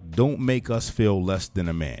respect. Don't make us feel less than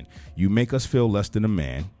a man. You make us feel less than a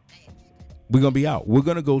man, we're going to be out. We're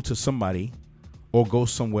going to go to somebody or go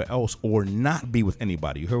somewhere else or not be with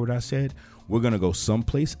anybody. You heard what I said? We're going to go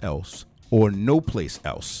someplace else or no place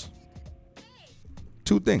else.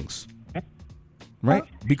 Two things, right?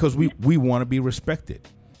 Because we want to be respected,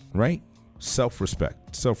 right?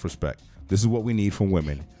 Self-respect. This is what we need from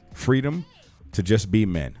women. Freedom to just be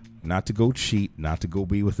men, not to go cheat, not to go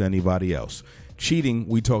be with anybody else. Cheating,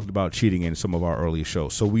 we talked about cheating in some of our earlier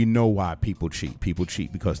shows. So we know why people cheat. People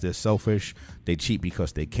cheat because they're selfish. They cheat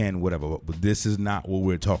because they can, whatever. But this is not what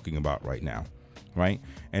we're talking about right now, right?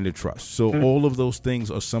 And the trust. So all of those things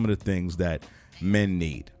are some of the things that men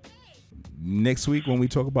need. Next week, when we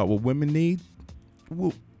talk about what women need,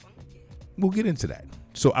 we'll get into that.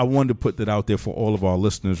 So I wanted to put that out there for all of our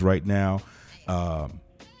listeners right now,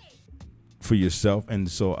 for yourself. And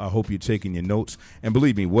so I hope you're taking your notes. And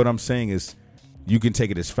believe me, what I'm saying is you can take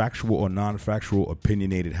it as factual or non-factual,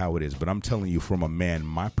 opinionated, how it is. But I'm telling you from a man,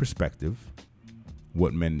 my perspective,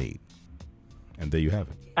 what men need. And there you have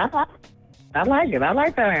it. I like it. I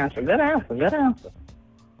like that answer. Good answer.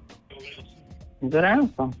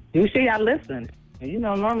 You see, I listened.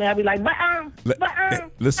 Normally I'd be like,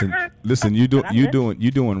 listen. You're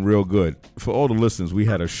doing real good. For all the listeners, we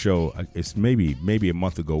had a show. It's maybe a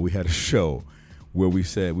month ago. We had a show where we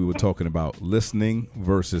said we were talking about listening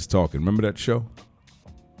versus talking. Remember that show?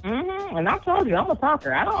 Mm-hmm. And I told you, I'm a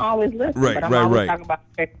talker. I don't always listen, but I'm always talking about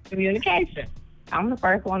communication. I'm the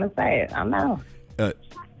first one to say it. I know.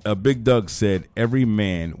 Big Doug said every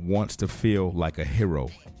man wants to feel like a hero,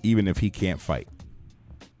 even if he can't fight.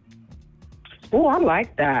 Oh, I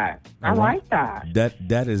like that. I like that.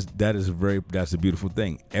 That's a beautiful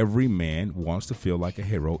thing. Every man wants to feel like a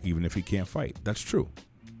hero, even if he can't fight. That's true.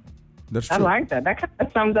 I like that. That kind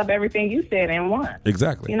of sums up everything you said in one.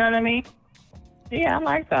 Exactly. You know what I mean? Yeah, I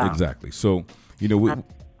like that. Exactly. So,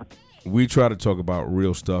 we try to talk about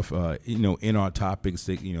real stuff, in our topics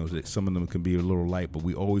that some of them can be a little light, but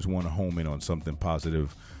we always want to home in on something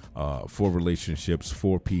positive for relationships,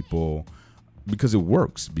 for people, because it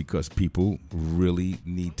works, because people really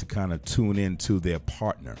need to kind of tune into their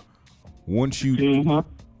partner. Once you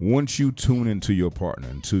tune into your partner,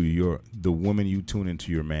 the woman, you tune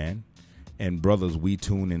into your man, and brothers, we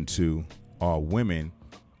tune into our women,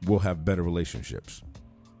 we'll have better relationships.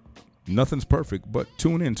 Nothing's perfect, but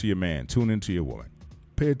tune into your man, tune into your woman.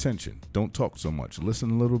 Pay attention. Don't talk so much. Listen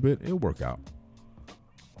a little bit. It'll work out.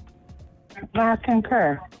 I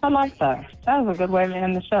concur. I like that. That was a good way to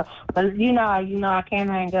end the show. But I can't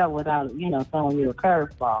hang up without throwing you a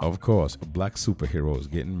curveball. Of course, a black superhero is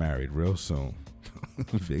getting married real soon.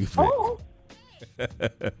 Big. Oh.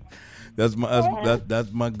 That's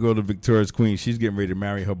my girl, the Victoria's Queen. She's getting ready to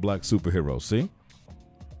marry her black superhero. See?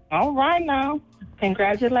 All right now.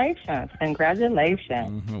 Congratulations.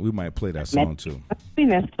 Mm-hmm. We might play that song too.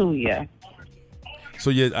 Happiness to you. So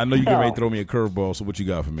yeah, I know you get ready to throw me a curveball. So what you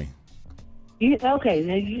got for me? You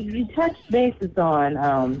touched bases on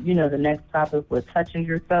the next topic with touching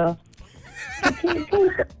yourself.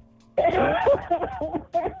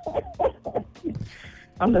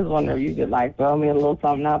 I'm just wondering if you could throw me a little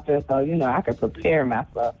something out there so I could prepare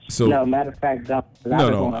myself. So, no, matter of fact, don't.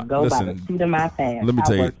 I go by the seat of my pants. Let me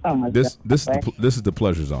tell you, this is the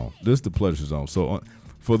pleasure zone. This is the pleasure zone. So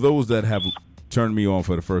for those that have turned me on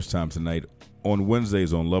for the first time tonight, on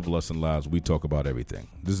Wednesdays on Love, Lust, and Lies, we talk about everything.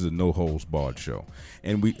 This is a no holds barred show,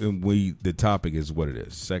 and the topic is what it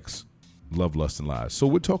is: sex, love, lust, and lies. So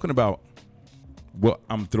we're talking about. Well,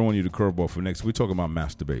 I'm throwing you the curveball for next. We're talking about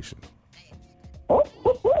masturbation.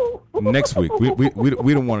 Next week,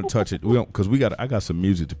 we don't want to touch it. We don't, because I got some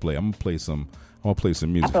music to play. I'm gonna play some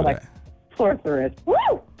music for that. Sorceress. Woo!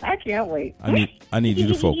 I can't wait. I need you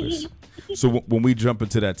to focus. So when we jump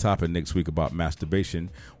into that topic next week about masturbation,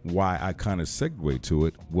 why I kind of segue to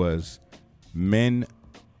it was men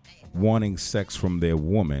wanting sex from their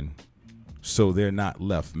woman, so they're not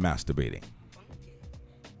left masturbating.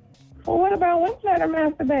 Well, what about women that are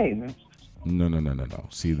masturbating? No.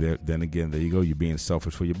 See, then again, there you go. You're being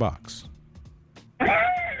selfish for your box.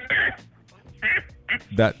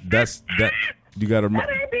 That's you got to remember.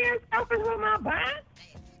 That ain't being selfish for my box.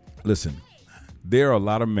 Listen, there are a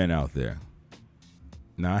lot of men out there.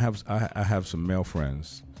 Now I have some male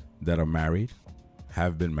friends that are married,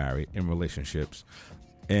 have been married in relationships,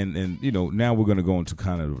 and now we're going to go into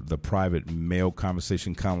kind of the private male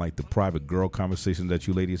conversation, kind of like the private girl conversation that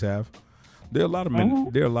you ladies have. There are a lot of men.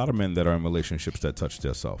 There are a lot of men that are in relationships that touch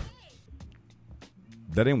their self.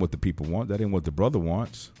 That ain't what the people want. That ain't what the brother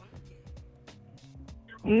wants.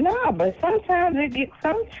 No, but sometimes it gets.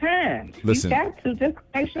 Sometimes Listen, you got to just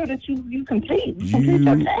make sure that you complete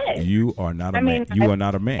your task. You are not a man. You are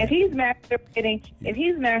not a man. If he's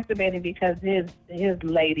masturbating because his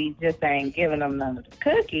lady just ain't giving him none of the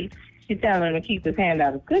cookies, she's telling him to keep his hand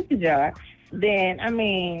out of the cookie jar. Then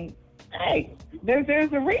hey,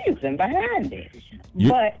 there's a reason behind it.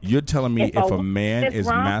 You're telling me if a man is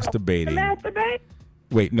masturbating.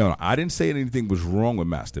 Wait, no, I didn't say anything was wrong with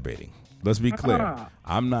masturbating. Let's be clear.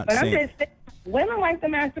 I'm not saying. I'm just saying, women like to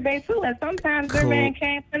masturbate too, and sometimes their man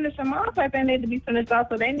can't finish them off like they need to be finished off,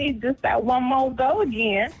 so they need just that one more go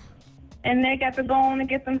again, and they got to go on and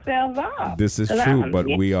get themselves off. This is true, but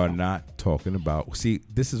we are not talking about. See,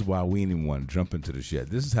 this is why we didn't want to jump into this yet.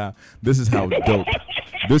 This is how dope.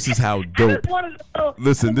 This is how dope.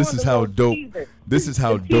 Listen, this is how dope. This is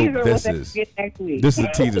how dope this is. This is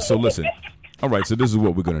a teaser. So listen. All right, so this is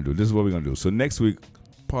what we're gonna do. So next week,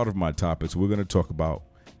 part of my topics, we're gonna talk about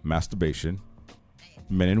masturbation,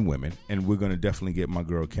 men and women, and we're gonna definitely get my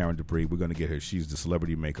girl Karen Dupree. We're gonna get her. She's the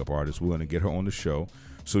celebrity makeup artist. We're gonna get her on the show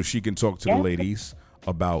so she can talk to the ladies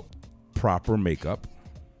about proper makeup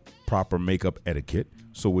etiquette.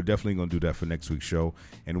 So we're definitely gonna do that for next week's show.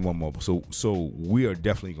 And one more. So we are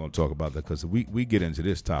definitely gonna talk about that because we get into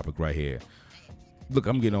this topic right here. Look,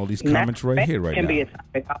 I'm getting all these comments right here right now. Can be a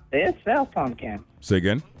topic all to itself, Pumpkin. Say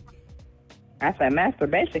again? I said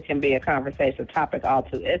masturbation can be a conversation topic all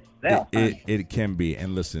to itself. It can be.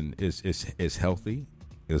 And listen, it's healthy.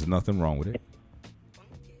 There's nothing wrong with it.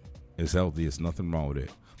 It's healthy. There's nothing wrong with it.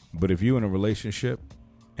 But if you're in a relationship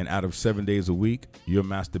and out of 7 days a week, you're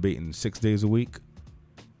masturbating 6 days a week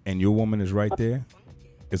and your woman is right there,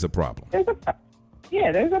 it's a problem. There's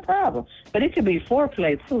a problem. But it could be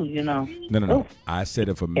foreplay, too, you know. No. I said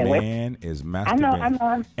if a man is masturbating. I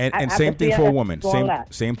know. And same thing for a woman.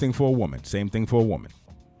 Same thing for a woman. Same thing for a woman.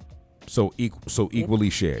 So equally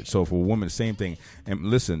shared. So for a woman, same thing. And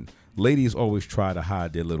listen, ladies always try to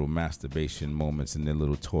hide their little masturbation moments and their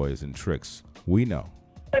little toys and tricks. We know.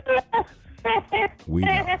 We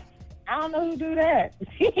know. I don't know who do that.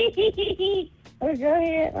 Oh, go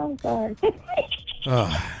ahead. I'm sorry.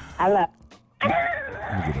 I love.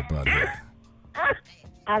 Let me get up out of here.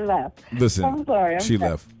 I left. Listen, I'm sorry. She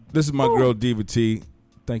left. This is my girl Diva T.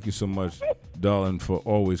 Thank you so much, darling, for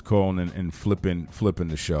always calling and flipping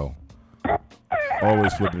the show.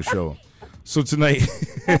 Always flipping the show. So tonight,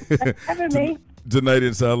 tonight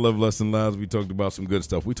inside Love, Lust, and Lies, we talked about some good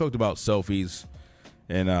stuff. We talked about selfies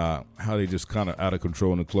and how they just kind of out of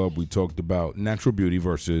control in the club. We talked about natural beauty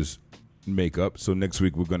versus makeup. So next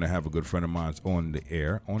week we're going to have a good friend of mine on the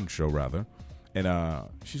show rather. And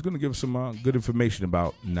she's going to give us some good information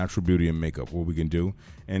about natural beauty and makeup, what we can do.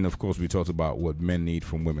 And, of course, we talked about what men need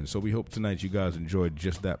from women. So we hope tonight you guys enjoyed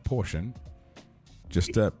just that portion.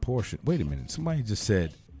 Just that portion. Wait a minute. Somebody just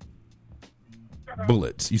said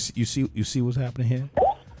bullets. You see what's happening here?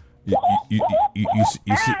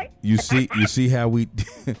 You see how we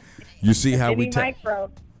you see how we the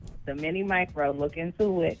mini micro. Look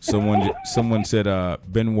into it. Someone said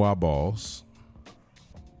Benoit balls.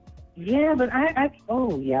 Yeah, but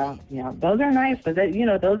those are nice, but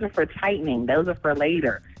those are for tightening. Those are for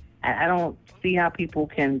later. I don't see how people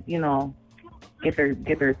can, get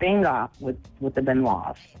their thing off with the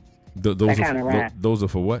Benoits. Those are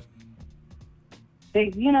for what?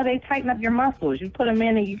 They tighten up your muscles. You put them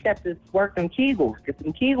in and you got to work them Kegels. Get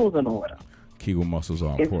them Kegels in order. Kegel muscles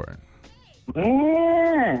are important.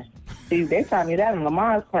 Yeah. See, they taught me that in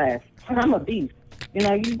Lamar's class. I'm a beast. You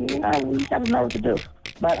got to know what to do.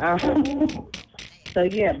 But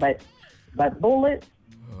but bullets,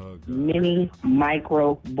 mini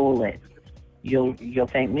micro bullets. You'll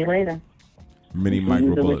thank me later. Mini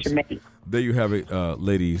micro bullets. There you have it,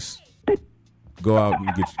 ladies. Go out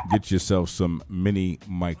and get yourself some mini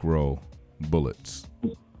micro bullets.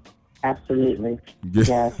 Absolutely.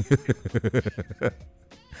 Yes.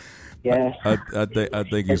 Yeah. I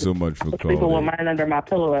thank you so much for calling. People were mine under my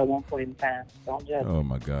pillow at one point in time. Don't judge. Oh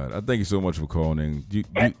my God! I thank you so much for calling.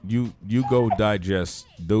 You go digest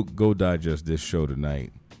this show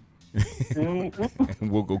tonight, and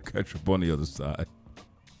we'll go catch up on the other side.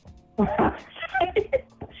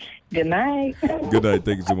 Good night. Good night.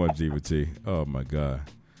 Thank you so much, Diva T. Oh my God.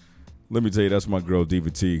 Let me tell you, that's my girl Diva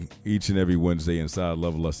T. Each and every Wednesday inside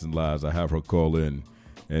Love, Lust, and Lies, I have her call in.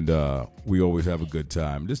 And we always have a good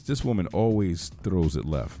time. This woman always throws it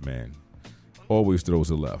left, man. Always throws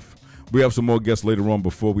it left. We have some more guests later on.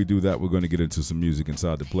 Before we do that, we're going to get into some music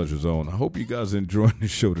inside the Pleasure Zone. I hope you guys are enjoying the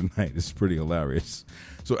show tonight. It's pretty hilarious.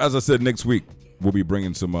 So as I said, next week, we'll be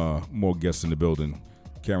bringing some more guests in the building.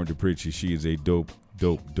 Karen DePrici, she is a dope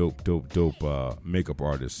makeup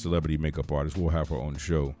artist, celebrity makeup artist. We'll have her on the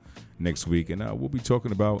show next week, and we'll be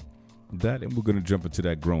talking about that, and we're going to jump into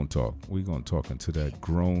that grown talk. We're going to talk into that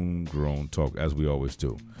grown talk, as we always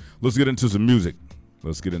do. Let's get into some music.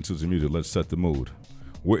 Let's set the mood.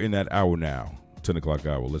 We're in that hour now, 10 o'clock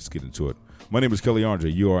hour. Let's get into it. My name is Kelley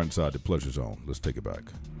Andre. You are inside the Pleasure Zone. Let's take it back.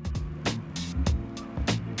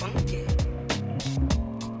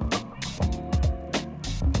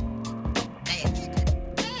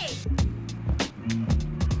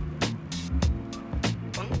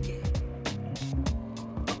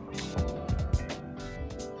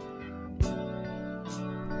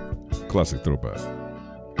 Classic throwback.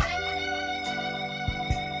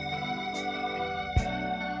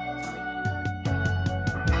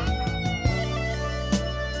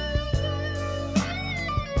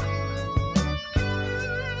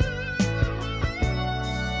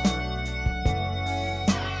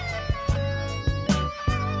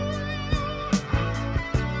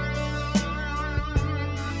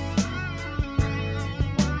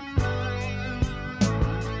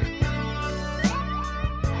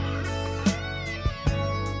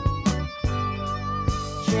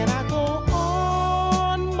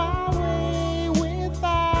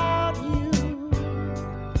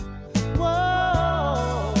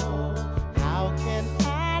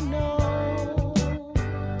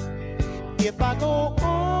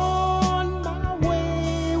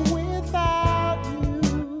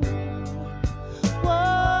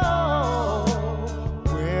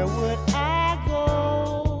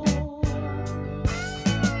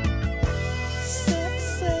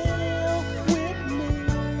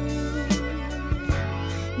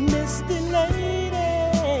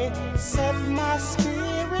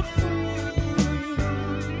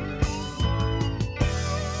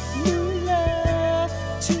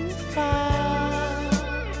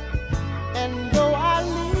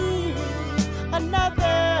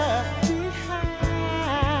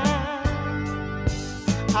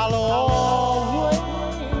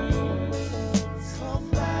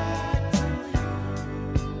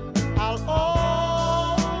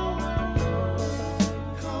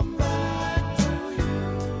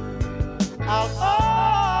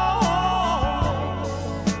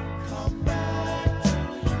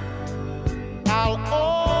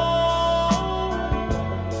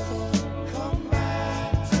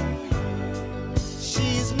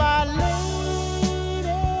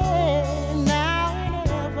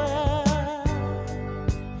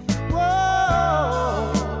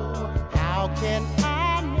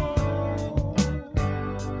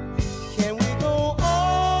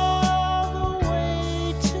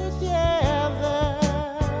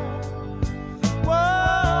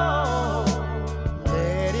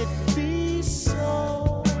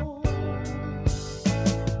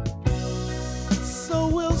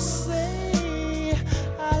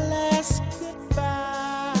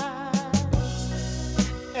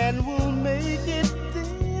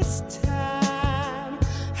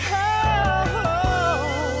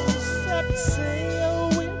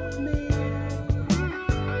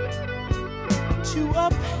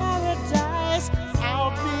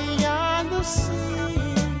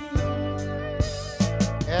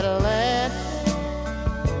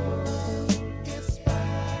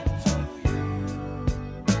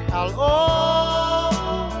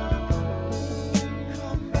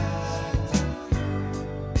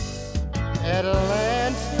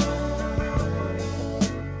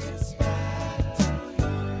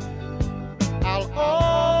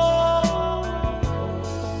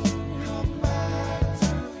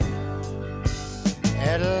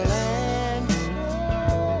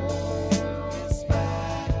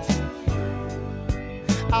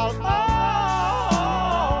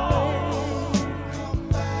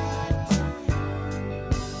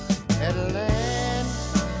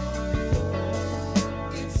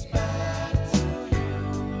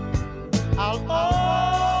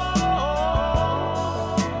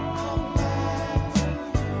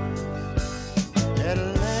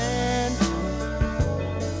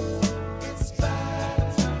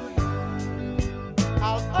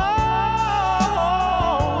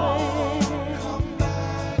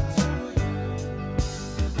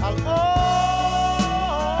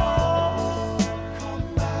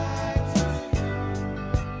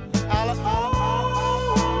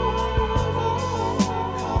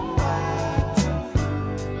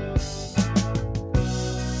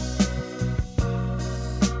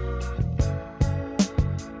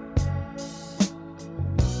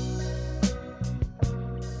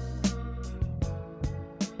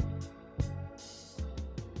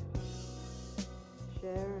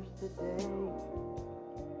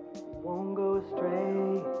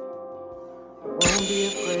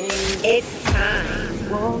 It's time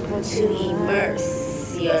to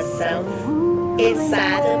immerse yourself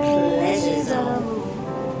inside the pleasure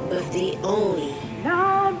zone with the only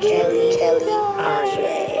Kelley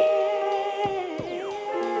Andre.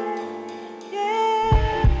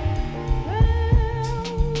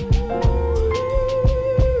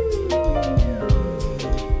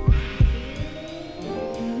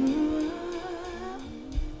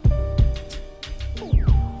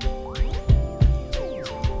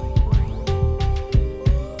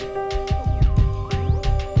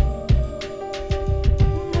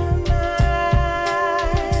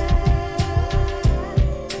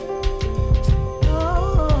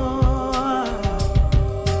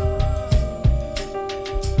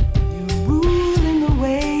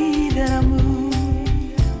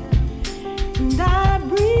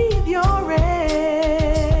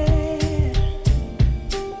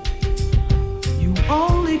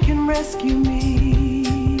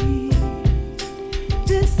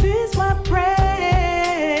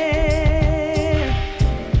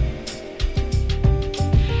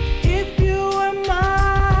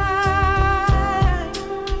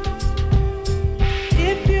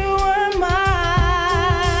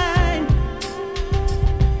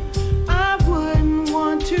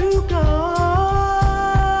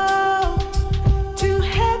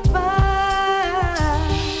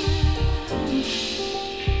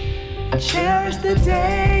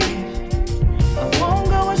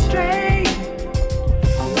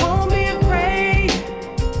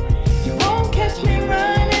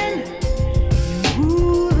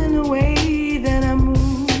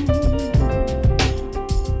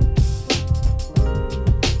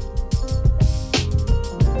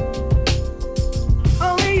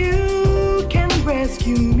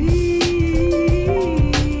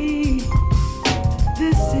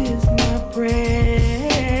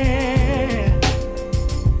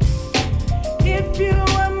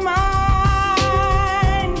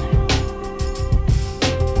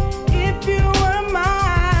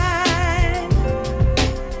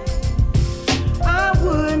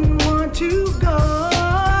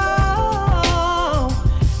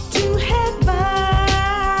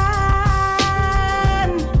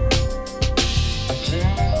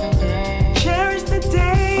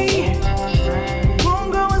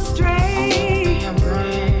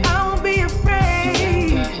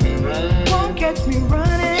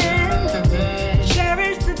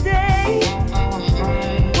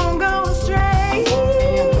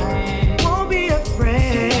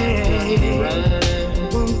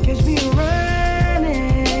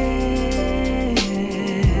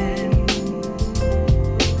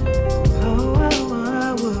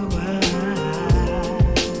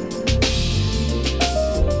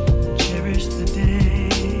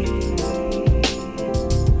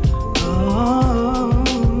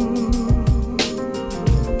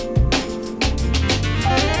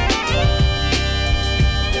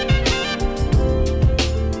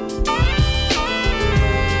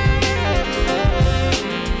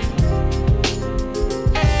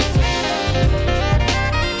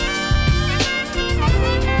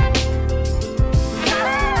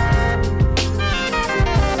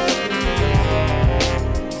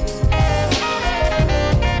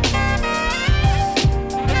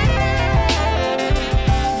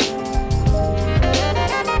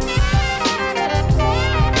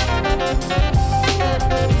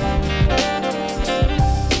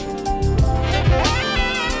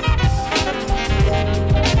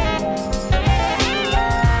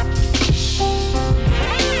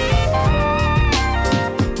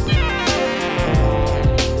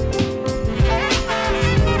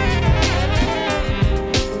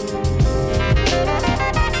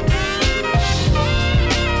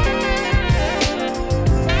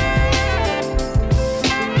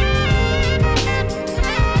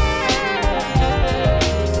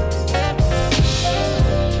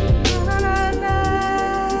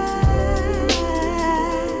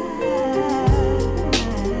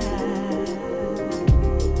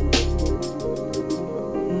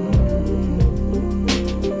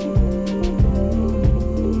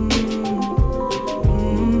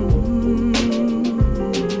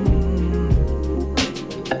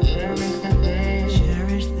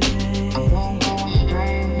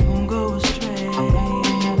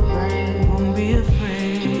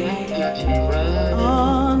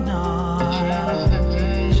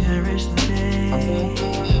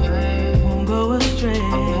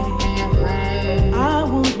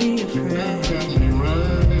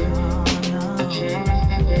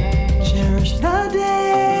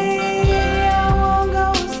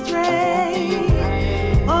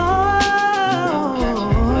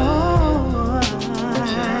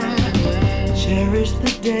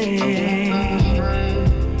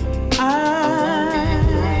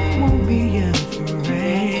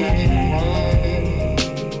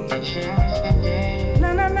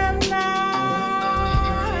 Na na na na.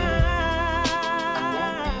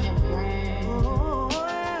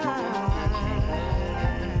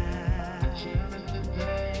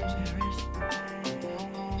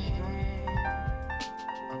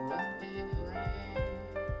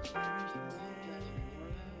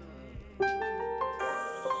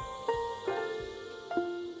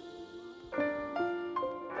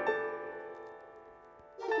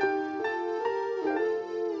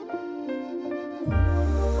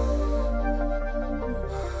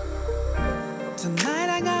 Tonight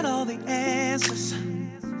I got all the answers.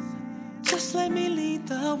 Just let me lead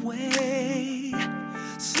the way.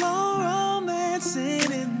 Slow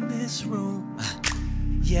romancing in this room.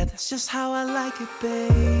 Yeah, that's just how I like it,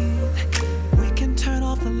 babe. We can turn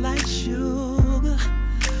off the light, sugar.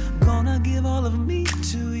 Gonna give all of me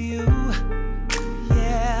to you.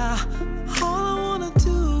 Yeah, all I wanna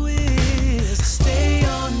do is stay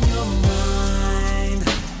on your mind.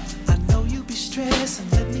 I know you be stressing,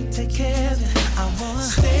 let me take care of it. I wanna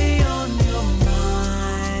stay on your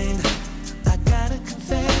mind. I got a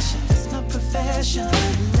confession, it's my profession.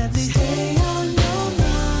 Let me stay on your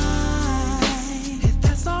mind. If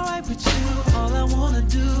that's alright with you, all I wanna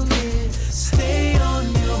do is stay on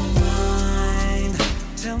your mind.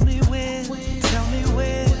 Tell me when, tell me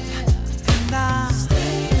when, and I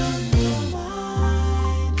stay on your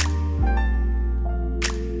mind.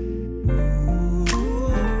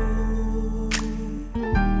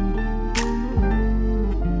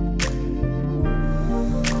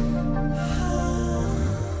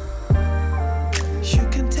 You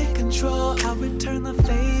can take control, I'll return the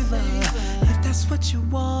favor. If that's what you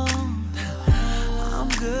want, I'm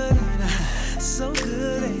good, ain't I? So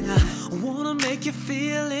good, ain't I? Wanna make you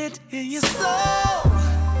feel it in your soul.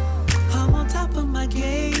 I'm on top of my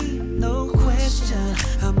game, no question.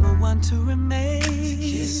 I'm the one to remain.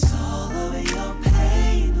 Kiss all of your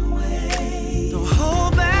pain away. Don't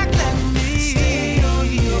hold back, let me stay on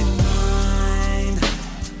your mind.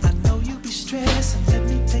 I know you be stressing, let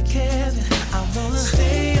me take care of it. I wanna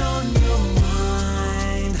stay on your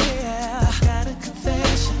mind. Yeah, I got a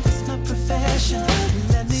confession, it's my profession.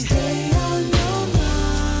 Let me stay on your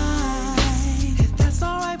mind. If that's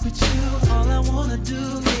alright with you, all I wanna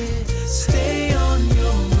do is stay on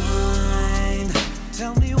your mind.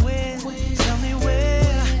 Tell me when, tell me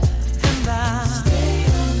where, and I stay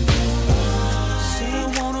on your mind. Say I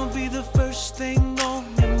wanna be the first thing on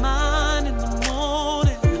your mind in the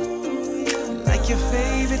morning. Like your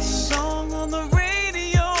favorite song on the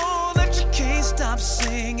radio that you can't stop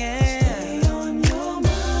singing. Stay on your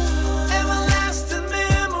mind. Everlasting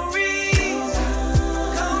memories.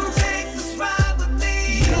 Come take this ride with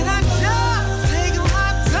me. And I just take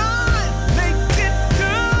my time, make it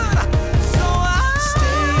good. So I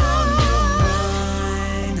stay on your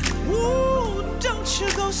mind. Ooh, don't you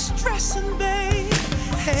go stressing, babe.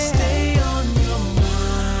 Hey. Stay on your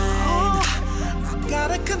mind. Oh, I got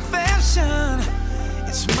a confession.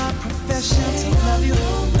 It's my profession to love you.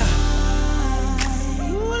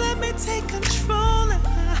 Ooh, let me take control. I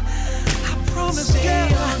promise, stay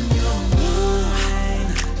girl. On your mind.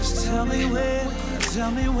 Just tell me when,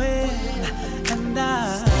 and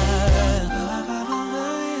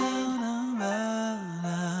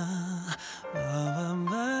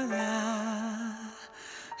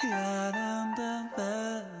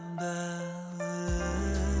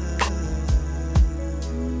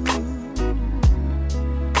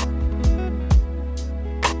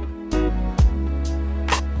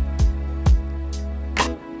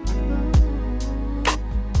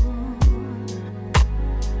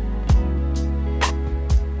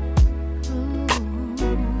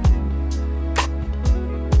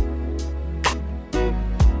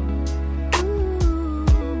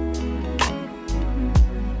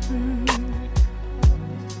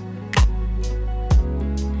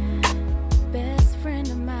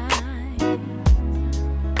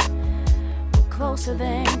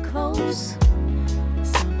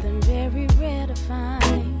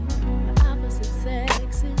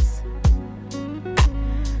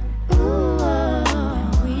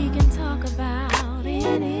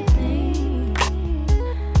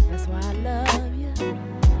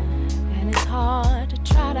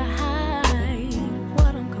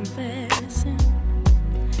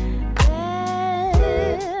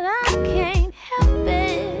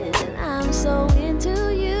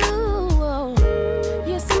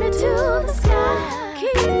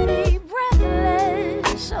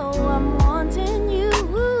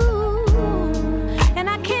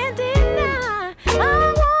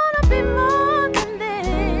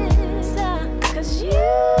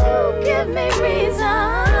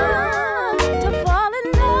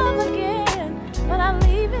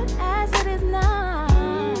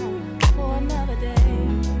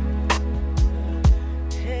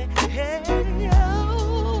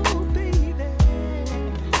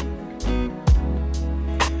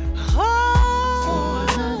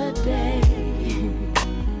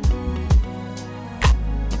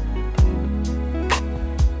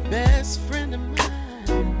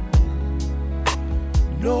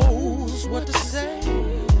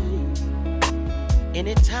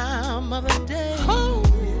day. Oh.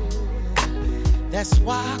 That's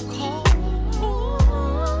why I call.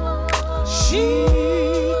 She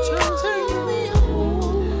turns me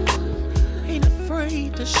on. Ain't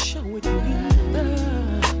afraid to show it either.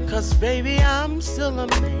 'Cause baby, I'm still a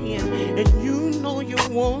man, and you know you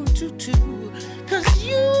want to too. 'Cause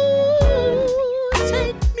you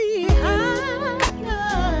take me higher.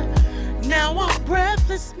 Now I'm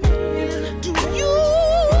breathless, man. Do you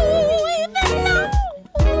even know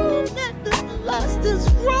that this lust is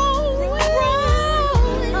wrong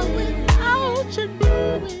without you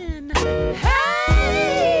knowing?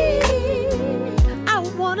 Hey, I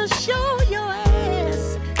wanna show your ass.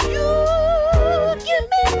 You give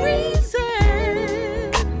me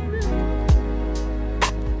reason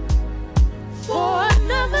for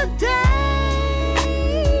another day.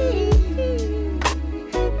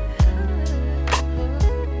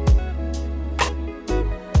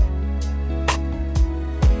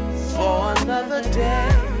 For another day.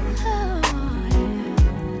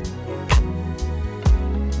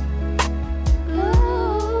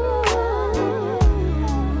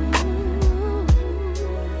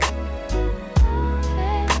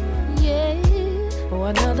 For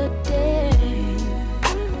another day.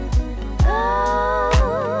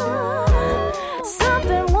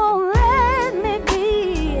 Something won't let me be.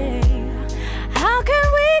 How can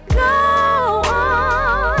we go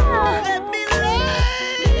on? Let me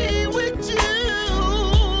lay with you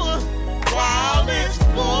while it's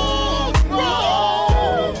full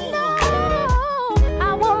grown. No, I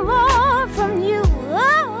want more from you.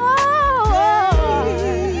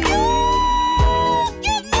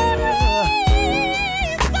 Give me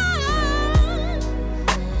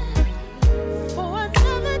For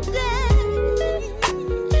another day.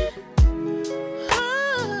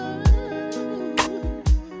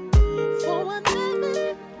 For another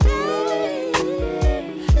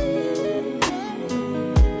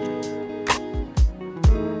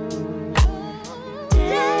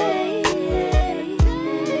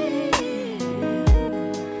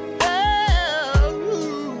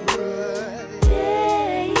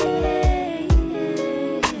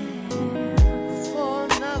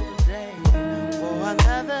For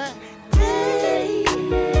another day.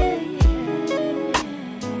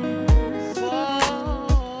 For another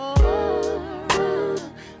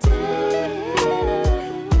day.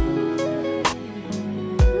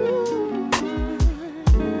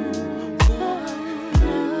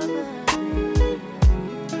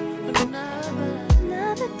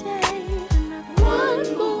 Another day. One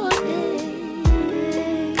more day.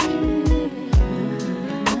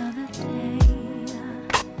 Another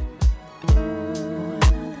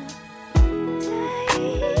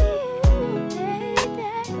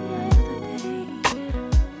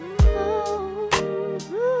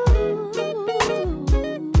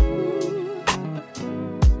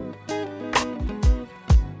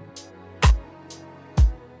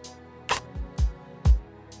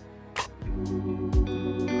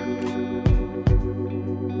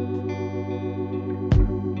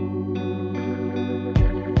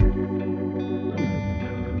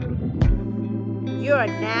You are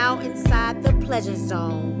now inside the pleasure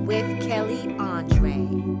zone with Kelley Andre.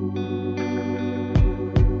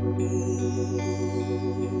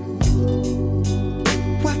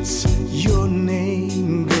 What's your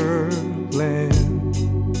name, girl? And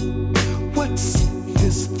what's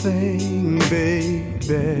this thing,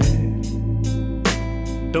 baby?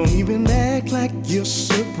 Don't even act like you're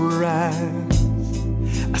surprised.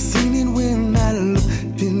 I seen it when I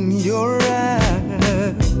looked in your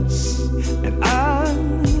eyes, and I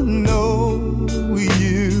know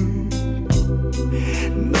you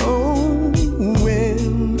know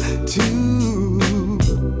when to.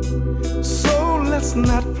 So let's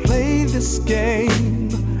not play this game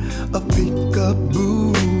of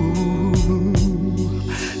peekaboo,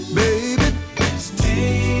 baby. Let's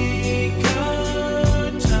take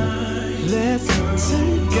our time. Let's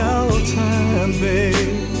take our time, baby.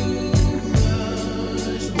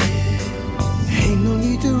 Ain't no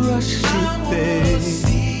need to rush it, babe.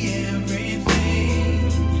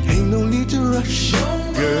 Ain't no need to rush it,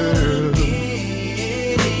 girl.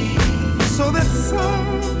 So there's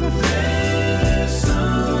something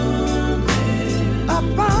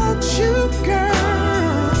about you,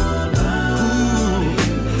 girl.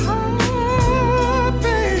 Oh,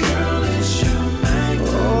 baby.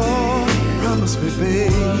 Oh, promise me,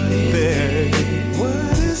 baby.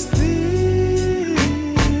 What is this?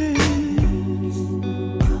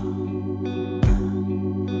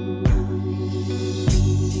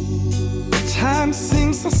 Time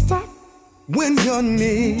seems to stop when you're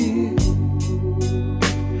near.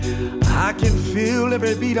 I can feel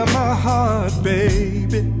every beat of my heart,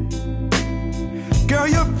 baby. Girl,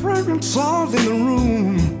 your fragrance all in the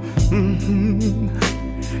room. Mm-hmm.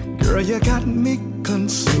 Girl, you got me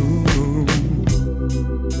consumed.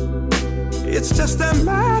 It's just a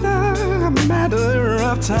matter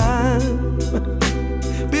of time.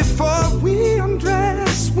 Before we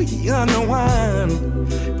undress, we unwind.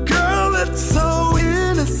 Girl, it's so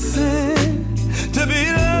innocent to be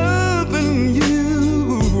loving you.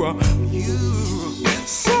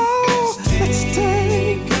 So let's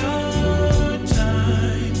take our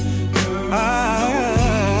time.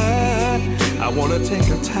 I wanna take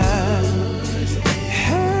our time.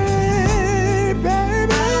 Hey,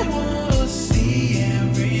 baby, I wanna see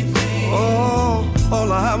everything. Oh,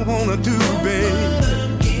 all I wanna do, baby.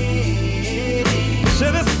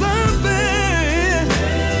 Should have something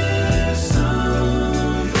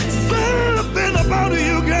about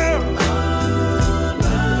you, girl.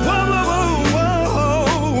 Whoa, whoa, whoa, whoa.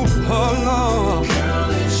 Oh, Lord.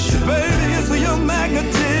 Baby, it's your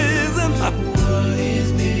magnetism. What is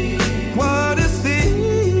this? What is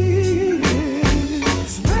this?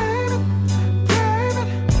 Baby, baby,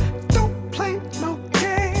 don't play no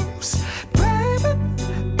games. Baby,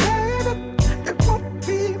 baby, it won't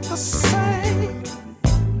be the same.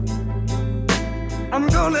 I'm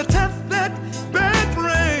gonna test that bad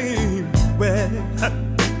brain. Well,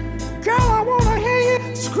 girl, I wanna hear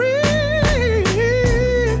you scream,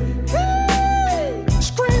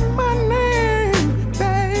 scream my name,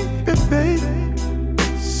 baby, baby.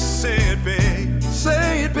 Say it,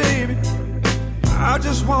 baby. I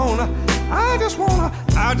just wanna,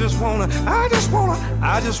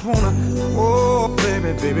 oh,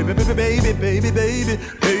 baby, baby, baby, baby, baby, baby,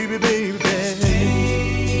 baby, baby, baby.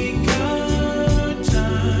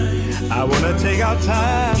 I wanna take our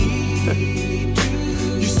time.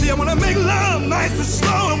 You see, I wanna make love nice and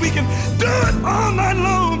slow, and we can do it all night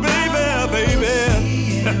long, baby, baby.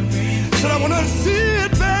 Said I wanna see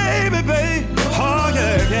it, baby, baby. Oh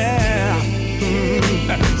yeah, yeah.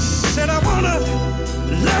 Said I wanna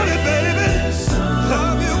love it, baby.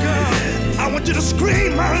 Love you, girl. I want you to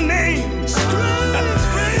scream my name. Scream.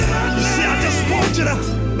 You see, I just want you to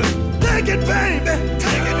take it, baby.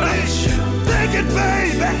 Take it, baby. Take it,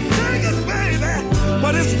 baby. Take it, baby.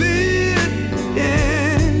 What is this?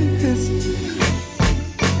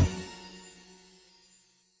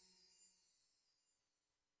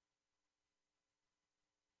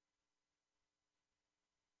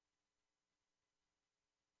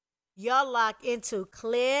 Y'all lock into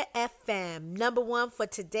Clear FM, #1 for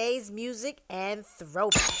today's music and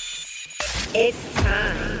throwback. It's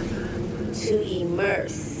time to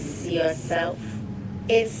immerse yourself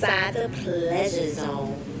inside the pleasure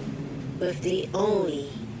zone with the only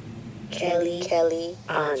Kelley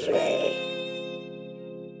Andre.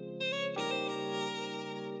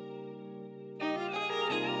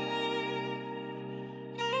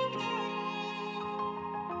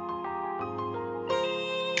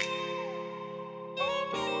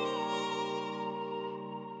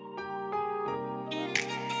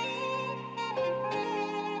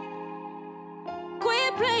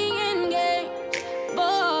 Quit playing games,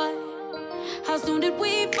 boy. How soon did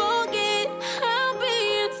we forget I'll be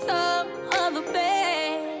in some other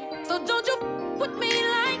bed? So don't you with me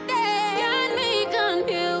like that. Got me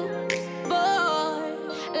confused, boy.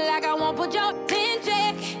 Like I won't put your in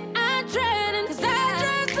check. I tried and 'cause I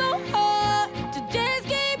tried so hard to just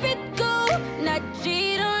keep it cool, not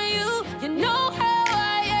cheat on you. You know how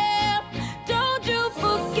I am. Don't you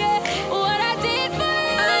forget what I did for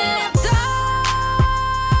you. I left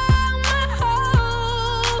all my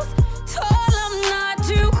hoes, told them not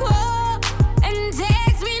to call and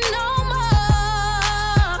text me no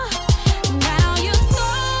more. Now you're so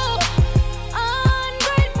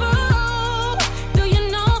ungrateful. Do you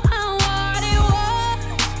know how hard it was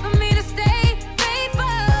for me to stay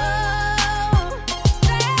faithful?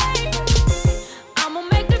 I'ma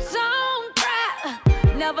make the song cry,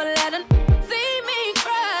 never let them see me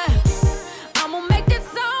cry. I'ma make this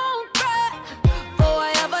song cry,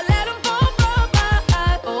 forever let them fall from my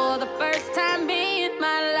eye. For the first time in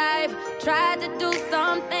my life, tried to do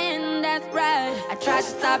something that's right. I tried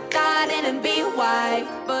to stop dying and be white,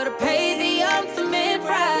 but I paid the ultimate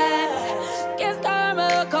price. Guess karma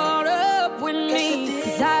caught up with me,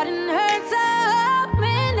 'cause I didn't hurt so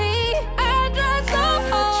many. I tried so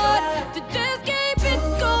hard to just keep it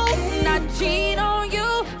cool, not cheat on you.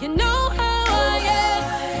 You know how I am.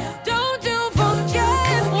 Don't you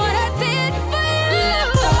forget what I did for you.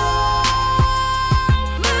 Left all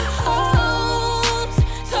my hoes,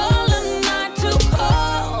 told them not to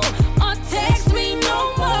call or text me no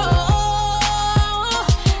more.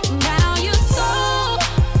 Now you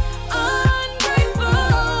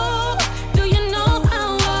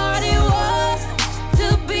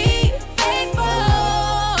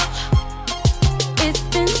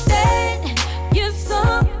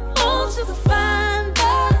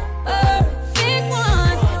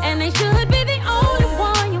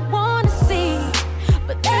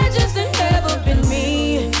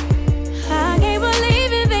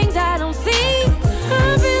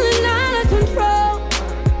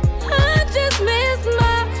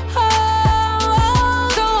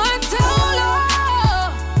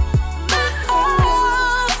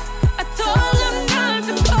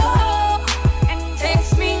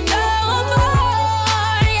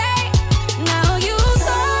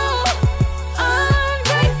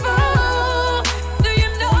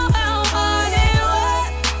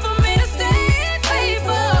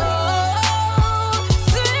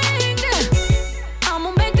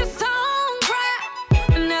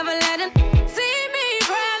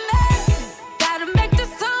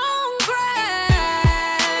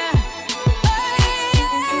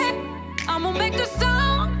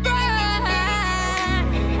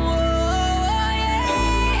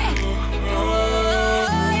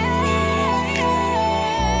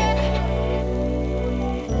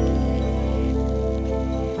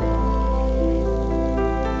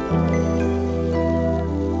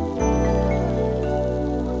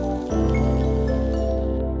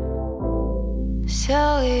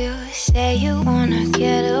say you wanna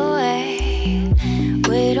get away.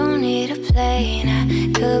 We don't need a plane, I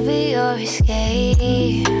could be your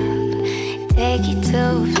escape. Take you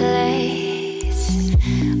to a place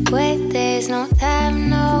where there's no time,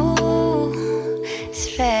 no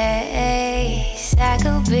space. I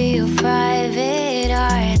could be your private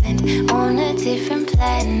island on a different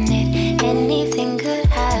planet. Anything could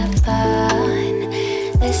happen.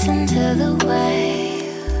 Listen to the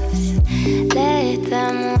waves, let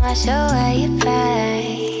them wash away your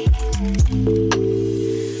pain.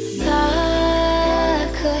 Love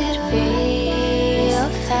could be your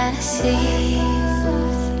fantasy.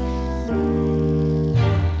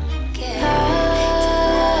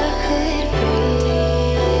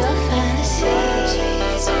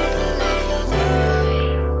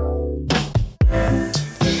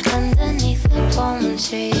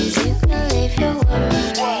 Trees, you can leave your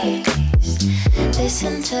worries.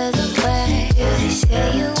 Listen to the way they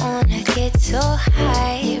say you wanna get so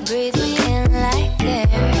high. Breathe me in like air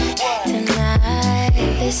tonight.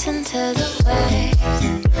 Listen to the way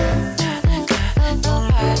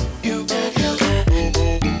you live your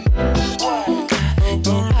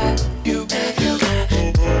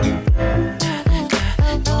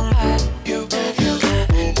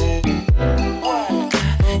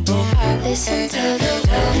listen to the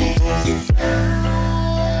way.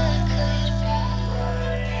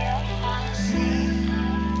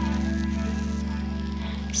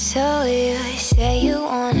 So you say you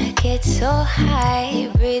wanna get so high.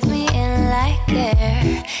 Breathe me in like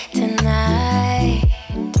air tonight.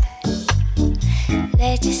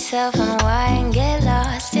 Let yourself unwind, get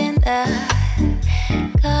lost in the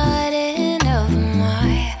garden of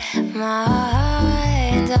my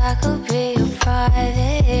mind. I could be your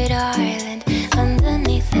private island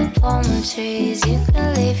underneath the palm trees. You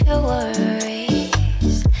can leave your worries.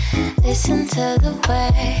 Listen to the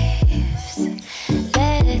waves,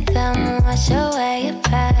 let them wash away your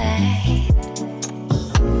pain.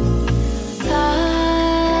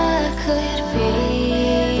 Love could be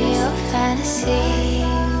your fantasy.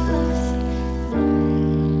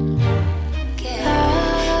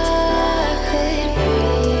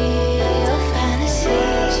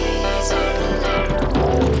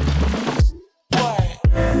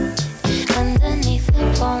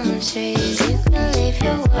 Trees, you can leave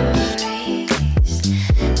your worries.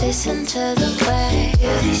 Listen to the way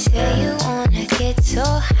they say you wanna get so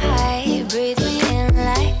high. Breathe me in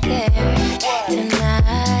like air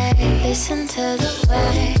tonight. Listen to the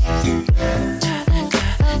way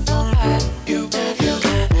you live your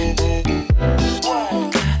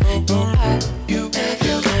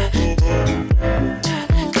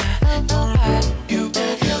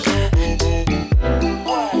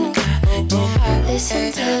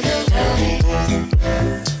listen to the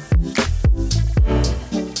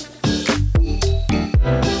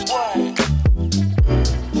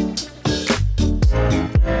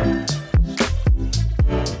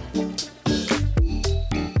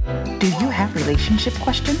Do you have relationship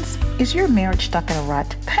questions? Is your marriage stuck in a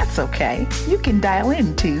rut? That's okay. You can dial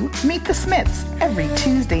in to Meet the Smiths every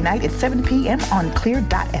Tuesday night at 7 p.m. on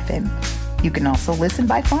Clear.fm. You can also listen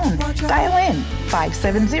by phone. Dial in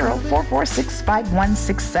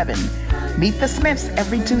 570-446-5167. Meet the Smiths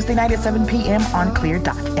every Tuesday night at 7 p.m. on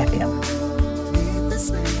Clear.fm.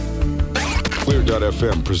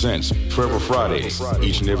 Clear.fm presents Forever Fridays,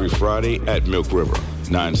 each and every Friday at Milk River,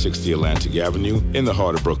 960 Atlantic Avenue in the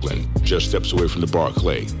heart of Brooklyn, just steps away from the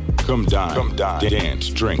Barclay. Come dine, dance,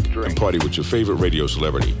 drink, and party with your favorite radio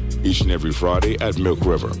celebrity. Each and every Friday at Milk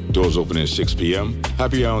River. Doors open at 6 p.m.,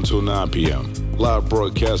 happy hour until 9 p.m. Live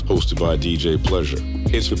broadcast hosted by DJ Pleasure.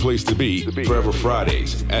 It's the place to be, Forever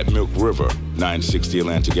Fridays at Milk River, 960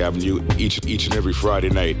 Atlantic Avenue, each and every Friday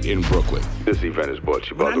night in Brooklyn. This event is brought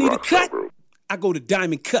to you by when the I need Rock a cut, Group. I go to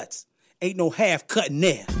Diamond Cuts. Ain't no half cutting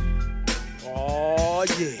there. Oh,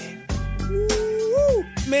 yeah. Woo,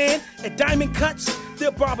 man, at Diamond Cuts,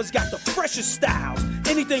 their barbers got the freshest styles.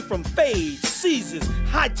 Anything from fades, Caesars,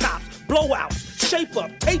 high tops, blowouts,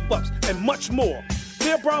 shape-up, tape-ups, and much more.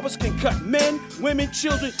 Their barbers can cut men, women,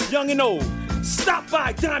 children, young and old. Stop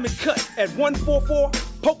by Diamond Cut at 144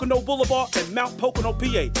 Pocono Boulevard in Mount Pocono,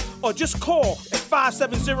 PA. Or just call at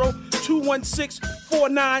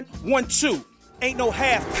 570-216-4912. Ain't no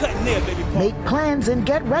half cutting there, baby. Make plans and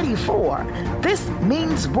get ready for This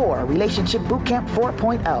Means War Relationship Bootcamp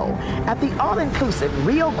 4.0 at the all-inclusive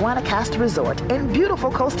Rio Guanacaste Resort in beautiful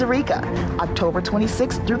Costa Rica, October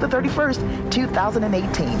 26th through the 31st,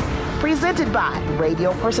 2018. Presented by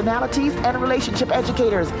radio personalities and relationship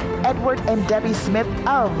educators Edward and Debbie Smith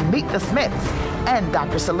of Meet the Smiths. and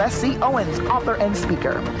Dr. Celeste C. Owens, author and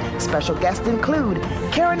speaker. Special guests include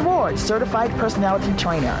Karen Ward, certified personality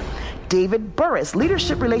trainer. David Burris,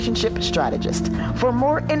 leadership relationship strategist. For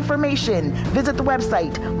more information, visit the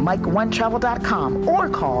website mike1travel.com or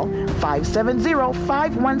call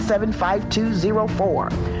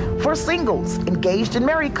 570-517-5204. For singles, engaged and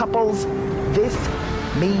married couples, this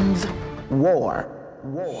means war.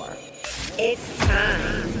 War. It's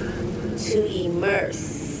time to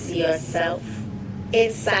immerse yourself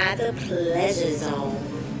inside the pleasure zone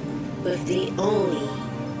with the only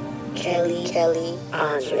Kelley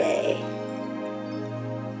Andre.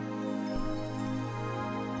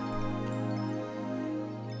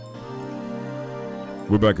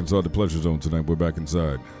 We're back inside the pleasure zone tonight. We're back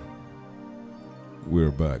inside.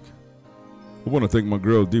 We're back. I want to thank my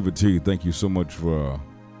girl Diva T. Thank you so much for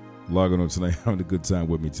logging on tonight, having a good time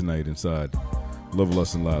with me tonight inside Love,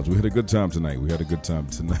 Lust, and Lies. We had a good time tonight. We had a good time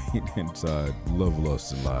tonight inside Love,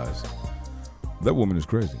 Lust, and Lies. That woman is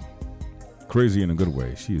crazy. Crazy in a good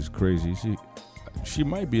way. She is crazy. She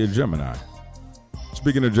might be a Gemini.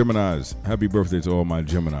 Speaking of Geminis, happy birthday to all my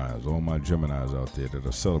Geminis out there that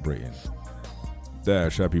are celebrating.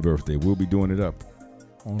 Dash, happy birthday. We'll be doing it up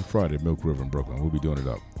on Friday, Milk River in Brooklyn. We'll be doing it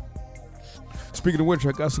up. Speaking of which,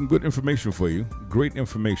 I got some good information for you. Great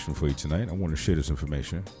information for you tonight. I want to share this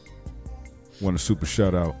information. Want to super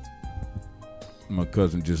shout out. My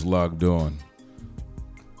cousin just logged on.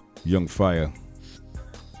 Young Fire.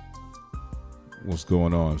 What's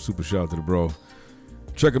going on? Super shout out to the bro.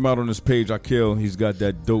 Check him out on this page. He's got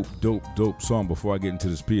that dope song. Before I get into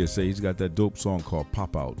this PSA, he's got that dope song called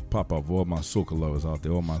Pop Out. Pop Out for all my soca lovers out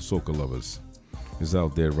there. All my soca lovers is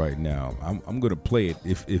out there right now. I'm going to play it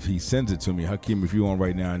if he sends it to me. Hakeem, if you're on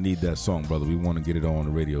right now, I need that song, brother. We want to get it on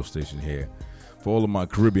the radio station here. For all of my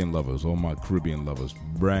Caribbean lovers,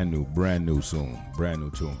 brand new soon. Brand new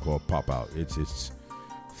tune called Pop Out. It's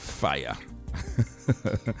fire.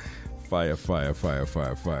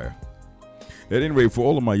 Fire. At any rate, for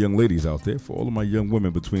all of my young ladies out there, for all of my young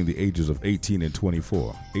women between the ages of 18 and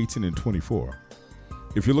 24,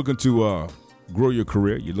 if you're looking to grow your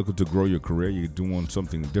career, you're doing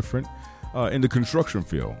something different in the construction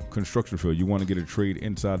field, you want to get a trade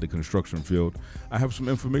inside the construction field, I have some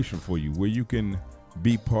information for you where you can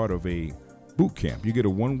be part of a boot camp. You get a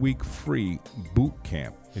 1-week free boot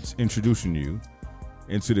camp. It's introducing you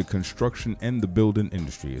into the construction and the building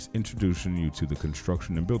industry. It's introducing you to the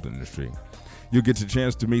construction and building industry. You'll get a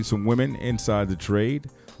chance to meet some women inside the trade.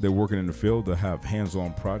 They're working in the field. They'll have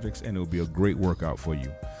hands-on projects, and it'll be a great workout for you.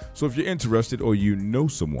 So if you're interested or you know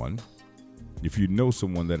someone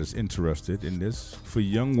that is interested in this, for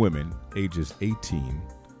young women ages 18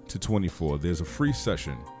 to 24, there's a free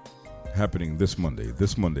session happening this Monday,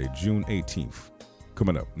 June 18th,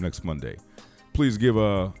 coming up next Monday. Please give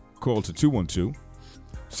a call to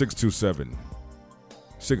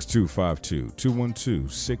 212-627-6252,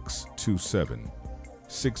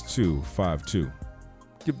 212-627-6252.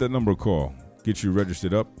 Give that number a call. Get you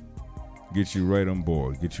registered up. Get you right on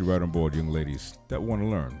board, young ladies that want to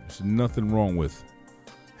learn. There's nothing wrong with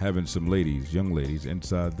having some young ladies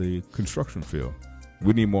inside the construction field.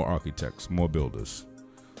 We need more architects, more builders.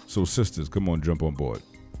 So sisters, come on, jump on board.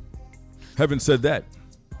 Having said that,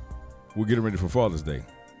 we're getting ready for Father's Day.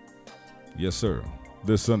 Yes, sir.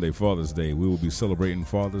 This Sunday, Father's Day, we will be celebrating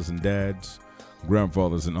fathers and dads,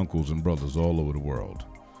 grandfathers and uncles and brothers all over the world.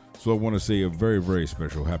 So I want to say a very, very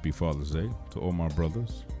special happy Father's Day to all my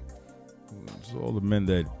brothers, to all the men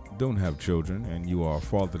that don't have children and you are a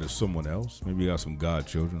father to someone else. Maybe you got some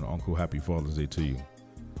godchildren. Uncle, happy Father's Day to you.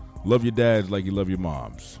 Love your dads like you love your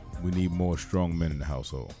moms. We need more strong men in the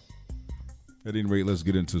household. At any rate, let's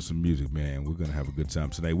get into some music, man. We're going to have a good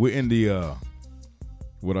time tonight. We're in the,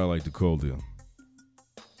 what I like to call the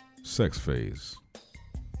sex phase.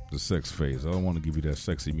 The sex phase. I don't want to give you that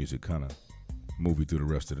sexy music kind of movie through the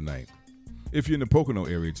rest of the night. If you're in the Pocono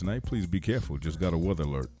area tonight, please be careful. Just got a weather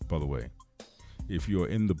alert, by the way. If you're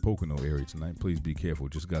in the Pocono area tonight, please be careful.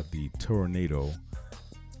 Just got the tornado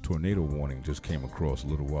warning just came across a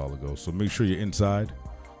little while ago. So make sure you're inside.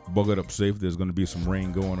 Bug it up safe. There's going to be some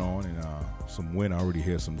rain going on and some wind. I already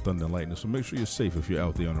hear some thunder and lightning. So make sure you're safe if you're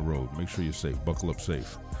out there on the road. Make sure you're safe. Buckle up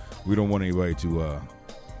safe. We don't want anybody to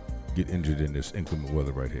get injured in this inclement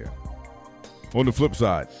weather right here. On the flip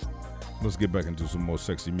side, let's get back into some more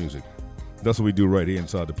sexy music. That's what we do right here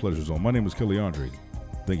inside the Pleasure Zone. My name is Kelley Andre.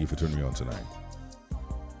 Thank you for turning me on tonight.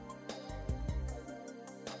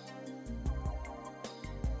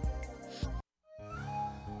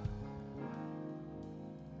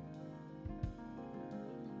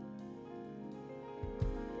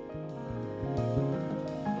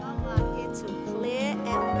 Into Clear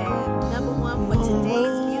FM, #1 for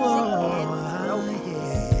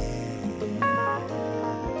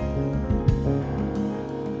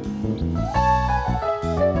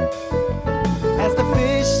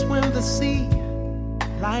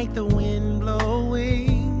like the wind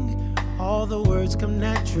blowing. All the words come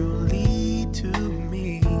naturally to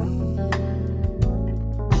me.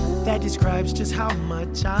 That describes just how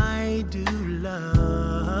much I do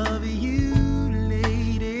love you,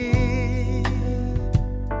 lady.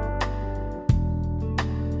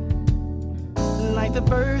 Like the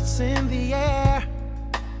birds in the air,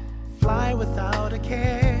 fly without a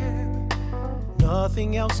care.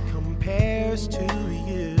 Nothing else compares to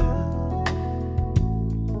you.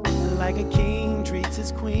 Like a king treats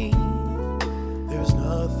his queen, there's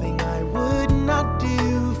nothing I would not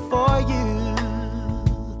do for you.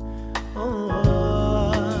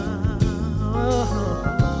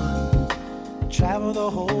 Travel the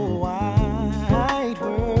whole wide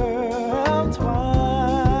world twice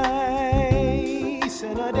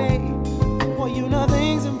in a day. For you,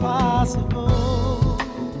 nothing's impossible.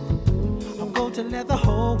 I'm going to let the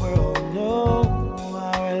whole world know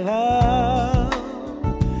our love.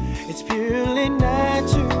 It's purely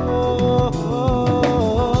natural.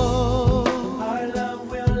 Our love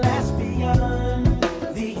will last beyond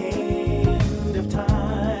the end of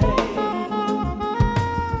time.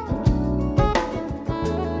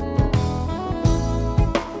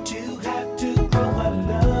 To have to grow a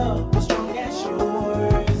love as strong as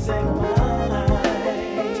yours and mine.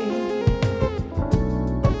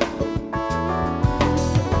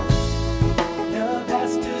 Love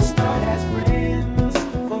has to start as friends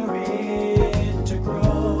for it to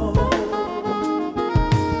grow.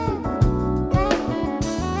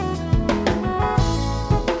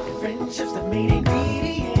 Friendship's the main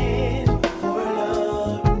ingredient for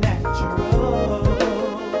love natural.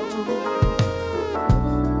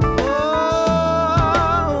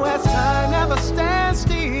 Oh, as time never stands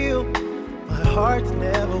still, my heart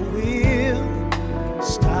never will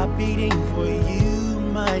stop beating for you,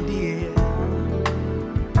 my dear.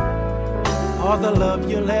 All the love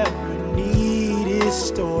you'll ever need is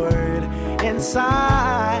stored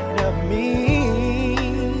inside of me.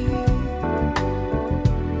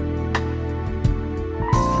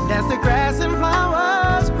 And as the grass and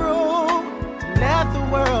flowers grow, to let the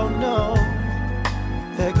world know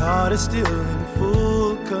that God is still in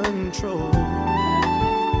full control.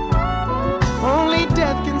 Only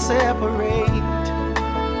death can separate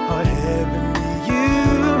our heavenly unity.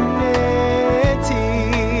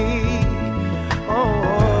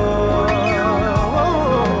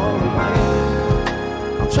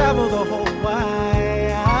 I'll travel the whole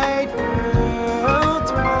wide world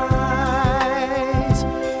twice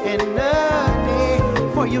in a day.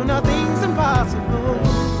 For you, nothing's impossible.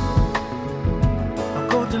 I'm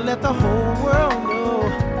going to let the whole world know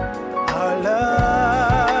our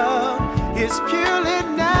love is purely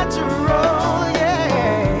natural. Yeah.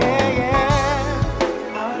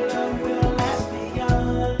 Our love will last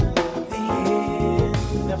beyond the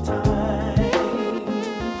end of time.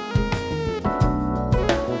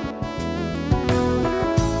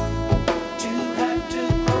 To have to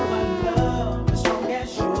grow a love as strong as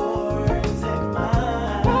yours and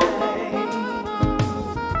mine.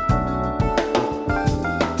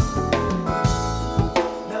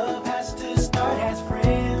 Love has to start as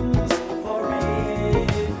friends for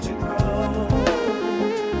it to grow.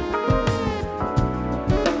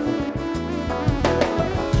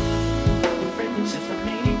 Friendship's the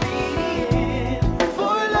main ingredient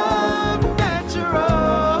for love natural.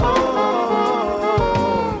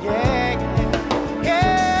 Yeah,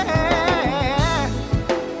 yeah.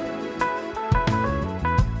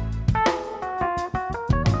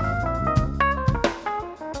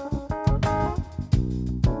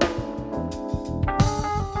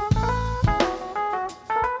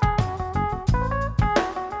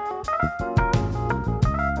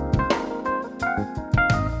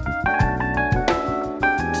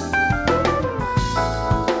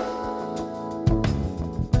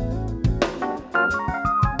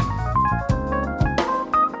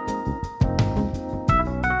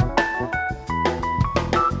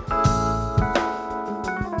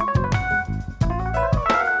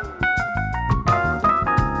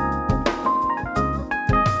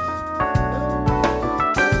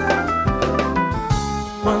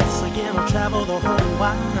 Once again, I'll travel the whole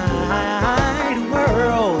wide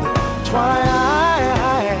world twice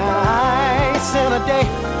in a day.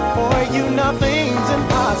 For you, nothing's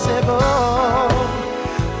impossible.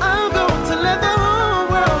 I'm going to let the whole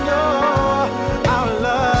world know our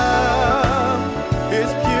love is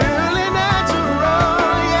purely natural.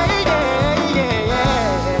 Yeah, yeah, yeah,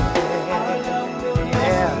 yeah. Our love will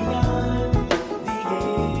last beyond the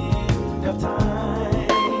end of time.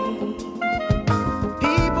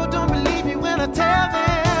 People don't believe me when I tell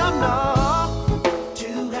them no. To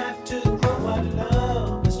have to grow a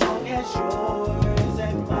love as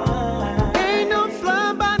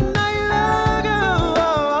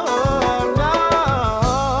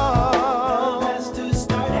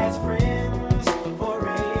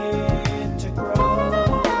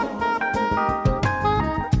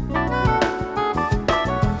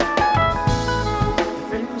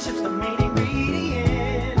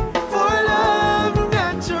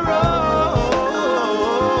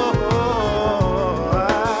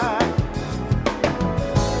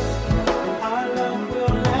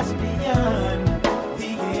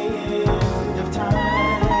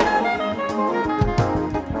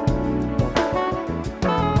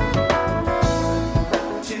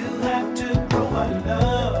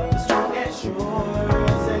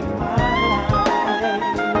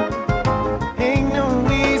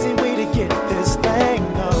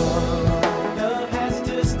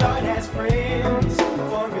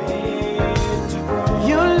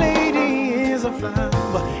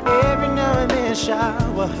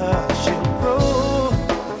shower, hush and grow.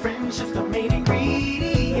 Friendships the main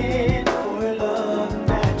ingredient for love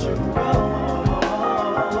natural.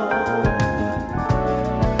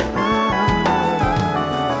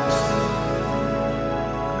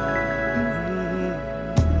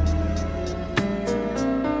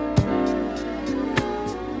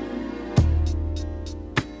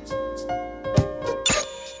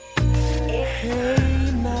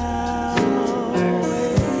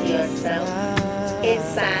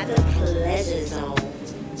 Inside the pleasure zone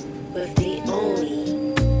with the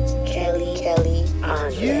only Kelley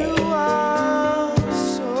Andre. You are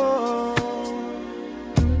so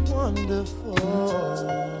wonderful.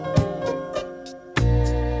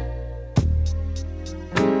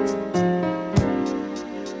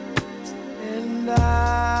 And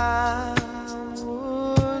I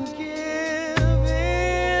would give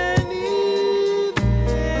anything.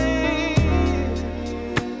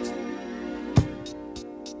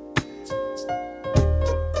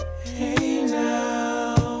 Hey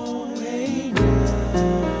now, hey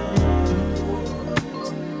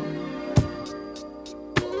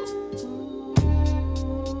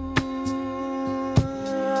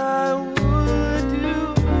I would do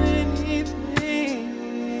anything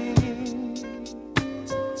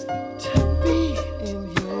to be in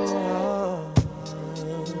your arms.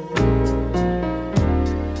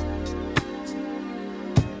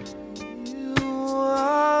 You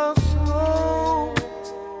are so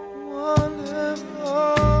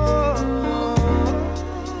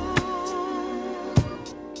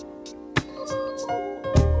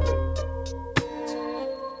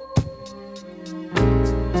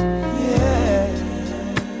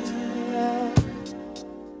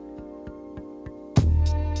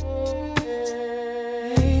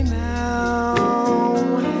Hey now,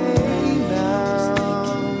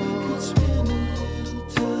 could spend a little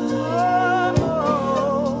time.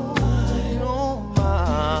 Oh, I don't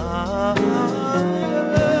mind.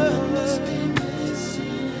 Must be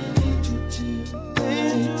missing an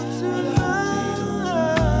angel tonight.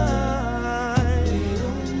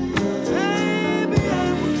 Baby, I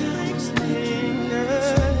would explain.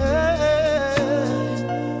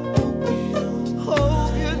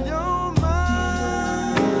 Hope you don't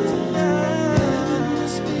mind.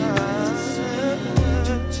 Must be missing an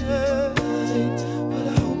angel tonight, but I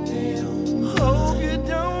hope you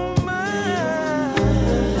don't mind.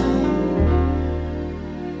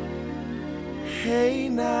 Hey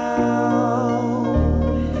now,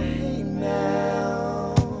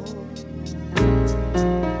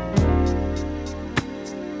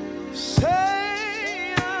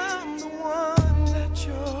 say I'm the one that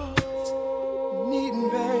you're needing,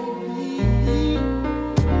 baby.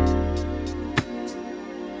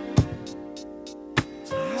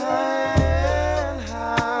 And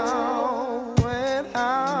how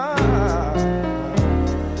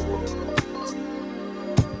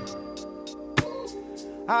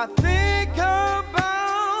I think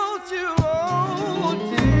about you all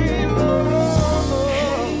day long.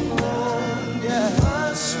 Hey now,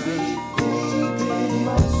 my sweet baby,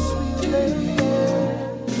 my sweet lady.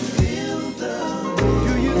 Feel the way.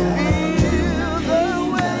 Do you feel the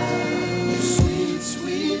way? Sweet,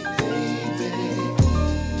 sweet baby.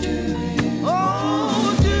 Do you?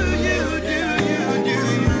 Oh, do you?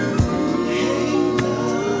 Hey now,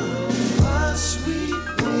 my sweet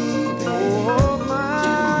baby. Oh, my.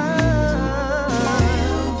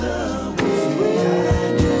 Feel the way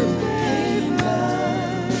I do. Hey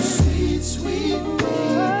now, sweet, sweet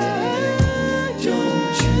baby.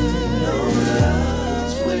 Don't you know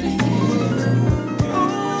love's waiting here?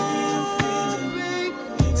 Oh, baby.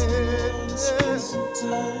 Makes me wanna spend some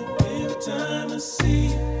time. Every time I see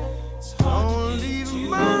you, it's hard to leave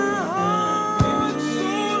my heart so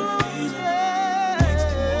lonely.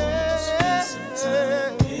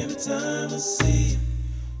 Every time I see you,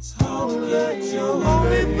 it's hard to get you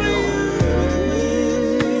only for you.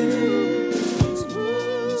 Makes me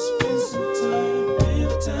wanna spend some time.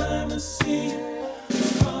 Every time I see you,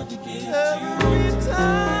 it's hard to get you. Every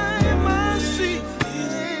time I see you,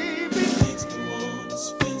 baby, makes me wanna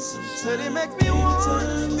spend some time. Said it makes me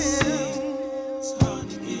wanna spend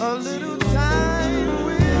a little time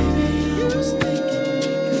with you. I was thinking we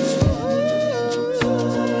could spend a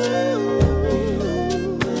little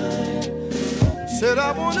time. Said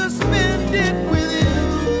I wanna spend it with you.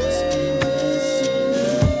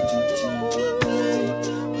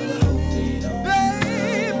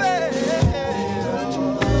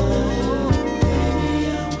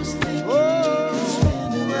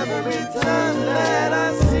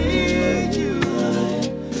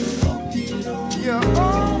 You're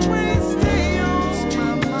always stay on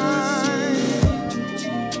my mind.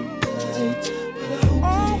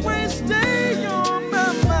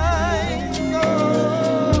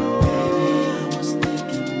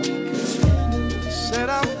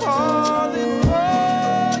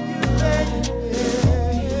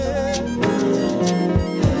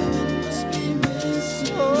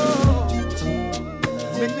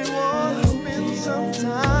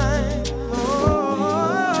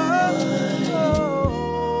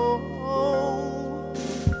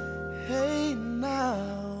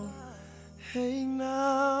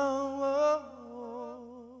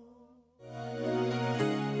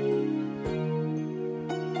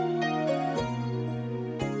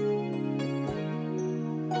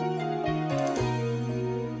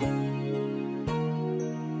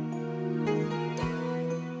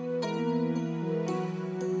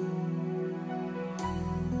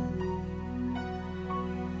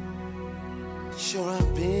 Sure,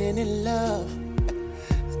 I've been in love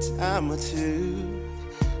a time or two,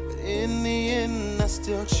 but in the end I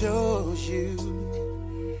still chose you.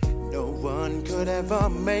 No one could ever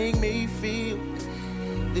make me feel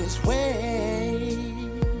this way.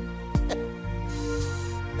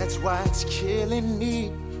 That's why it's killing me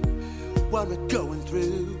what we're going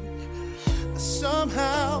through. I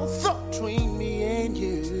somehow thought between me and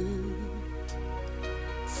you,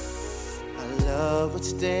 our love would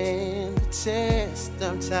stand the test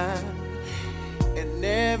of time and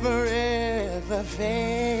never ever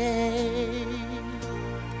fade.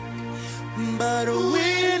 But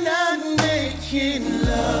we're not making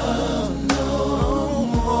love no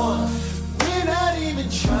more. We're not even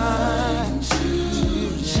trying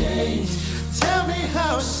to change. Tell me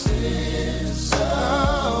how it slips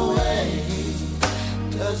away.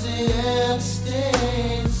 Does it ever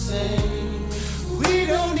stay the same? We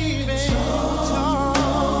don't even talk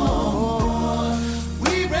more.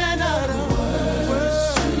 We ran out of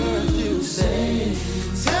words to say.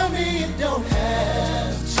 Tell me it don't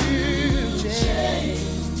have to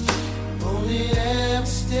change. Only ever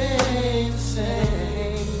stay the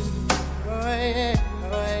same. Oh yeah,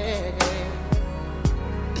 oh yeah.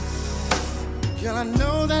 Girl, I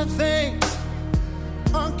know that things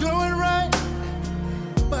aren't going right,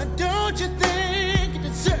 but don't you think it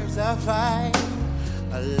deserves a fight?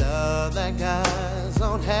 A love that guys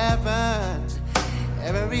don't happen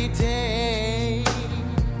every day.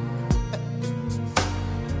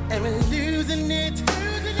 And we're losing it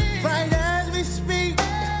right as we speak.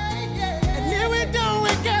 And if we don't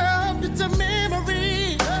wake up, it's a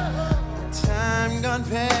memory. The time gone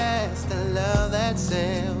past, the love that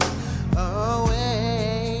sailed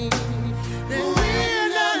away. Then we're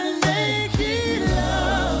not making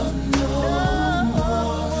love no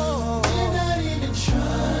more. We're not even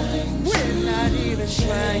trying. We're not even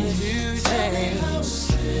trying to change. Tell me how it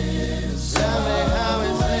slips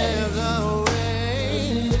away.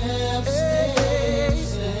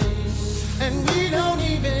 And we don't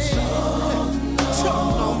even talk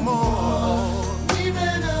no more. We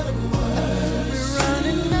ran out of words. We're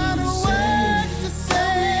running out of words to say.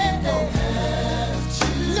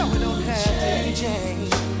 No, we don't have to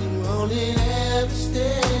change. Won't it ever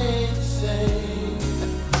stay the same?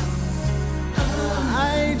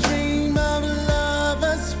 I dream of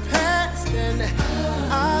lovers past, and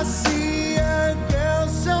I see a girl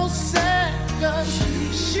so sad, 'cause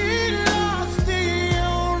she lost the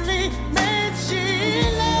only man she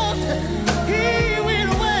loved. He went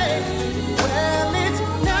away. Well, it's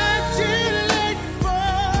not too late for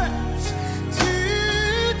us to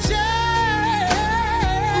change.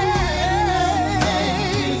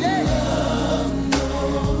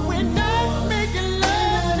 We're not making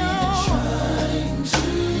love no.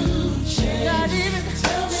 Not even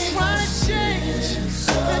trying to change.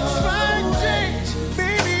 We're trying to change,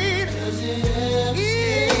 baby.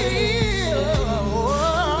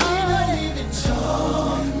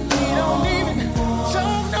 We don't even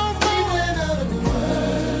talk no more.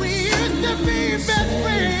 We used to be best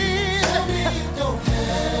friends.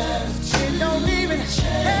 It don't even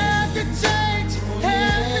have to change.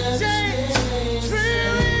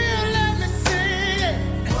 Real, let me sing it.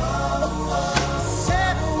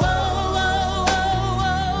 Said whoa, whoa, whoa,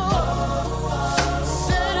 whoa.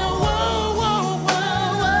 Said whoa, whoa,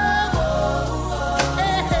 whoa, whoa.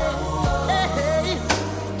 Hey, hey.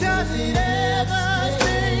 Does it ever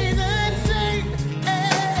stay the same?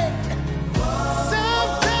 Hey.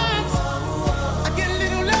 Sometimes I get a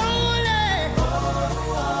little lonely,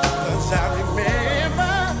 'cause I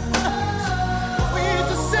remember we used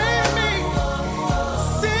to say to me,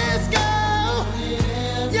 Cisco,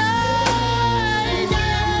 yeah.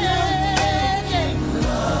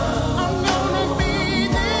 I'm gonna be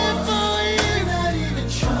there for you. Not even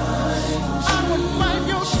trying. I would wipe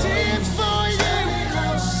your tears for you.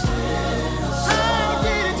 How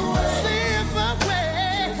did it slip away?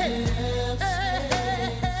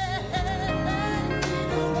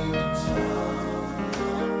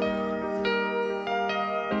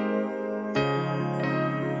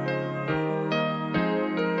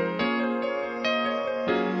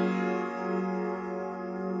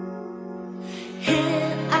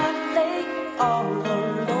 Here I lay all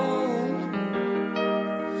alone,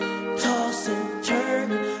 toss and turn,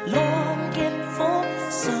 longing for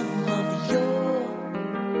some of your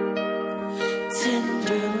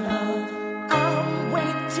tender love. I'm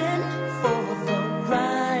waiting for the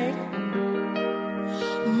right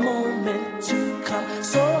moment to come,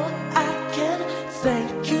 so I can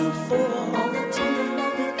thank you for all the tender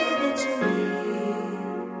love you've given to me.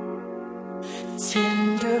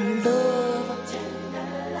 Tender love,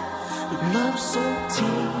 love so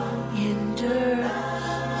tender,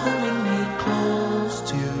 holding me close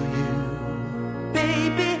to you.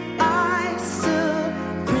 Baby, I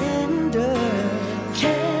surrender.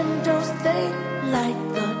 Candles, they light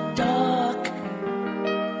the dark.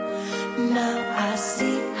 Now I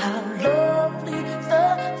see how lovely the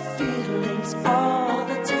feelings are,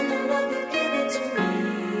 the tender love you give it to me.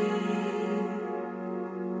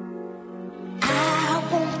 I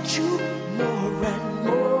want you more and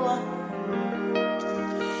more.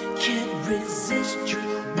 Can't resist you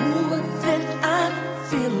more than I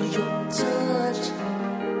feel your touch.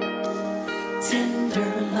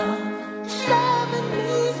 Tender love, loving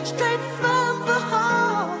me straight from the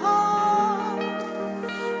heart.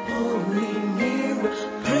 Pull me nearer,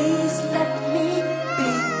 please let me be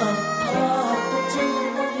a part. The tender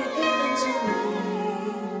love you're giving to me.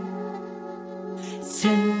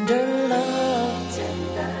 Tender love,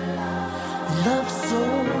 love so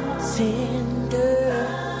tender,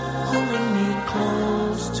 holding me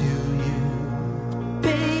close to you.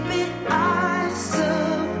 Baby, I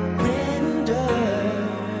surrender.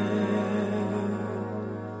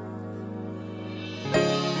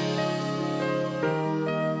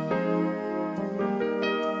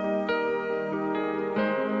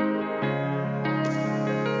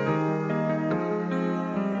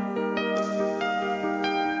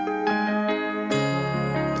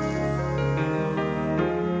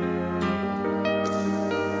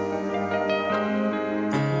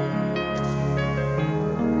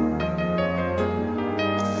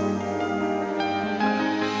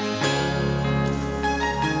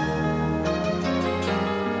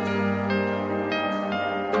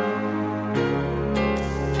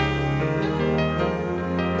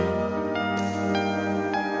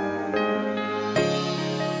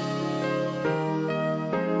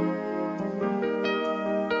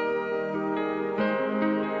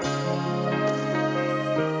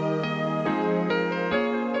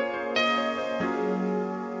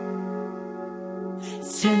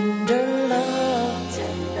 Tender love,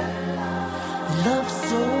 love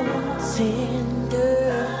so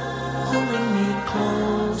tender, holding me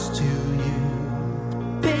close to you.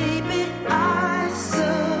 Baby, I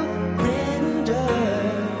surrender.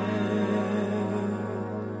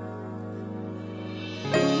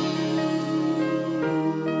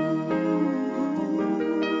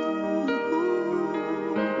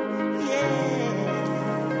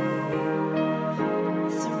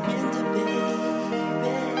 Surrender, baby.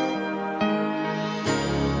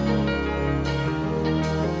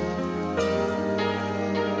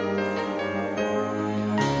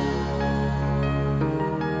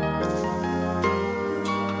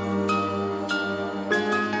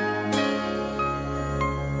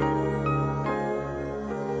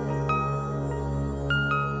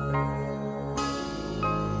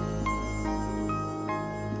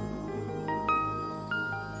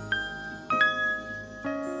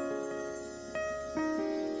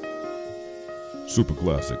 Super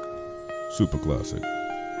classic. Super classic.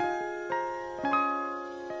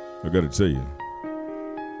 I gotta tell you,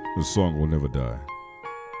 this song will never die.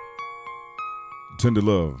 Tender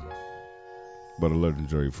Love by the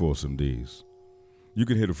legendary Foursome D's. You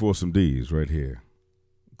can hear the Foursome D's right here.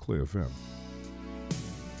 Clear FM.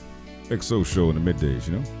 XO show in the middays,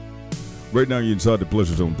 you know? Right now you're inside the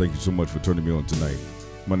Pleasure Zone. Thank you so much for turning me on tonight.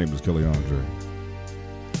 My name is Kelley Andre.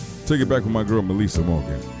 Take it back with my girl Melissa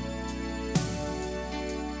Morgan.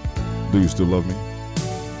 Do you still love me?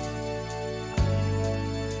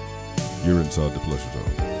 You're inside the Pleasure Zone.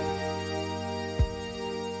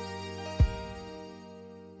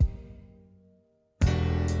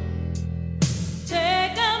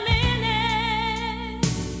 Take a minute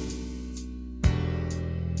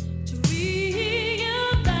to reevaluate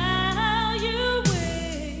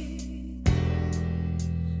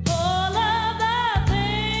all of the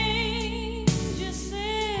things you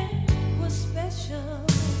said were special.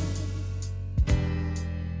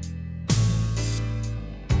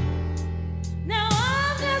 Now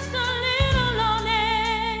I'm just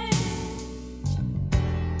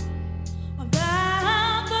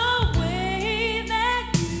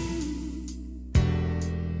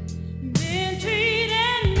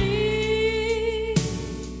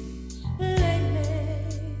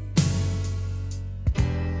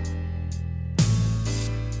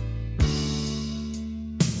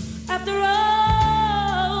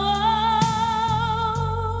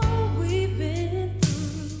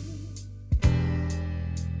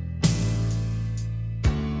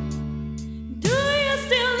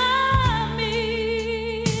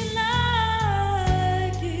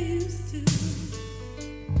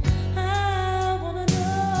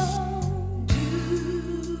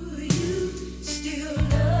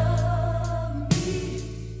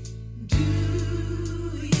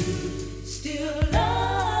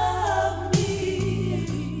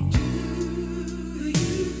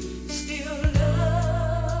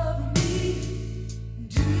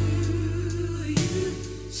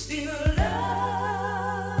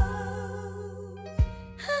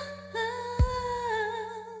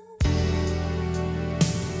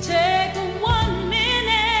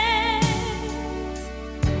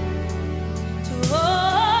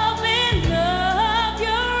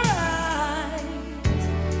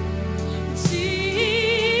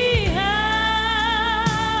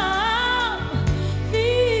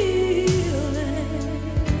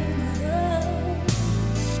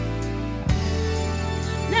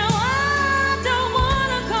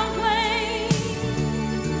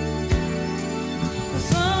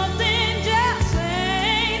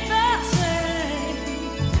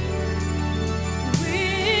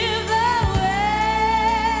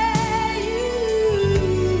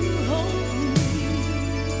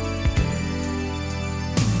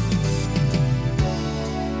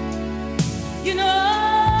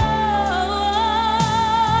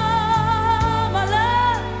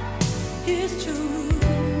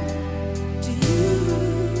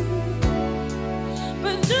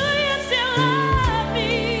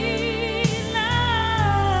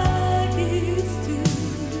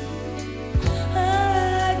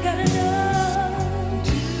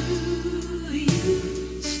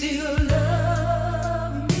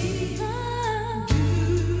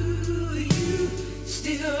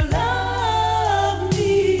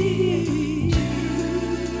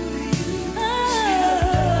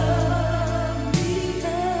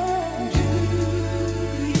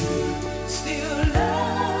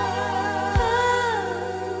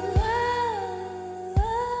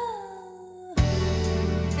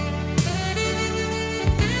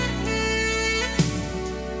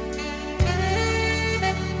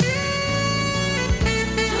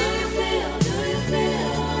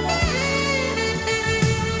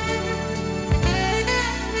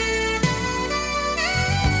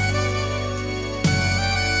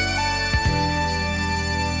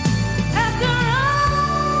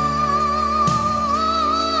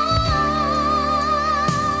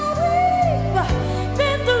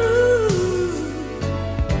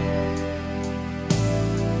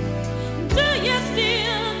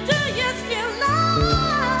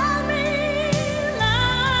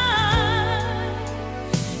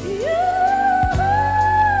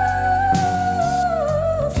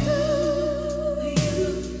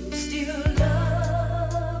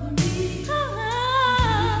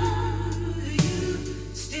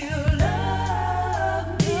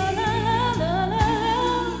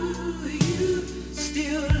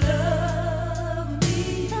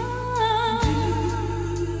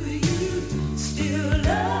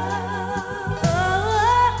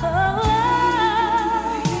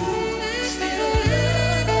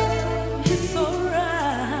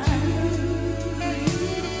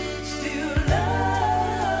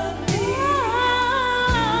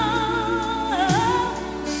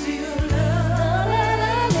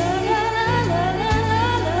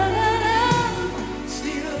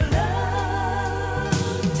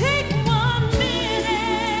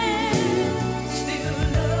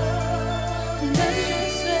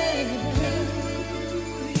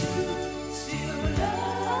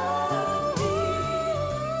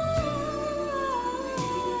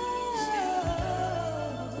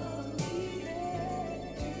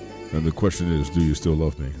And the question is, do you still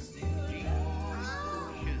love me?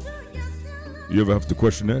 You ever have to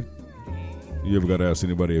question that? You ever got to ask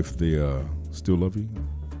anybody if they still love you?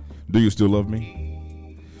 Do you still love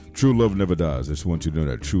me? True love never dies. I just want you to know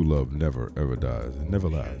that true love never, ever dies. It never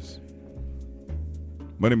lies.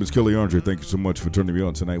 My name is Kelley Andre. Thank you so much for turning me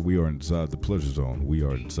on tonight. We are inside the pleasure zone. We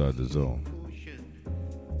are inside the zone.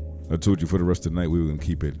 I told you for the rest of the night we were going to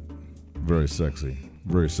keep it very sexy,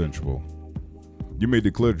 very sensual. You made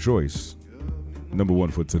the clear choice. Number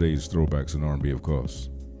one for today's throwbacks and R&B, of course.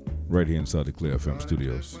 Right here inside the Clear FM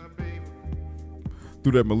studios.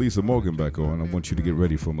 Threw that Melissa Morgan back on. I want you to get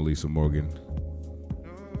ready for Melissa Morgan.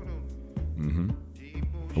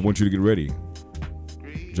 I want you to get ready.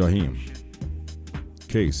 Jaheim.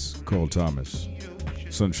 Case, Carl Thomas,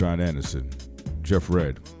 Sunshine Anderson, Jeff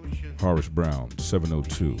Red, Horace Brown,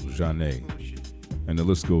 702, Janae, and the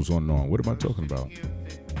list goes on and on. What am I talking about?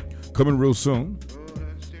 Coming real soon,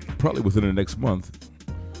 probably within the next month,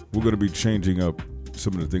 we're going to be changing up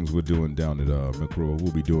some of the things we're doing down at McRow.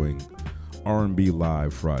 We'll be doing R&B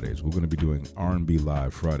Live Fridays. We're going to be doing R&B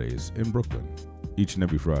Live Fridays in Brooklyn each and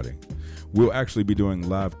every Friday. We'll actually be doing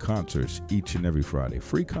live concerts each and every Friday.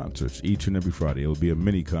 Free concerts each and every Friday. It'll be a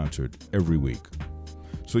mini concert every week.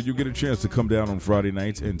 So you get a chance to come down on Friday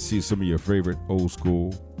nights and see some of your favorite old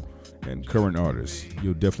school and current artists.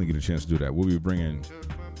 You'll definitely get a chance to do that. We'll be bringing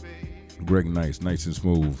Greg Nice, Nice and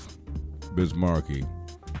Smooth, Biz Markie.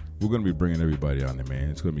 We're going to be bringing everybody on there, man.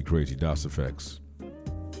 It's going to be crazy. DOS Effects,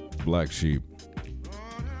 Black Sheep.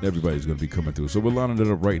 Everybody's going to be coming through. So we're lining it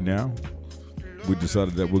up right now. We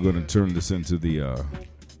decided that we're going to turn this into the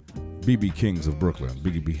BB Kings of Brooklyn.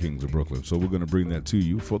 BB Kings of Brooklyn. So we're going to bring that to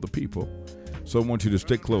you for the people. So I want you to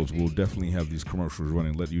stay close. We'll definitely have these commercials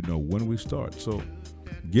running, let you know when we start. So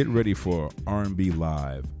get ready for R&B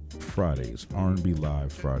Live Fridays. R&B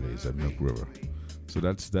Live Fridays at Milk River. So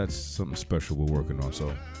that's something special we're working on.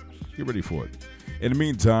 So get ready for it. In the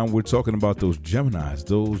meantime, we're talking about those Geminis.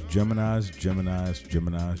 Geminis.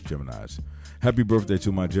 Happy birthday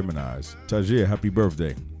to my Geminis. Tajir, happy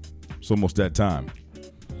birthday. It's almost that time.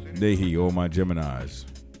 Nehi, all my Geminis.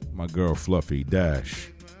 My girl Fluffy,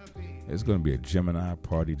 Dash. It's going to be a Gemini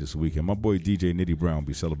party this weekend. My boy DJ Nitty Brown will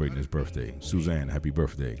be celebrating his birthday. Suzanne, happy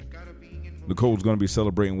birthday. Nicole's going to be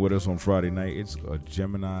celebrating with us on Friday night. It's a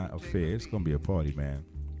Gemini affair. It's going to be a party, man.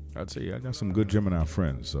 I'll tell you, I got some good Gemini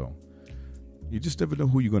friends, so you just never know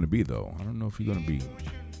who you're going to be, though. I don't know if you're going to be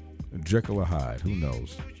Jekyll or Hyde. Who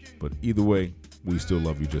knows? But either way, we still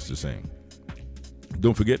love you just the same.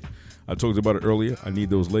 Don't forget, I talked about it earlier. I need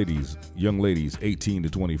those ladies, young ladies, 18 to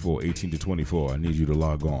 24. I need you to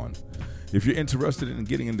log on. If you're interested in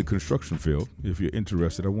getting in the construction field, if you're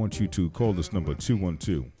interested, I want you to call this number,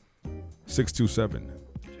 212-627-6252.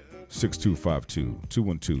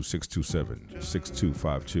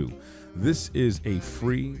 212-627-6252. This is a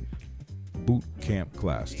free boot camp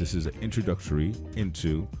class. This is an introductory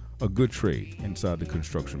into a good trade inside the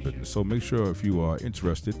construction business. So make sure if you are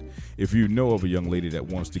interested, if you know of a young lady that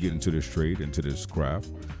wants to get into this trade, into this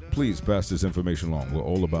craft, please pass this information along. We're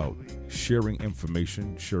all about sharing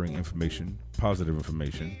information, positive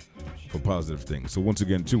information for positive things. So once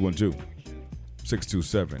again,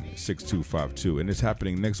 212-627-6252. And it's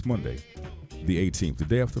happening next Monday, the 18th, the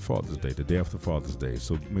day after Father's Day.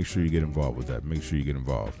 So make sure you get involved with that. Make sure you get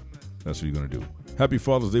involved. That's what you're going to do. Happy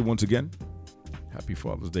Father's Day once again. Happy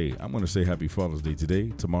Father's Day. I'm going to say Happy Father's Day today,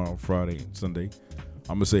 tomorrow, Friday, and Sunday.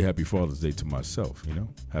 I'm going to say Happy Father's Day to myself,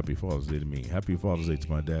 Happy Father's Day to me. Happy Father's Day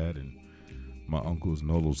to my dad and my uncles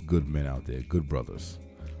and all those good men out there, good brothers.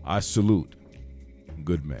 I salute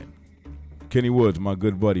good men. Kenny Woods, my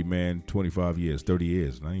good buddy, man, 25 years, 30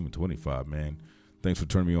 years, not even 25, man. Thanks for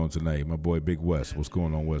turning me on tonight. My boy, Big West. What's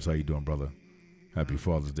going on, West? How you doing, brother? Happy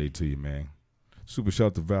Father's Day to you, man. Super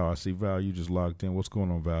shout to Val. I see Val, you just logged in. What's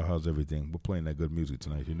going on, Val? How's everything? We're playing that good music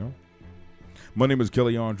tonight, My name is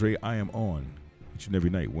Kelley Andre. I am on each and every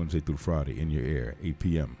night, Wednesday through Friday, in your ear, 8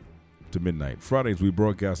 p.m. to midnight. Fridays, we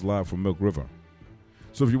broadcast live from Milk River.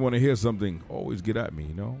 So if you want to hear something, always get at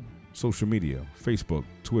me, Social media, Facebook,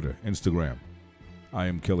 Twitter, Instagram. I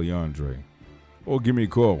am Kelley Andre. Or give me a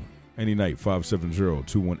call any night,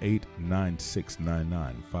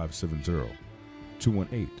 570-218-9699,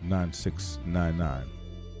 570-218-9699.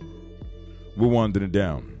 We're winding it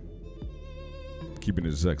down, keeping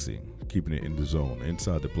it sexy, keeping it in the zone,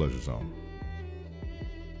 inside the pleasure zone.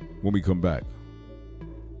 When we come back,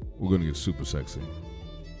 we're going to get super sexy.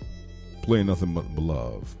 Playing nothing but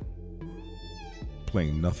love.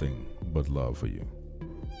 Playing nothing but love for you.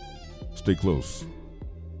 Stay close.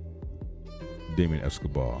 Damien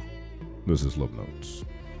Escobar. This is Love Notes.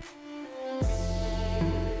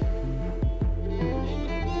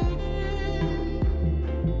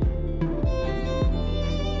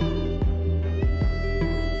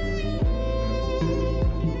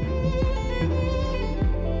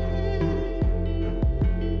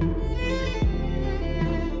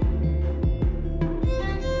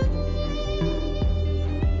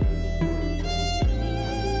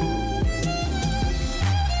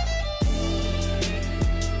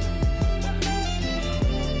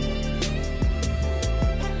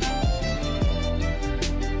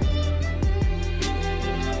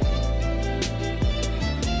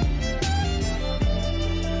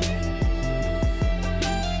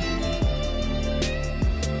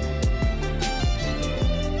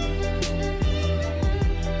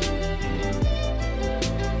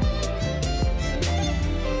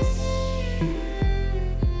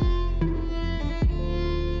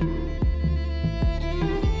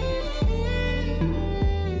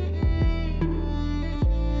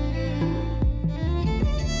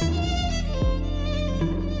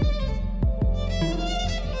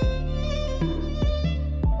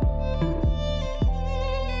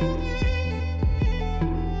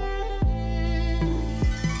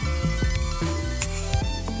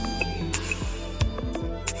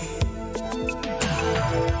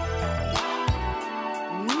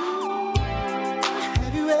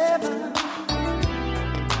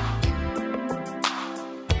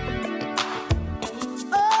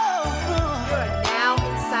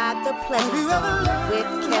 Pleasure Zone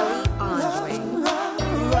with Kelley Andre.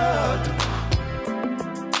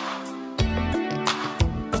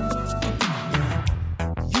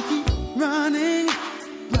 You keep running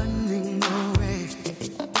away.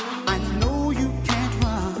 I know you can't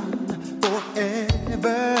run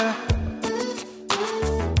forever.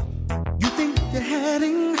 You think you're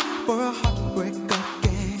heading for a heartbreak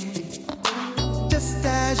again, just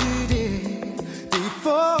as you did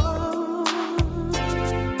before.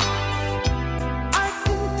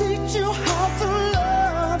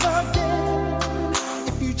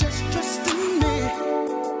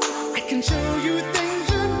 Show you things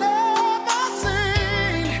you've never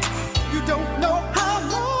seen. You don't know how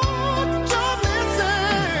much you're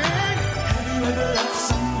missing. Have you ever loved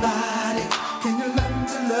somebody? Can you learn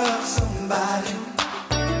to love somebody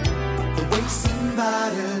the way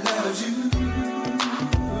somebody loves you?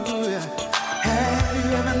 Have you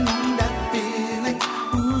ever known that feeling?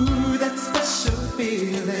 Ooh, that special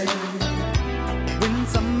feeling when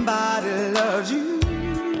somebody loves you.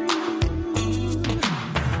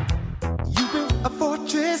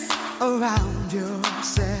 Around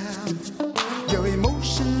yourself, your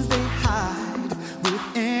emotions they hide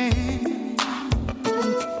within.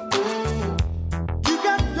 You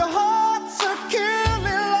got your heart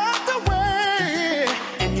securely locked away,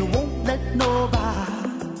 and you won't let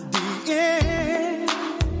nobody in.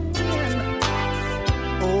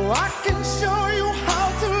 Oh, I can show you how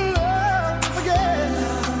to love again.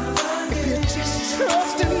 If you just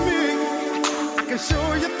trust in me, I can show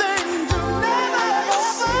you things you never.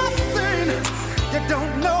 You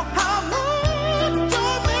don't know how much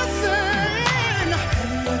you're missing.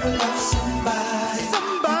 Have you ever loved somebody?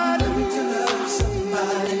 Somebody to love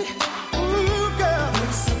somebody. Ooh, girl,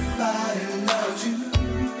 when somebody loves you,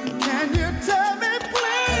 can you tell me,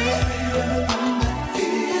 please? Have you ever known that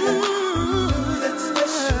feeling? Ooh, that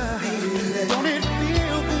special feeling. Don't it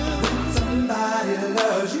feel good when somebody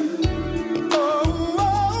loves you? Oh,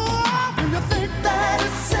 when you think that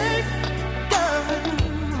it's safe, girl,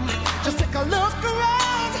 just take a look around.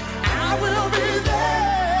 I will be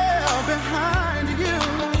there behind you.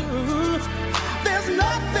 There's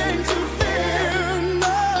nothing to fear,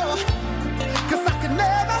 no, 'cause I can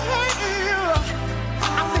never hurt you.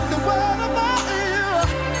 I think the world about you.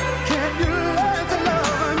 Can you learn to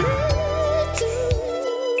love me too?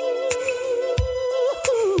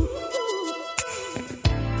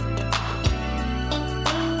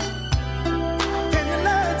 Can you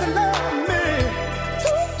learn to love me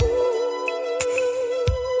too?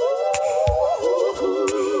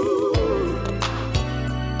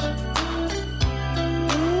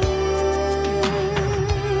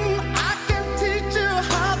 I can teach you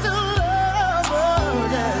how to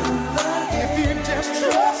love, yeah. If you just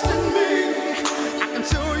trust in me, I can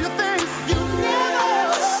show you things you've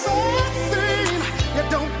never seen. You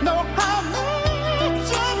don't know how much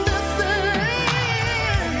you're missing.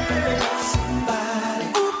 Love somebody,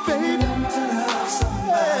 ooh baby, to love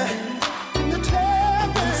somebody. Can you tell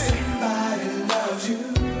me somebody loves you?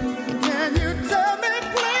 Can you tell me,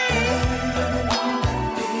 please?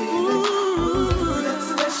 Ooh, that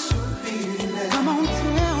special feeling. Come on,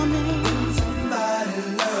 tell me when somebody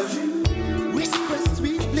loves you. Whisper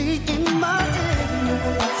sweetly in my ear.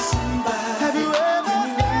 Have you ever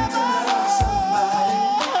loved somebody?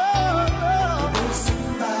 When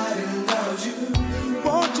somebody loves you,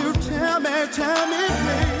 won't you tell me,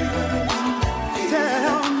 please?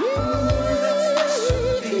 Tell me. That special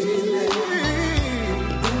feeling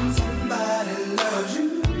when somebody loves you.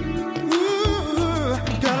 Ooh,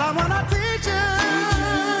 girl, I wanna teach you,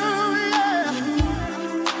 yeah.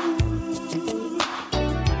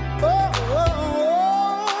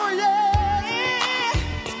 Oh, yeah.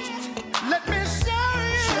 Let me show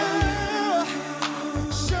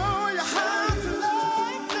you how to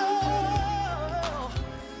love you.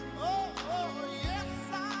 Oh, yes,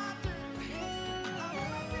 I do.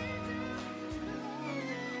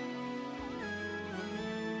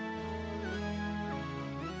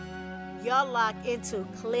 Y'all lock into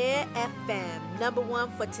Clear FM, #1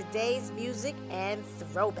 for today's music and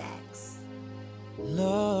throwbacks.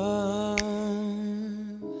 Love,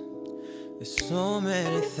 there's so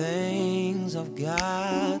many things I've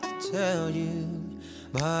got to tell you,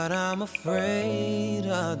 but I'm afraid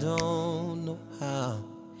I don't know how.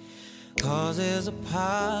 'Cause there's a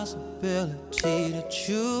possibility that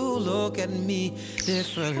you look at me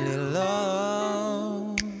differently,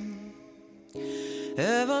 love.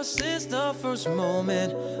 Ever since the first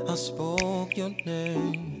moment I spoke your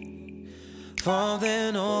name, from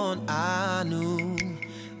then on I knew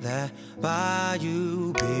that by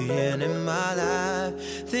you being in my life,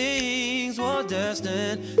 things were you're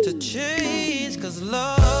destined to change. 'Cause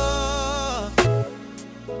love,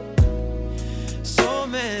 so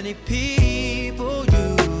many people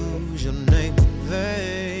use your name in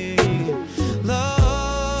vain.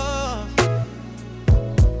 Love,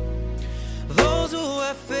 those who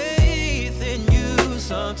have faith in you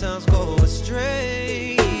sometimes go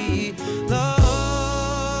astray.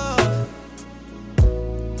 Love,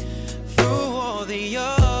 through all the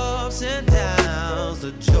ups and downs,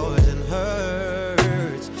 the joys and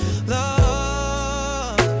hurts.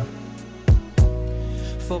 Love,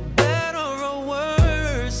 for better or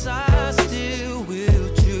worse, I still will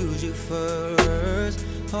choose you first.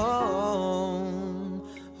 Oh,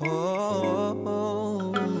 oh,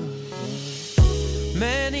 oh.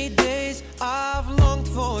 Many days I've longed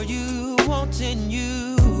for you, wanting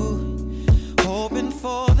you, hoping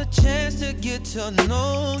for the chance to get to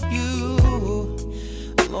know you,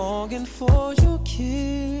 longing for your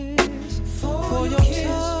kiss, for your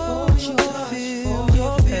touch, your feel,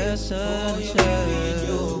 your presence.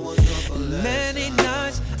 And many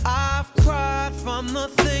nights I've cried from the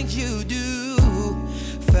things you do,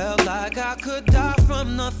 felt like I could die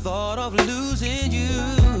from the thought of losing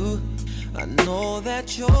you. I know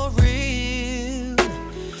that you're real,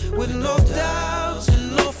 with no doubts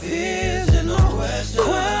and no fears and no questions.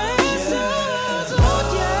 Oh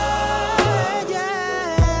yeah,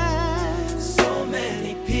 yeah. So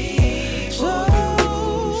many people,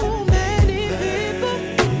 so many people.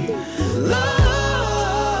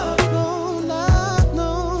 Love, no.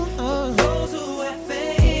 Those who have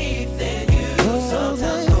faith in you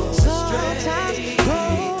sometimes go astray.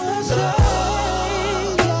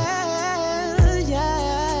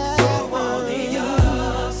 So all the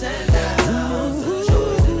ups and downs, the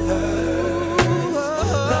joys and hurts.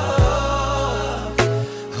 Love,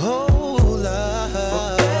 oh love, for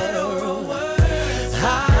better or worse, I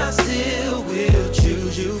still will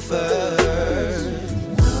choose you first.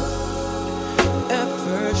 At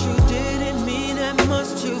first you didn't mean that much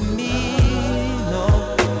to me, no,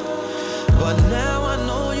 but now I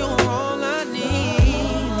know you're all I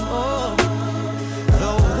need. Oh,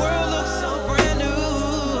 the world looks so brand new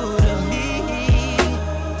to me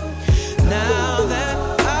now that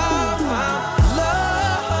I found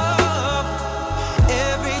love.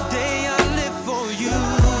 Every day I live for you,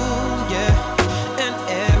 yeah, and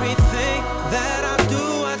everything that I do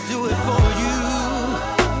it for you.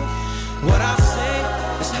 What I say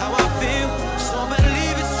is how I feel, so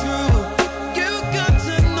believe it's true. You got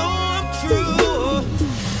to know I'm true.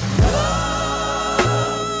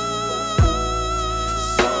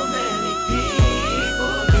 So many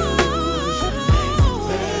people use your name in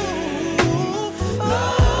vain.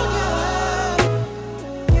 Love,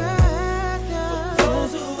 but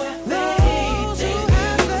those who have faith in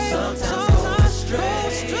you sometimes go astray.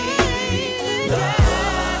 Love,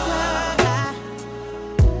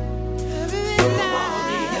 through all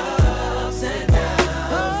the ups and downs,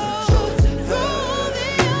 the joys and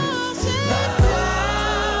hurts. Love,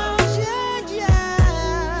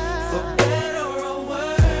 for better or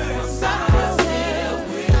worse, I still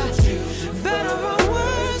will choose you. Better or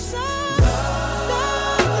worse, so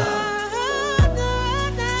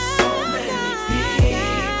many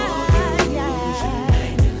people use your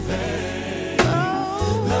name in vain.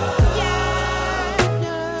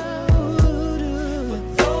 But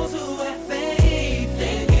those who have faith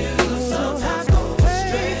in you sometimes go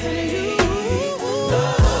astray.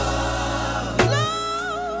 Love,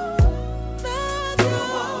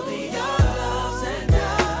 through all the ups and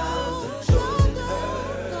downs, the joys and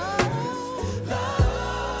hurts.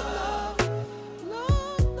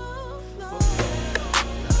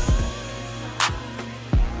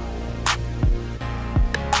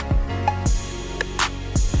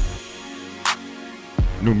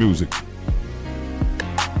 New music.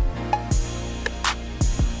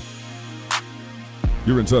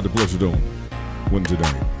 You're inside the Pleasure Dome. Wednesday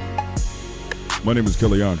night. My name is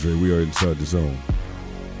Kelley Andre. We are inside the zone.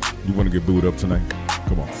 You want to get booed up tonight?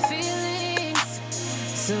 Come on. Feelings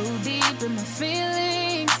so deep in my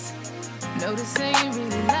feelings. Notice they ain't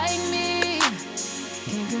really like me.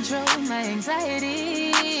 Can't control my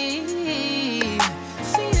anxiety.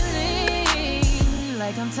 Feeling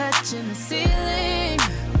like I'm touching the ceiling.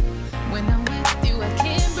 When I'm with you, I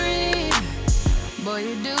can't breathe. Boy,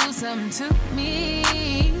 you do something to me.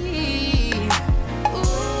 Ooh,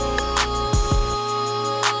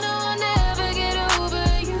 no, I'll never get over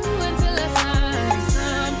you until I find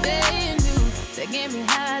something new that get me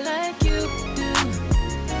high like you do.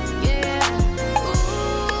 Yeah.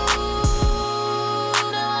 Ooh,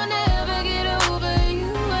 no, I'll never get over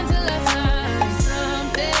you until I find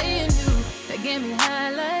something new that get me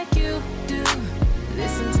high like you do.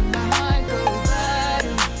 Listen to my heart go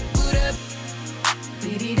bottom, boot up,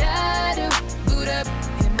 beady-da-do, boot up,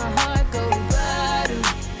 and my heart go bottom,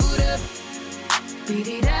 boot up,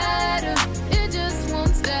 beady-da-do. It just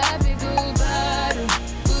won't stop, it go bottom,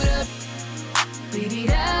 boot up,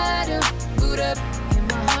 beady-da-do, boot up, and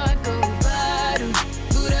my heart go bottom,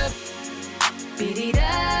 boot up,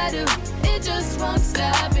 beady-da-do. It just won't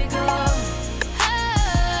stop, it go.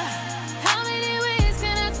 How many ways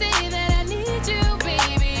can I say that I need you,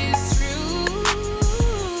 baby? It's true.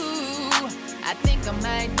 I think I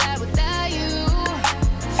might die without you.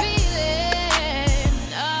 Feeling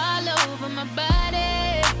all over my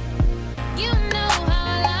body. You know how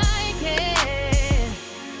I like it.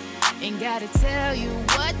 Ain't gotta tell you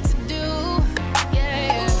what to do.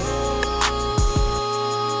 Yeah. Ooh,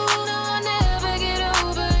 no, I'll never get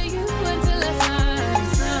over you until I find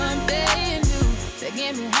something new that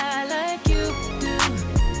get me high like you do.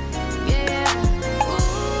 Yeah.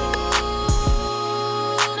 Ooh,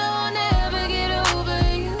 no, I'll never get over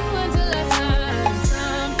you until I find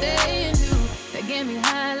something new that get me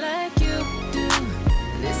high like you do.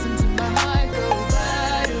 Listen to my heart go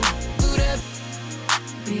bottom, boot up,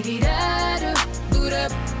 beady-da-do, boot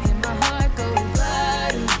up, and my heart go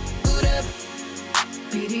bottom, boot up,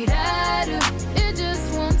 beady-da-do. It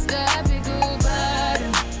just won't stop, it go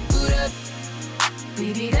bottom, boot up,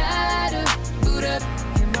 beady-da-do, boot up,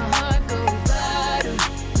 and my heart go bottom,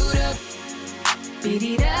 boot up,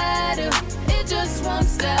 beady-da-do. It just won't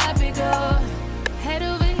stop, it go. Head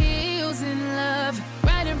over heels in love,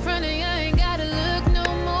 right in front of you, ain't gotta look no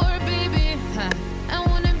more, baby. I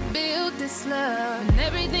wanna build this love, and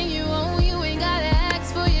everything you own, you ain't gotta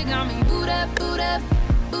ask for. You got me boot up, boot up,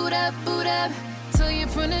 boot up, boot up. So you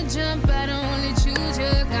from the jump, I don't only choose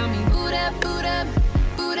you. Got me boot up, boot up,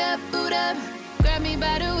 boot up, boot up. Grab me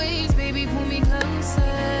by the waist, baby, pull me closer.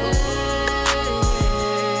 Ooh,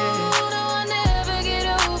 no, I'll never get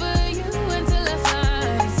over you until I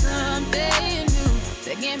find something new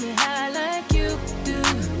that get me high like you do.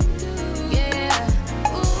 Yeah.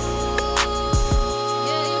 Ooh,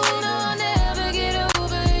 no, I'll never get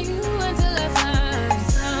over you until I find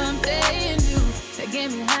something new that get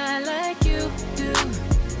me high like you do.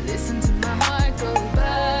 Listen to my heart go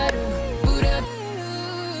bottom, boot up,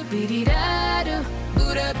 beady-da-do,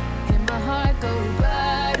 boot up, and my heart go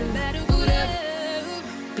bottom, boot up,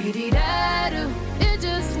 beady-da-do. It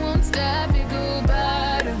just won't stop, it go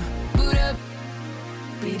bottom, boot up,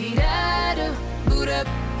 beady-da-do, boot up,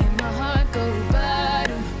 and my heart go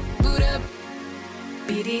bottom, boot up,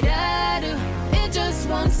 beady-da-do. It just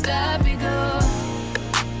won't stop, it go.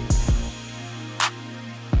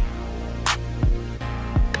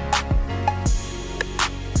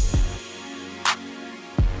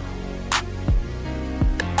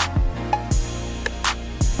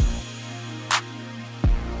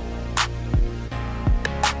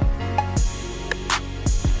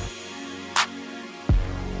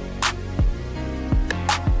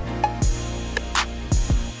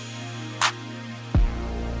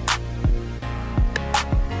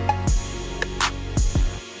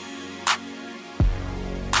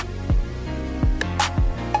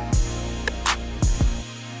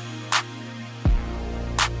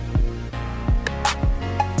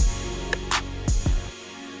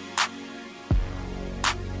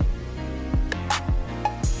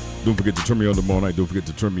 Don't forget to turn me on tomorrow night. Don't forget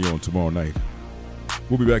to turn me on tomorrow night.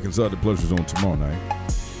 We'll be back inside the Pleasure Zone tomorrow night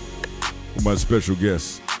with my special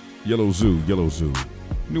guest, Yellow Zoo.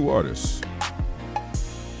 New artist.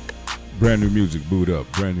 Brand new music, boot up.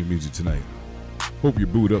 Brand new music tonight. Hope you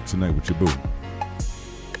boot up tonight with your boo.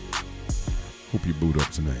 Hope you boot up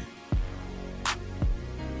tonight.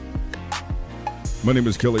 My name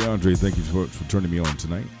is Kelley Andre. Thank you for turning me on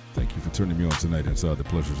tonight. Thank you for turning me on tonight inside the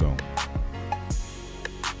Pleasure Zone.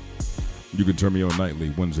 You can turn me on nightly,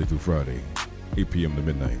 Wednesday through Friday, 8 p.m. to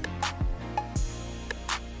midnight.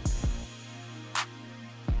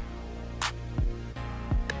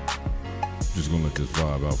 Just gonna let this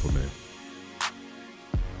vibe out for a minute.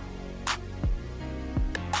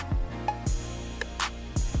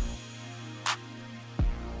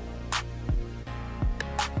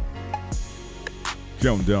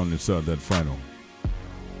 Counting down inside that final.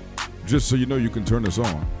 Just so you know, you can turn us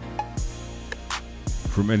on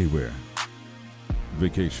from anywhere.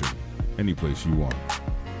 Vacation, any place you want.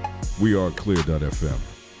 We are clear.fm.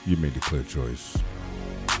 You made the clear choice.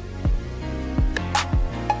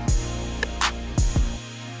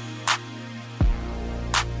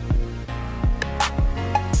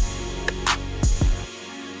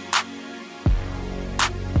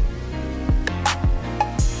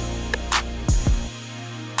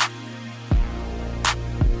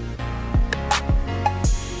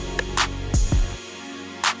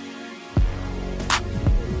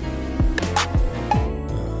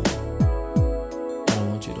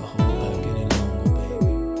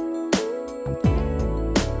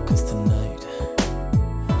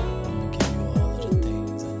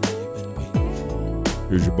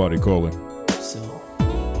 Here's your body calling. So,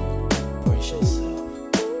 brace yourself.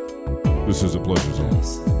 This is a pleasure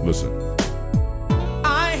zone. Listen.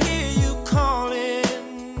 I hear you calling.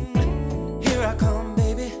 Here I come,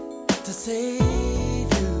 baby, to save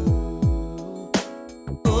you.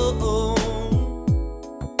 Oh, oh.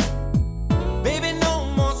 Baby, no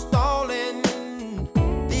more stalling.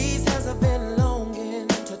 These hands have been longing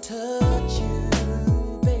to touch you,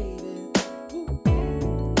 baby.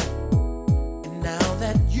 And now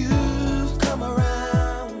that you've come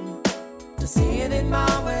around to seeing it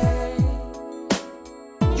my way,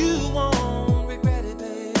 you won't regret it,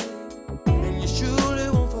 babe, and you surely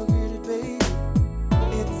won't forget it, babe.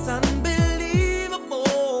 It's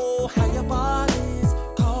unbelievable how your body's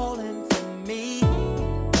calling for me.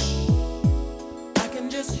 I can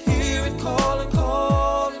just hear it calling,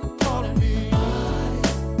 calling, calling me.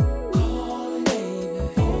 Calling, baby,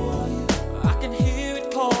 for you. I can hear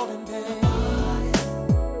it calling, baby.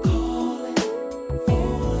 Calling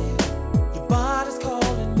for you. Your body's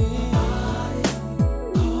calling me.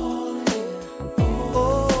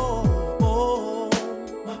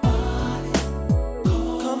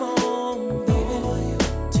 Come on, baby,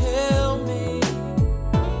 tell me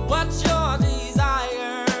what's your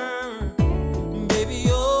desire. Baby,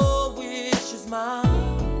 your wish is my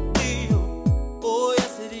will. Oh,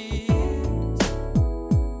 yes it is.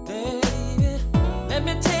 Baby, let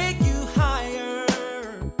me take you higher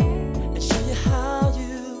and show you how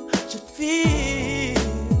you should feel,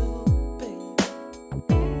 baby.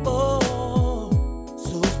 Oh,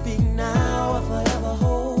 so speak now or forever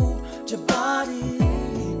hold your body.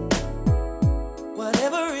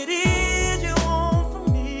 Whatever it is you want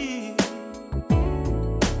from me,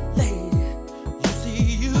 lady. You see,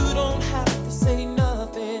 you don't have to say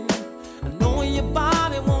nothing. I know when your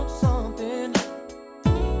body wants something,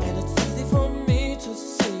 and it's easy for me to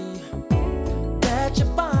see that your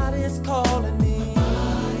body is calling me.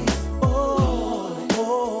 Oh,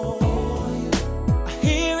 oh, I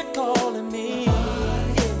hear it calling me.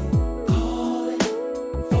 Calling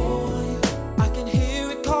for you. I can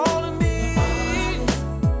hear it calling me.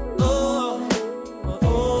 Oh, oh,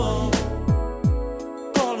 oh,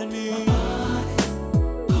 calling me.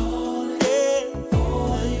 Yeah,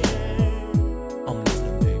 for you. I'm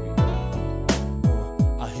listening, baby.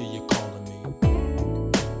 I hear you calling me.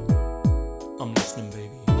 I'm listening,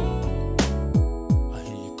 baby. I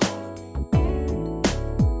hear you calling me.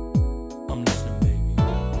 I'm listening, baby.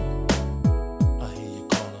 I hear you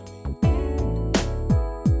calling me.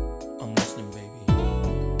 I'm listening, baby.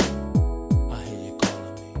 I hear you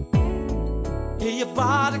calling me. Hear your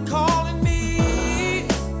body calling me.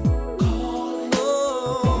 Calling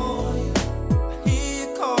for you. I hear you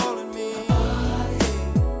calling me.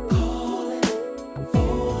 Calling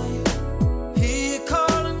for you. Hear you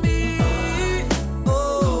calling me.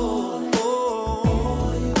 Oh,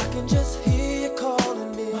 oh, I can just hear you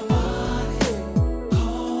calling me.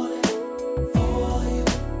 Calling for you.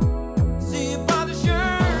 See your body's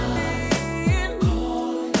yearning.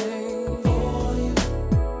 Calling for you.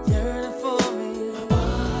 Yearning for me. And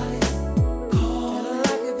I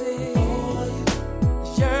like it, babe.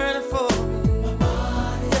 It's yearning for me.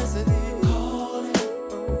 Yes, it is. Calling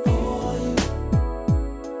for you.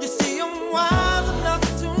 You see, I'm wise enough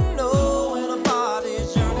to know when a body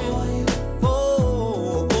is yearning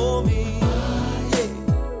for me. Yeah.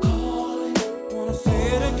 Wanna say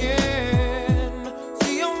it again.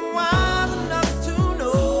 See, I'm wise enough to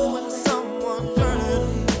know when someone's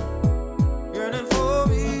yearning for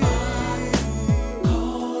me.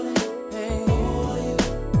 Hey.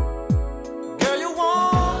 Girl, you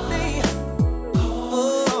want me.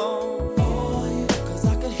 Oh, 'cause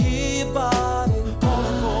I can hear your body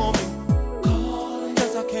calling for me.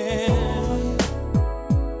 Yes, I can.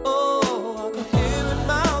 Oh, I can hear it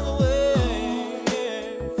miles away.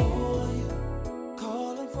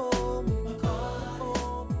 Calling for me, calling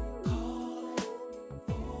for me, calling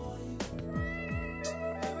for you.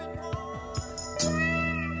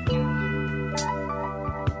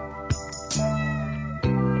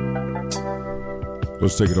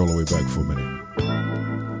 Let's take it all the way back for a minute.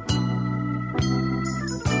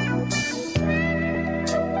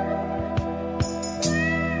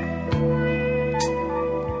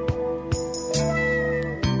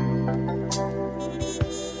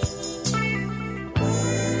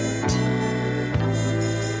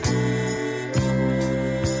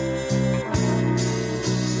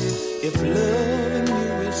 If loving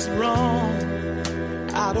you is wrong,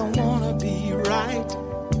 I don't wanna be right.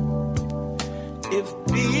 If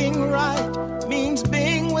being right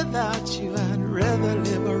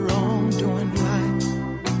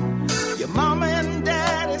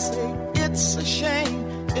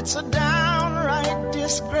It's a downright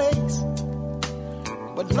disgrace.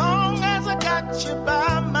 But long as I got you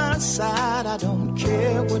by my side, I don't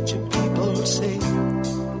care what your people say.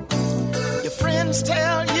 Your friends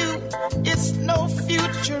tell you it's no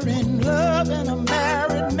future in loving a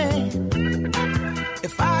married man.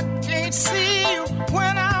 If I can't see you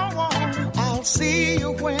when I want, I'll see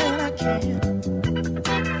you when I can.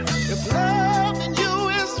 If loving you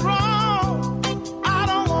is wrong, I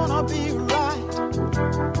don't wanna be right.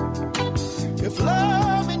 If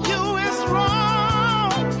loving you is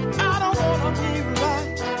wrong, I don't wanna be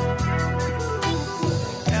right.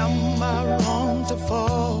 Am I wrong to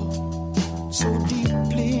fall so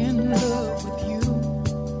deeply in love with you,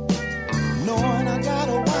 knowing I got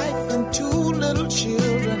a wife and 2 little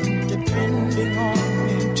children depending on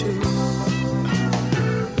me too?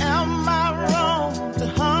 Am I wrong to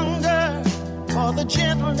hunger for the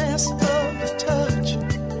gentleness of the touch,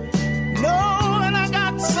 knowing I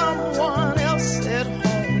got someone else at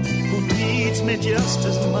home who needs me just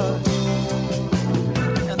as much?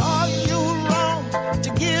 And are you wrong to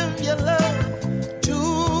give your love to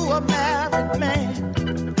a married man?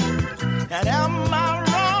 And am I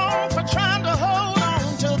wrong for trying to hold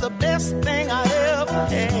on to the best thing I ever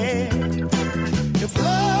had? If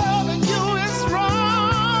loving you is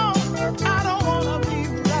wrong, I don't wanna be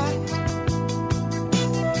right.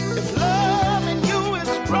 If loving you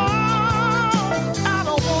is wrong, I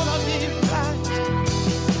don't wanna be right.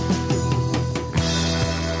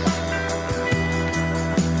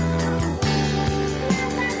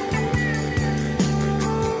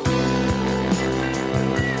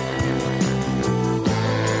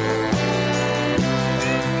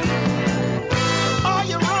 Are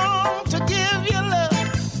you wrong to give your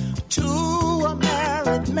love to a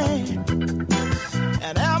married man?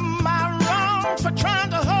 And am I wrong for trying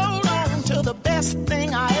to hold on to the best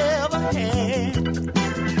thing I ever had?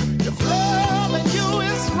 If loving you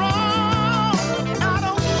is wrong, I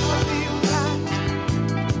don't wanna be right.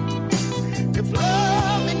 If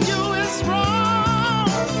loving you is wrong,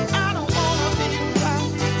 I don't wanna be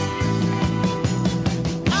right.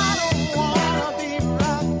 I don't wanna be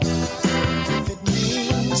right if it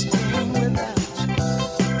means being without you.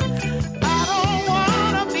 I don't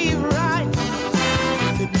wanna be right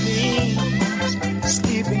if it means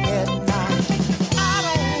sleeping at night. I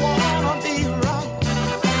don't wanna be right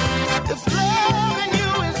if loving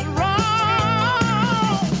you is wrong.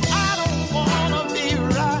 I don't wanna be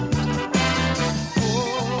right.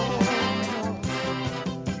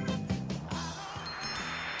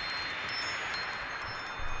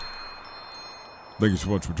 Thank you so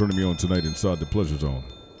much for joining me on tonight inside the Pleasure Zone.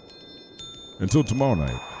 Until tomorrow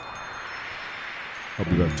night. I'll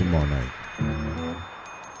be back tomorrow night.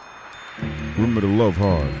 Remember to love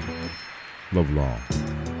hard, love long.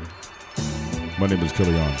 My name is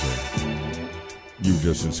Kelley Andre. You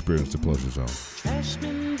just experienced the Pleasure Zone.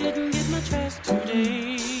 Trashman didn't get my trash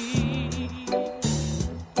today.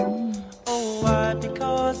 Oh, why?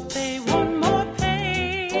 Because they want more pay.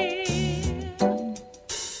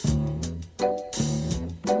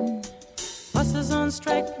 Buses on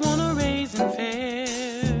strike wanna raise and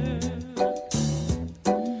fare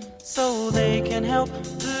so they can help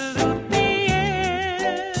pollute the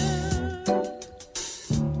air.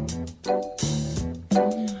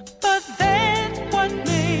 But that's what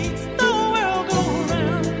makes the world go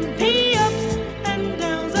round. The ups and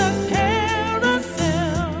downs of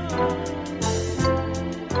carousel,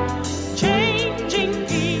 changing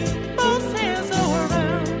people's hands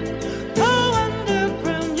around. Go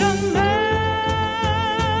underground, young man.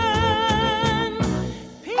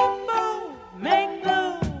 People make the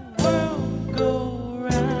world go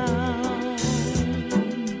round.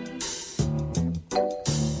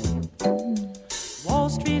 Wall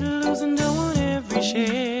Street losing dough on every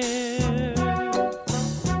share.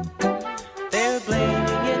 They're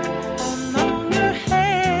blaming it on longer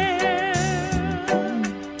hair.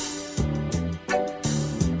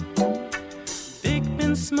 Big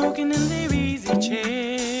men smoking in their easy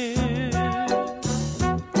chair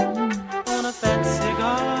on a fat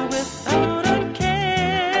cigar without a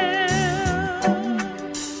care.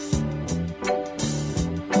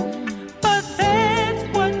 But that's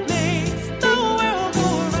what makes the world go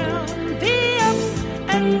round. The ups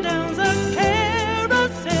and downs of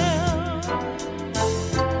carousel,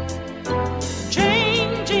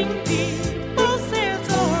 changing people's heads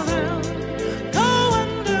around. Go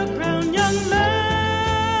underground, young man.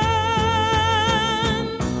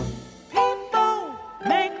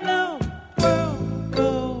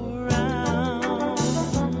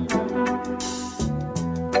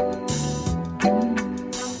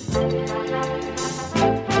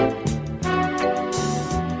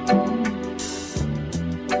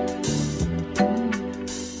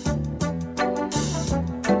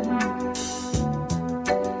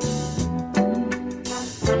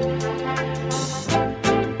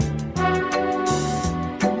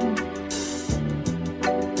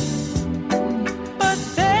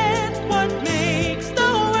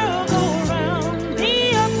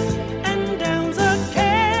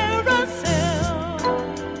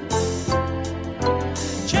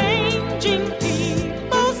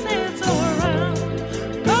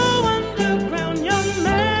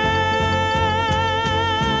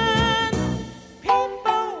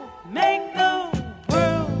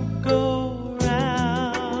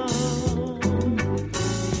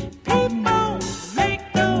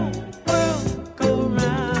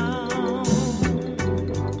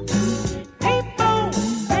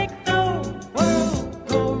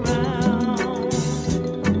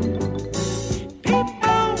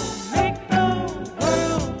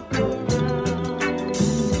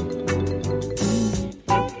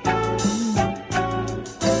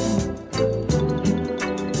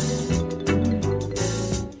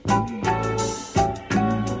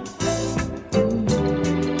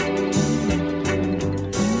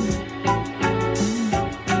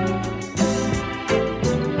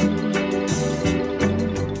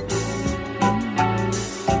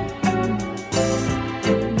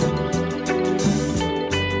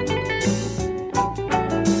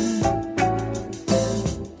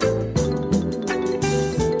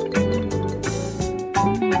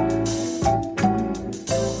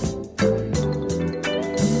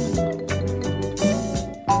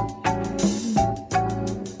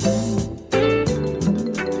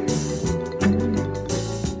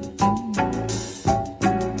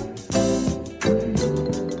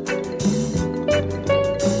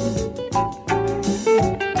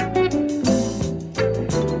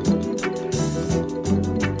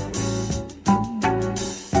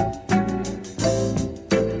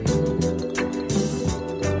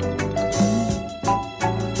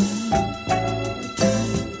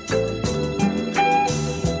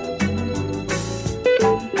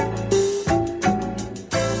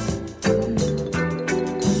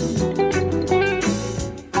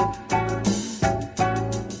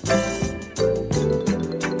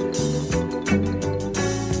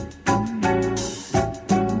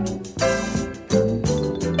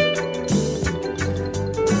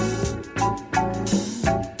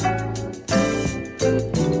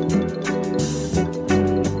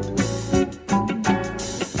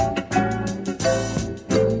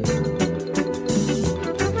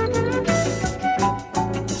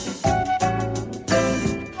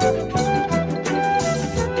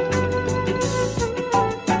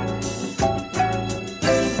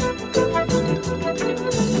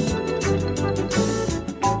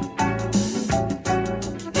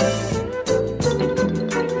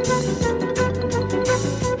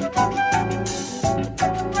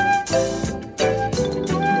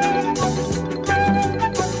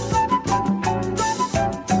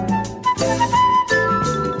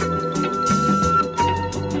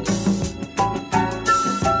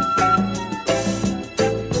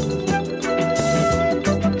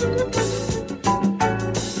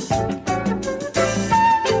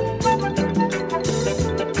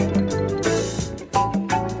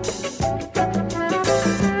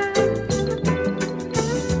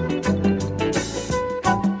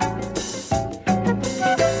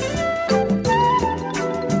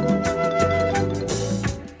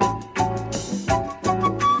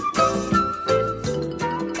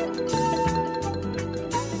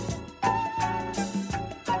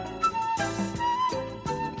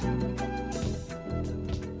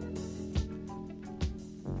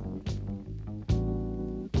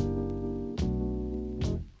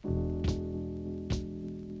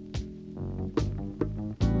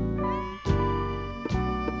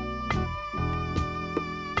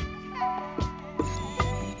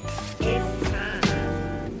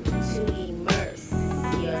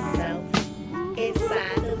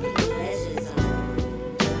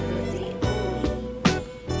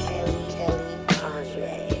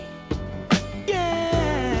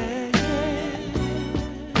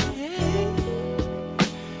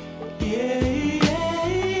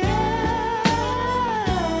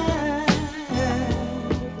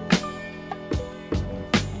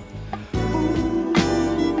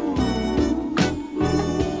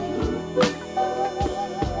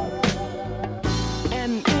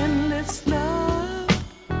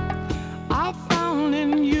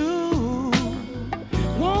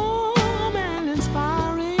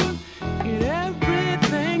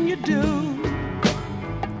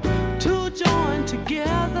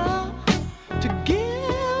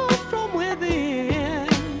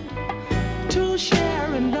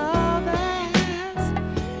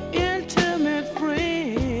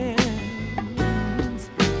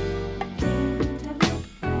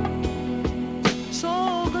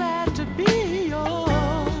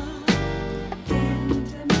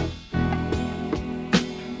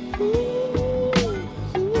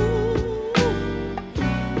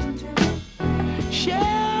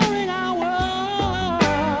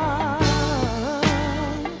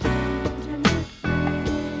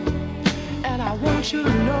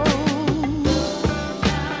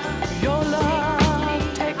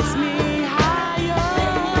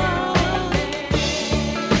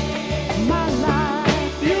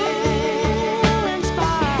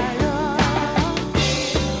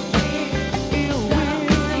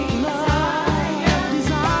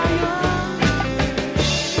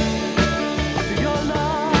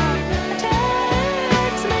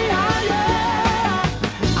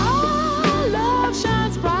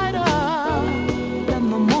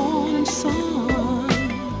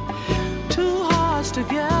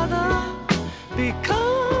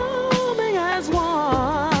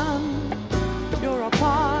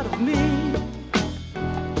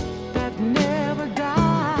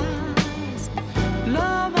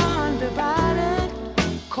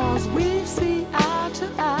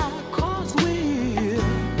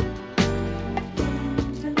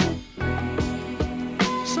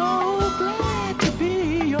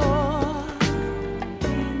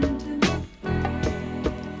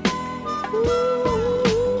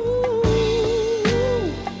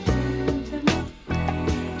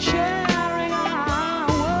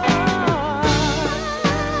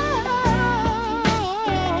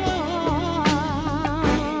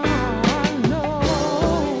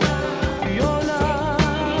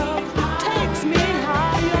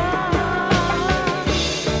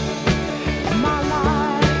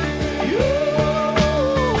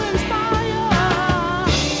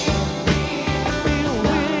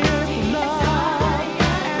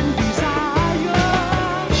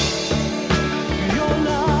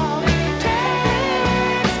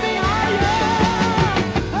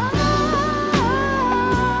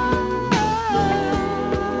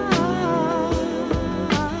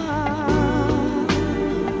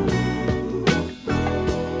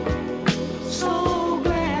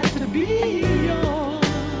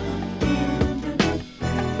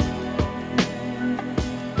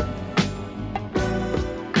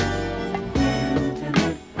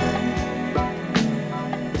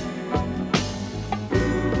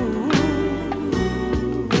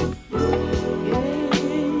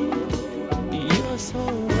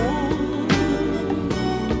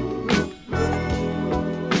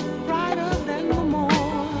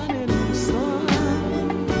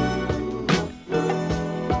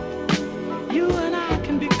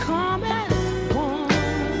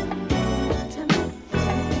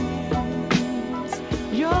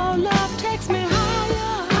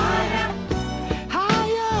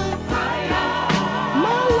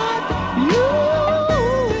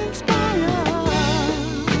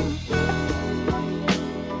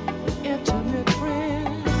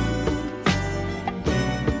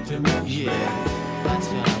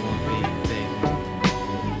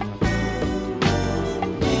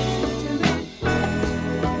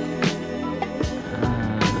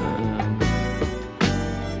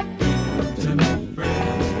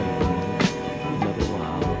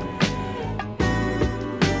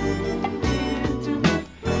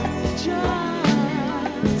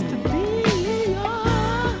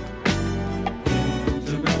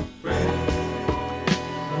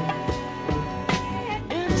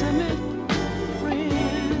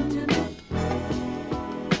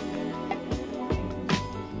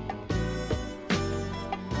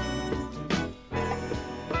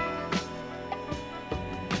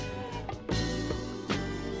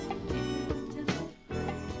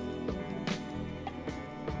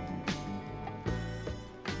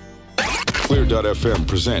 Clear.fm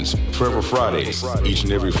presents Forever Fridays, each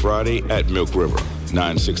and every Friday at Milk River,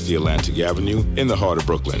 960 Atlantic Avenue in the heart of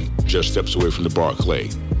Brooklyn, just steps away from the Barclay.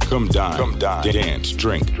 Come dine, dance,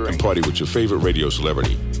 drink, and party with your favorite radio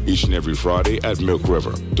celebrity. Each and every Friday at Milk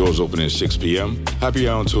River. Doors open at 6 p.m., happy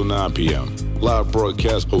hour until 9 p.m. Live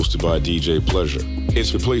broadcast hosted by DJ Pleasure.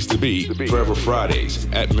 It's the place to be, Forever Fridays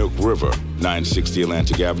at Milk River, 960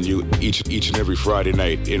 Atlantic Avenue, each and every Friday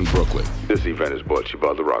night in Brooklyn. This event is brought to you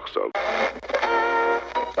by the Rockstar.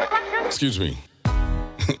 Excuse me.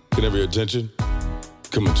 Can I have your attention?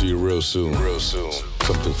 Coming to you real soon.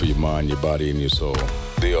 Something for your mind, your body, and your soul.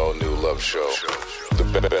 The all-new Love Show.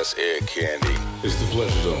 The best air candy. It's the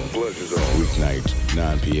Pleasure Zone. Weeknight,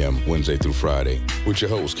 9 p.m., Wednesday through Friday. With your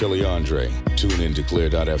host, Kelley Andre. Tune in to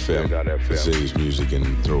Clear.fm for today's music and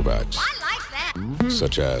throwbacks. I like that.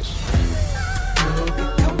 Such as...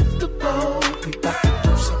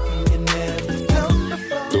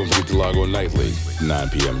 Don't forget to log on nightly. 9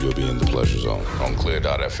 p.m., you'll be in the Pleasure Zone on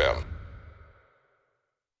Clear.fm.